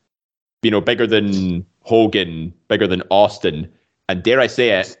 bigger than Hogan, bigger than Austin, and dare I say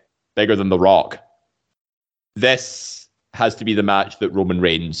it, bigger than The Rock. This has to be the match that Roman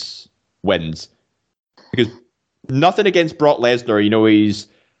Reigns wins. Because nothing against Brock Lesnar, he's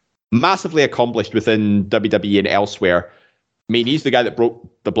massively accomplished within WWE and elsewhere. I mean, he's the guy that broke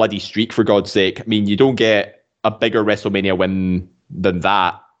the bloody streak, for God's sake. I mean, you don't get a bigger WrestleMania win than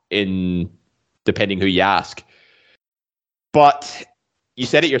that, depending who you ask. But you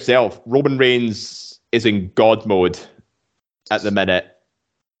said it yourself, Roman Reigns is in God mode at the minute.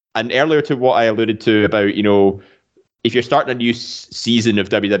 And earlier to what I alluded to about, if you're starting a new season of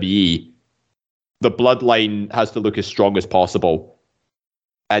WWE, the bloodline has to look as strong as possible.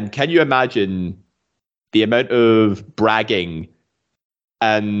 And can you imagine the amount of bragging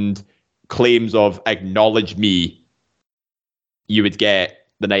and claims of acknowledge me you would get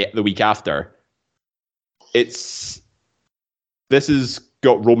the week after? This has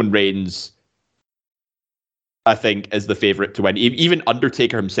got Roman Reigns, I think, as the favourite to win. Even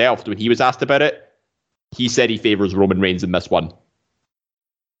Undertaker himself, when he was asked about it, he said he favours Roman Reigns in this one.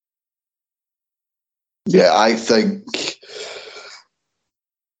 Yeah, I think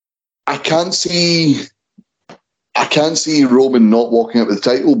I can't see Roman not walking out with the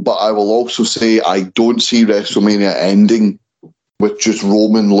title, but I will also say I don't see WrestleMania ending with just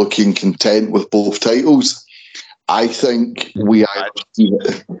Roman looking content with both titles. I think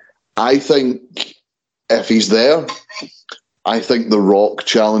if he's there, I think The Rock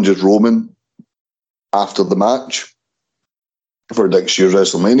challenges Roman after the match for next year's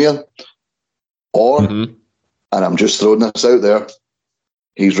WrestleMania. Or, and I'm just throwing this out there,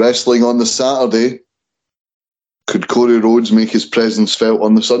 he's wrestling on the Saturday. Could Cody Rhodes make his presence felt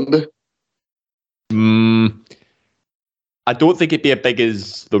on the Sunday? I don't think it'd be as big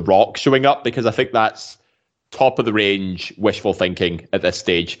as The Rock showing up, because I think that's top of the range wishful thinking at this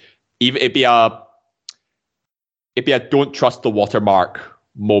stage. It'd be a don't trust the watermark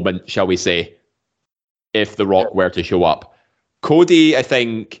moment, shall we say, if The Rock were to show up. Cody, I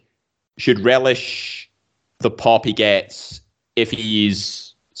think, should relish the pop he gets if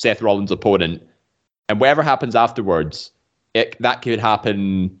he's Seth Rollins' opponent. And whatever happens afterwards, that could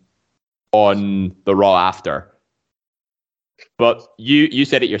happen on the Raw after. But you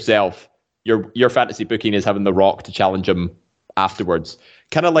said it yourself. Your fantasy booking is having The Rock to challenge him afterwards.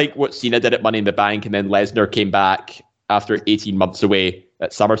 Kind of like what Cena did at Money in the Bank, and then Lesnar came back after 18 months away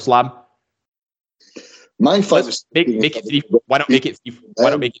at SummerSlam. My fantasy make it three. Why not make it? Why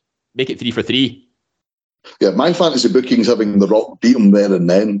not make it 3 for 3? Yeah, my fantasy booking's having The Rock beat him there and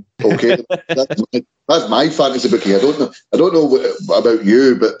then. Okay, that's my fantasy booking. I don't know about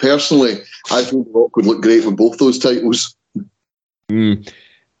you, but personally, I think The Rock would look great with both those titles.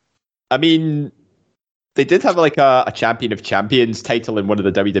 I mean, they did have like a Champion of Champions title in one of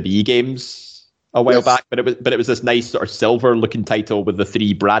the WWE games a while back, but it was this nice sort of silver looking title with the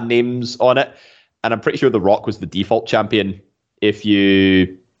 3 brand names on it, and I'm pretty sure The Rock was the default champion if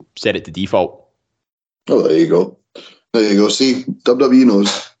you set it to default. Oh, there you go. See, WWE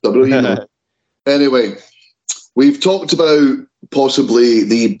knows. Anyway, we've talked about possibly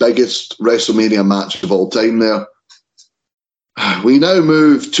the biggest WrestleMania match of all time there. We now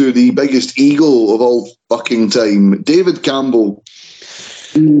move to the biggest ego of all fucking time. David Campbell.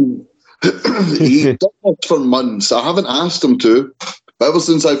 He's done this for months. I haven't asked him to. But ever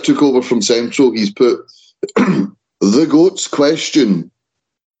since I've took over from Central, he's put the GOAT's question.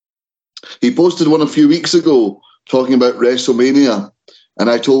 He posted one a few weeks ago talking about WrestleMania, and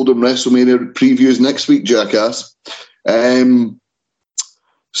I told him WrestleMania previews next week, jackass.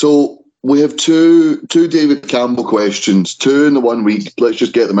 So we have two David Campbell questions, 2 in the 1 week. Let's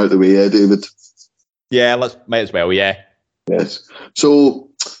just get them out of the way, David? Yeah, might as well, yeah. Yes. So,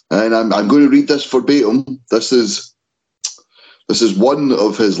 and I'm going to read this verbatim. This is one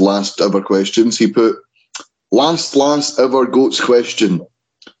of his last ever questions. He put, last ever GOAT's question.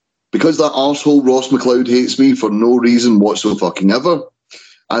 Because that arsehole Ross McLeod hates me for no reason whatsoever,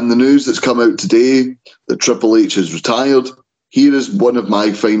 and the news that's come out today that Triple H has retired, here is one of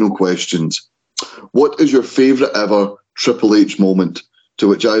my final questions. What is your favourite ever Triple H moment? To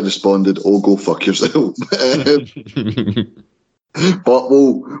which I responded, oh, go fuck yourself. But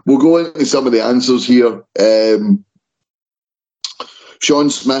we'll go into some of the answers here. Sean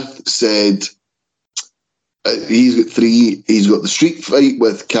Smith said he's got 3. He's got the street fight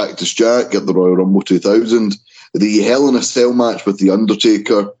with Cactus Jack at the Royal Rumble 2000, the Hell in a Cell match with The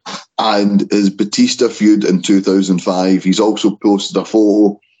Undertaker, and his Batista feud in 2005. He's also posted a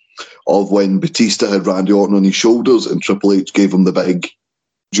photo of when Batista had Randy Orton on his shoulders and Triple H gave him the big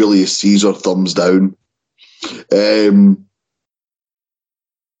Julius Caesar thumbs down.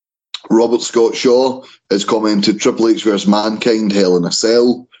 Robert Scott Shaw has commented Triple H versus Mankind, Hell in a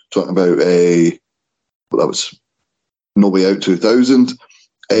Cell, talking about that was No Way Out 2000.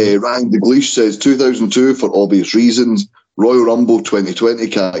 Ryan DeGleesh says 2002 for obvious reasons. Royal Rumble 2020,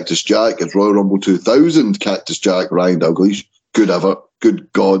 Cactus Jack. It's Royal Rumble 2000, Cactus Jack, Ryan DeGleesh.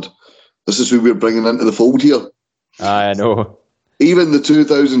 Good God. This is who we're bringing into the fold here. I know. Even the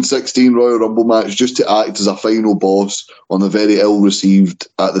 2016 Royal Rumble match, just to act as a final boss on the very ill-received,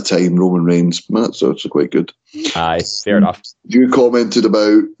 at the time, Roman Reigns. That's also quite good. Aye, fair enough. You commented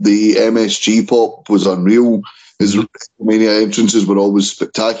about the MSG pop was unreal. His WrestleMania entrances were always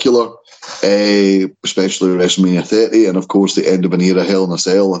spectacular, especially WrestleMania 30, and of course the end of an era, Hell in a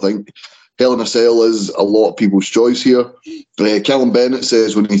Cell. I think Hell in a Cell is a lot of people's choice here. Callum Bennett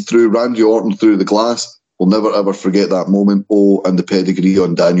says when he threw Randy Orton through the glass, we'll never ever forget that moment. Oh, and the pedigree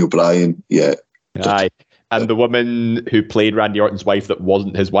on Daniel Bryan. Yeah. Aye. And the woman who played Randy Orton's wife that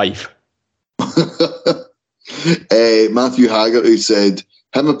wasn't his wife. Matthew Haggerty said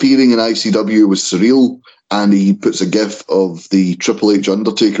him appearing in ICW was surreal, and he puts a gif of the Triple H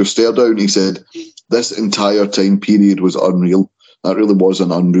Undertaker stare down. He said this entire time period was unreal. That really was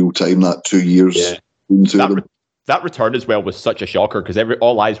an unreal time, that 2 years. Yeah. That return as well was such a shocker because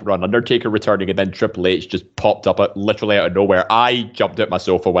all eyes were on Undertaker returning, and then Triple H just popped up literally out of nowhere. I jumped out my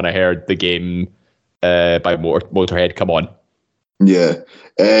sofa when I heard the game by Motorhead come on. Yeah.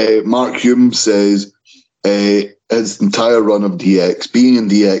 Mark Hume says his entire run of DX, being in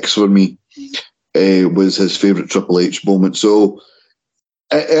DX for me, was his favourite Triple H moment. So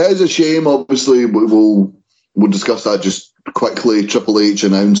it is a shame, obviously. We'll discuss that just quickly. Triple H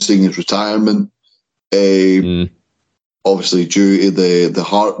announcing his retirement. Obviously, due to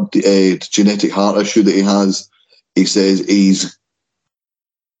the genetic heart issue that he has, he says he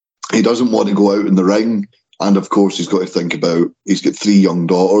doesn't want to go out in the ring, and of course, he's got to think about he's got 3 young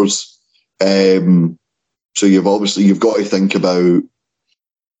daughters. So you've got to think about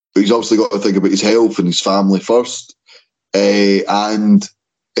he's obviously got to think about his health and his family first, and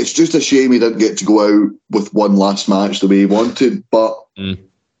it's just a shame he didn't get to go out with one last match the way he wanted, but.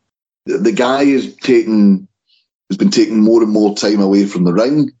 The guy has been taking more and more time away from the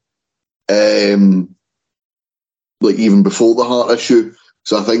ring, like even before the heart issue.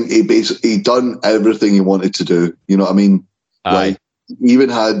 So I think he done everything he wanted to do. You know what I mean? Aye. Like he even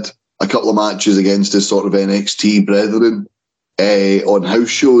had a couple of matches against his sort of NXT brethren on house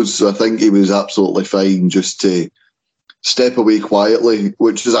shows. So I think he was absolutely fine just to step away quietly,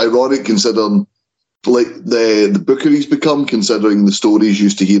 which is ironic considering like the booker he's become, considering the stories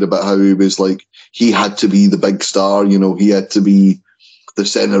used to hear about how he was like, he had to be the big star, you know, he had to be the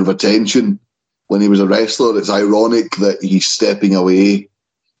centre of attention when he was a wrestler. It's ironic that he's stepping away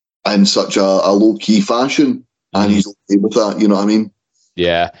in such a low-key fashion, and he's okay with that, you know what I mean?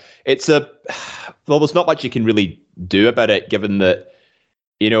 Yeah. Well, there's not much you can really do about it, given that,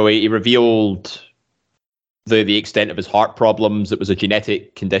 you know, he revealed the extent of his heart problems. It was a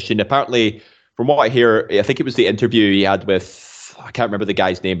genetic condition. Apparently, from what I hear, I think it was the interview he had with, I can't remember the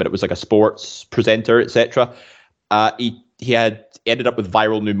guy's name, but it was like a sports presenter, etc. He had ended up with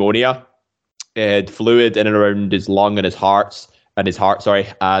viral pneumonia. It had fluid in and around his lung and his heart,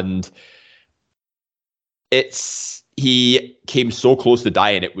 and he came so close to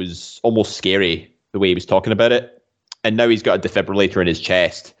dying, it was almost scary the way he was talking about it. And now he's got a defibrillator in his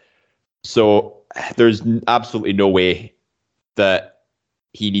chest. So there's absolutely no way that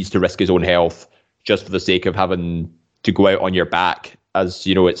he needs to risk his own health just for the sake of having to go out on your back, as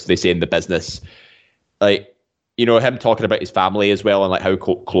you know, they say in the business. Like, you know, him talking about his family as well and like how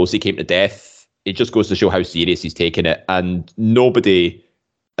close he came to death, it just goes to show how serious he's taking it. And nobody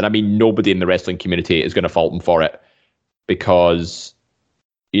in the wrestling community is going to fault him for it, because,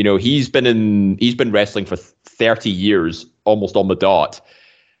 you know, he's been wrestling for 30 years, almost on the dot.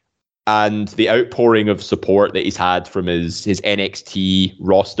 And the outpouring of support that he's had from his NXT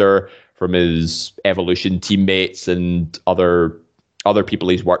roster, from his Evolution teammates and other people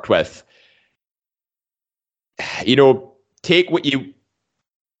he's worked with, you know, take what you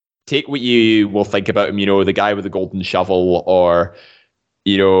will think about him, you know, the guy with the golden shovel, or,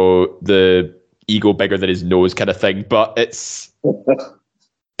 you know, the ego bigger than his nose kind of thing. But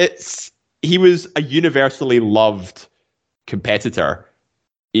he was a universally loved competitor.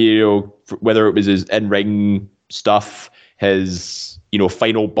 You know, whether it was his in-ring stuff, his, you know,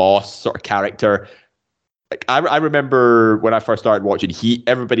 final boss sort of character. Like, I remember when I first started watching,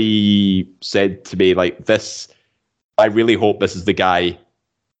 everybody said to me, like, I really hope this is the guy.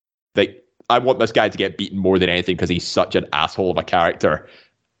 Like, I want this guy to get beaten more than anything because he's such an asshole of a character.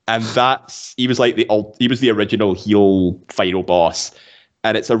 And he was the original heel final boss.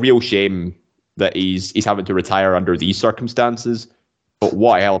 And it's a real shame that he's having to retire under these circumstances. But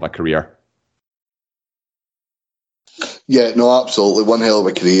what a hell of a career. Yeah, no, absolutely. One hell of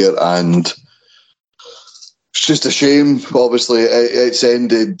a career. And it's just a shame, obviously, it's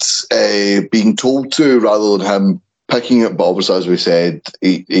ended being told to rather than him picking it. But obviously, as we said,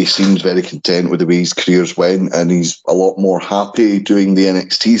 he seems very content with the way his career's went, and he's a lot more happy doing the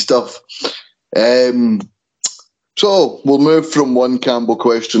NXT stuff. So we'll move from one Campbell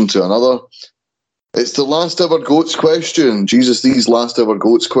question to another. It's the last ever GOATS question. Jesus, these last ever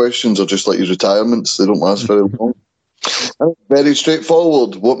GOATS questions are just like his retirements. They don't last very long. Very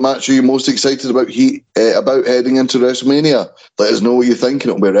straightforward. What match are you most excited about heading into WrestleMania? Let us know what you think, and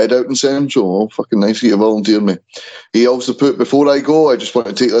it'll be read out in Central. Oh, fucking nice of you to volunteer me. He also put, before I go, I just want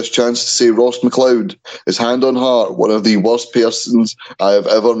to take this chance to say Ross McLeod is, hand on heart, one of the worst persons I have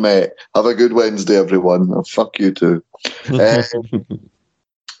ever met. Have a good Wednesday, everyone. Oh, fuck you too.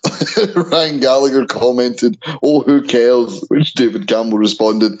 Ryan Gallagher commented, "Oh, who cares?" Which David Campbell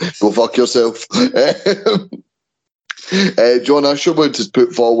responded, "Go fuck yourself." John Usherwood has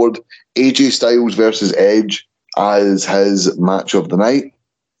put forward AJ Styles versus Edge as his match of the night.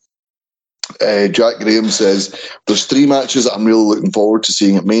 Jack Graham says, "There's 3 matches that I'm really looking forward to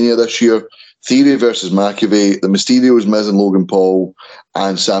seeing at Mania this year. Theory versus McAfee, the Mysterios, Miz and Logan Paul,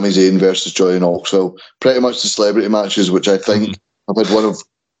 and Sami Zayn versus Johnny Knoxville. Pretty much the celebrity matches, which I think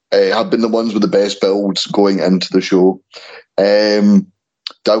have been the ones with the best builds going into the show." Ryan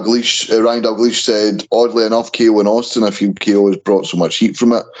Dalglish said, "Oddly enough, KO and Austin, I feel KO has brought so much heat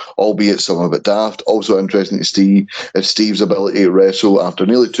from it, albeit some of it daft. Also interesting to see if Steve's ability to wrestle after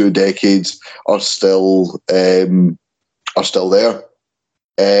nearly 2 decades are still there."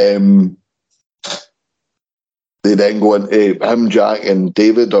 They then go into him, Jack, and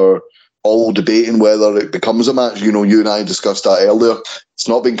David are all debating whether it becomes a match. You know, you and I discussed that earlier. It's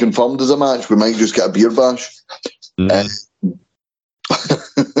not been confirmed as a match. We might just get a beer bash.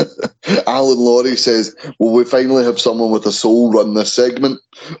 Alan Laurie says, "Will we finally have someone with a soul run this segment?"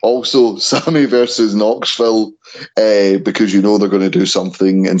 Also, Sammy versus Knoxville, because you know they're going to do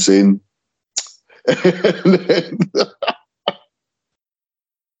something insane.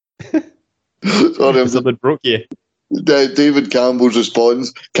 Sorry, something broke you. David Campbell's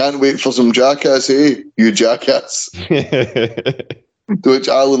response, "Can't wait for some jackass, eh? You jackass." To which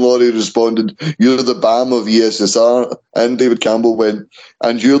Alan Laurie responded, "You're the BAM of ESSR." And David Campbell went,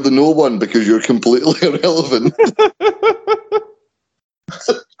 "And you're the no one because you're completely irrelevant."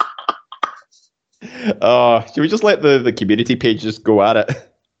 Should we just let the community page just go at it?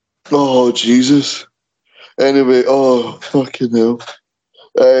 Oh, Jesus. Anyway, fucking hell.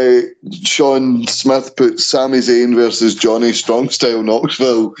 Sean Smith put Sami Zayn versus Johnny Strongstyle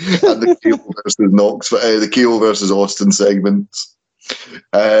Knoxville and the KO versus the KO versus Austin segments.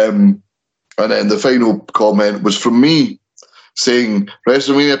 And then the final comment was from me saying,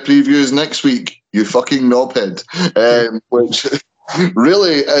 "WrestleMania previews next week, you fucking knobhead," which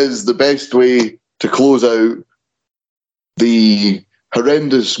really is the best way to close out the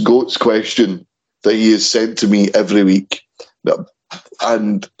horrendous GOATS question that he has sent to me every week.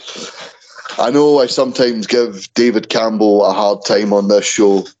 And I know I sometimes give David Campbell a hard time on this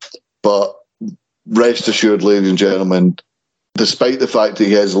show, but rest assured, ladies and gentlemen, despite the fact that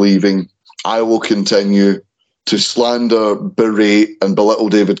he is leaving, I will continue to slander, berate, and belittle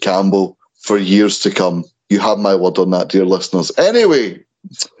David Campbell for years to come. You have my word on that, dear listeners. Anyway,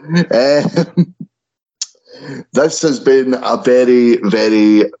 this has been a very,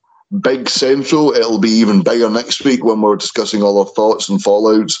 very big Central. It'll be even bigger next week when we're discussing all our thoughts and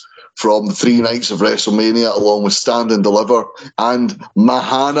fallouts from the 3 nights of WrestleMania, along with Stand and Deliver and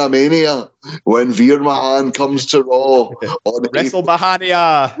Mahana Mania, when Veer Mahan comes to Raw. On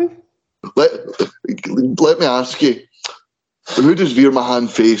WrestleMania! Let me ask you, who does Veer Mahan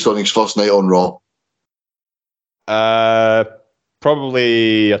face on his first night on Raw?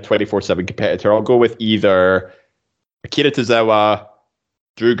 Probably a 24/7 competitor. I'll go with either Akira Tozawa,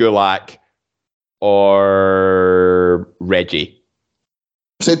 Drew Gulak, or Reggie.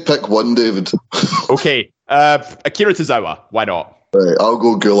 I said pick one, David. Okay, Akira Tozawa. Why not? Right, I'll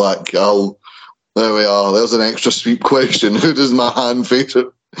go Gulak. There we are. There's an extra sweep question. Who does Mahan face at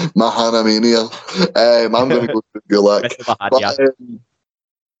Mahana Mania? I'm going to go with Gulak. But,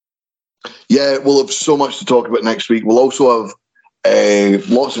 yeah, we'll have so much to talk about next week. We'll also have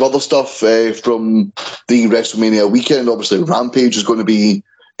lots of other stuff from the WrestleMania weekend. Obviously, Rampage is going to be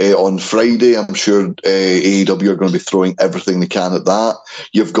on Friday. I'm sure AEW are going to be throwing everything they can at that.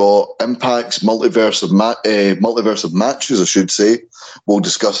 You've got Impact's multiverse of matches, I should say. We'll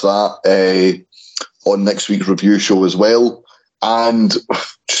discuss that on next week's review show as well. And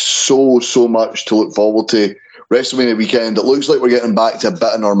so much to look forward to. WrestleMania weekend, it looks like we're getting back to a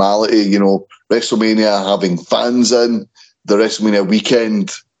bit of normality. You know, WrestleMania having fans in, the WrestleMania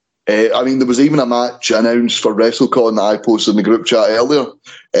weekend. I mean, there was even a match announced for WrestleCon that I posted in the group chat earlier.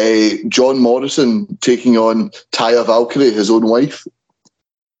 John Morrison taking on Taya Valkyrie, his own wife.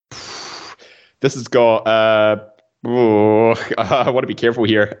 This has got... I want to be careful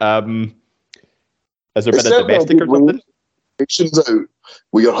here. Has there been a domestic or something? Out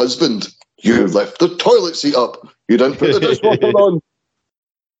with your husband. You left the toilet seat up. You didn't put the dishwasher on.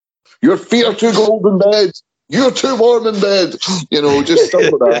 Your feet are too cold in bed. You're too warm in bed. You know, just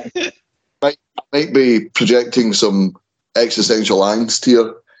stuff like that. I might be projecting some existential angst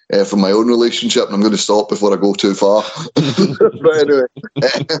here from my own relationship, and I'm going to stop before I go too far. But anyway.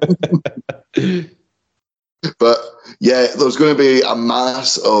 But yeah, there's going to be a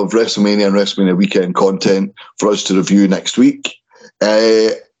mass of WrestleMania and WrestleMania weekend content for us to review next week.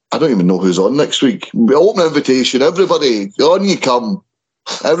 I don't even know who's on next week. Open invitation, everybody, on you come.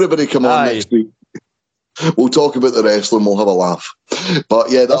 Everybody come on next week. We'll talk about the wrestling, we'll have a laugh.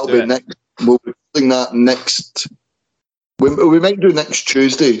 But yeah, that'll be next. We'll be doing that next. We might do next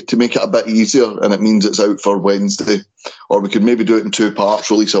Tuesday to make it a bit easier, and it means it's out for Wednesday. Or we could maybe do it in 2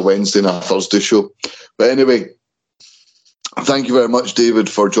 parts, release a Wednesday and a Thursday show. But anyway, thank you very much, David,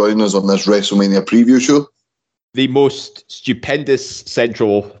 for joining us on this WrestleMania preview show. The most stupendous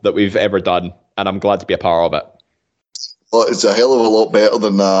Central that we've ever done, and I'm glad to be a part of it. Well, it's a hell of a lot better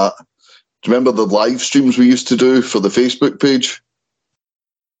than that. Do you remember the live streams we used to do for the Facebook page?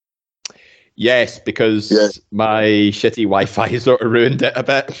 Yes, because my shitty Wi-Fi sort of ruined it a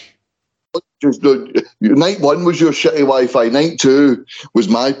bit. Night 1 was your shitty Wi-Fi. Night 2 was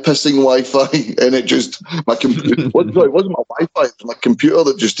my pissing Wi-Fi, and it just my computer. It wasn't my Wi-Fi. It was my computer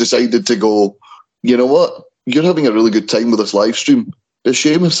that just decided to go. You know what? You're having a really good time with this live stream. It's a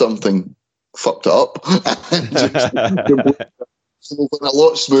shame if something fucked up. So a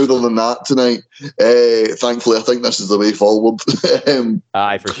lot smoother than that tonight. Thankfully, I think this is the way forward.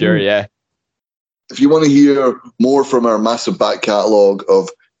 Aye, for sure, yeah. If you want to hear more from our massive back catalogue of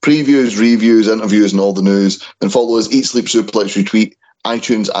previews, reviews, interviews, and all the news, then follow us, Eat, Sleep, Suplex, Retweet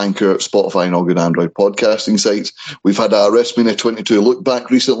iTunes, Anchor, Spotify, and all good Android podcasting sites. We've had a WrestleMania 22 look back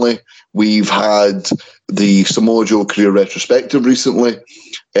recently. We've had the Samoa Joe career retrospective recently.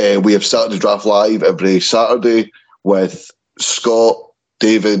 We have Saturday Draft Live every Saturday with Scott,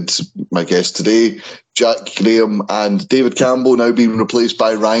 David, my guest today, Jack Graham, and David Campbell now being replaced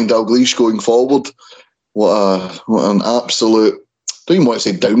by Ryan Dalglish going forward. What an absolute... I don't even want to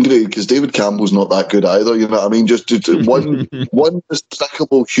say downgrade, because David Campbell's not that good either, you know what I mean? Just one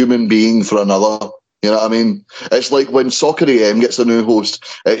despicable human being for another, you know what I mean? It's like when Soccer AM gets a new host,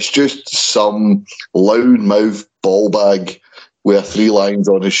 it's just some loudmouth ball bag with 3 lines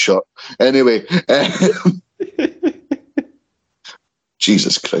on his shirt. Anyway,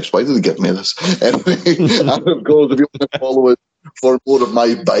 Jesus Christ, why did they give me this? Anyway, of course, if you want to follow it for more of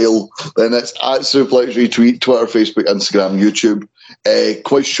my bile, then it's at Suplex Retweet, Twitter, Facebook, Instagram, YouTube.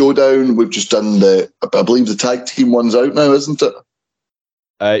 Quiz Showdown, we've just done I believe the tag team one's out now, isn't it?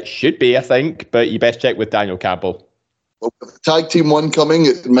 It should be, I think, but you best check with Daniel Campbell. Well, with the tag team one coming,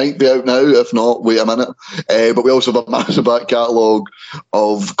 it might be out now. If not, wait a minute. But we also have a massive back catalogue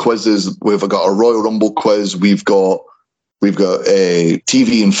of quizzes. We've got a Royal Rumble quiz. We've got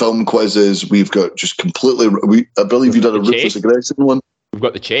TV and film quizzes. We've got just completely... I believe you did a Ruthless Aggression one. We've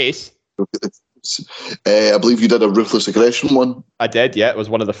got the Chase. I believe you did a Ruthless Aggression one. I did, yeah. It was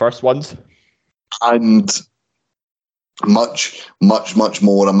one of the first ones. And much, much, much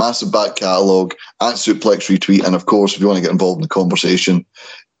more. A massive back catalogue at Suplex Retweet. And of course, if you want to get involved in the conversation,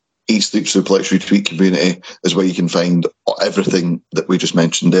 Eat Sleep Suplex Retweet community is where you can find everything that we just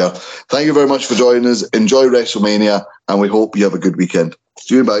mentioned there. Thank you very much for joining us. Enjoy WrestleMania, and we hope you have a good weekend.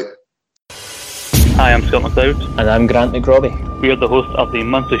 See you, bye. Hi, I'm Scott McLeod. And I'm Grant McRobbie. We are the hosts of the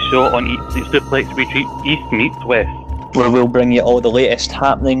monthly show on Eat Sleep Suplex Retreat East Meets West, where we'll bring you all the latest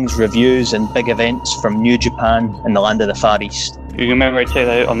happenings, reviews and big events from New Japan and the land of the Far East. You can remember to check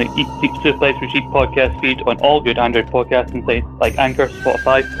that out on the Eat Sleep Suplex Retreat podcast feed on all good Android podcasting sites like Anchor,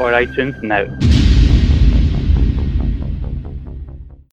 Spotify or iTunes now.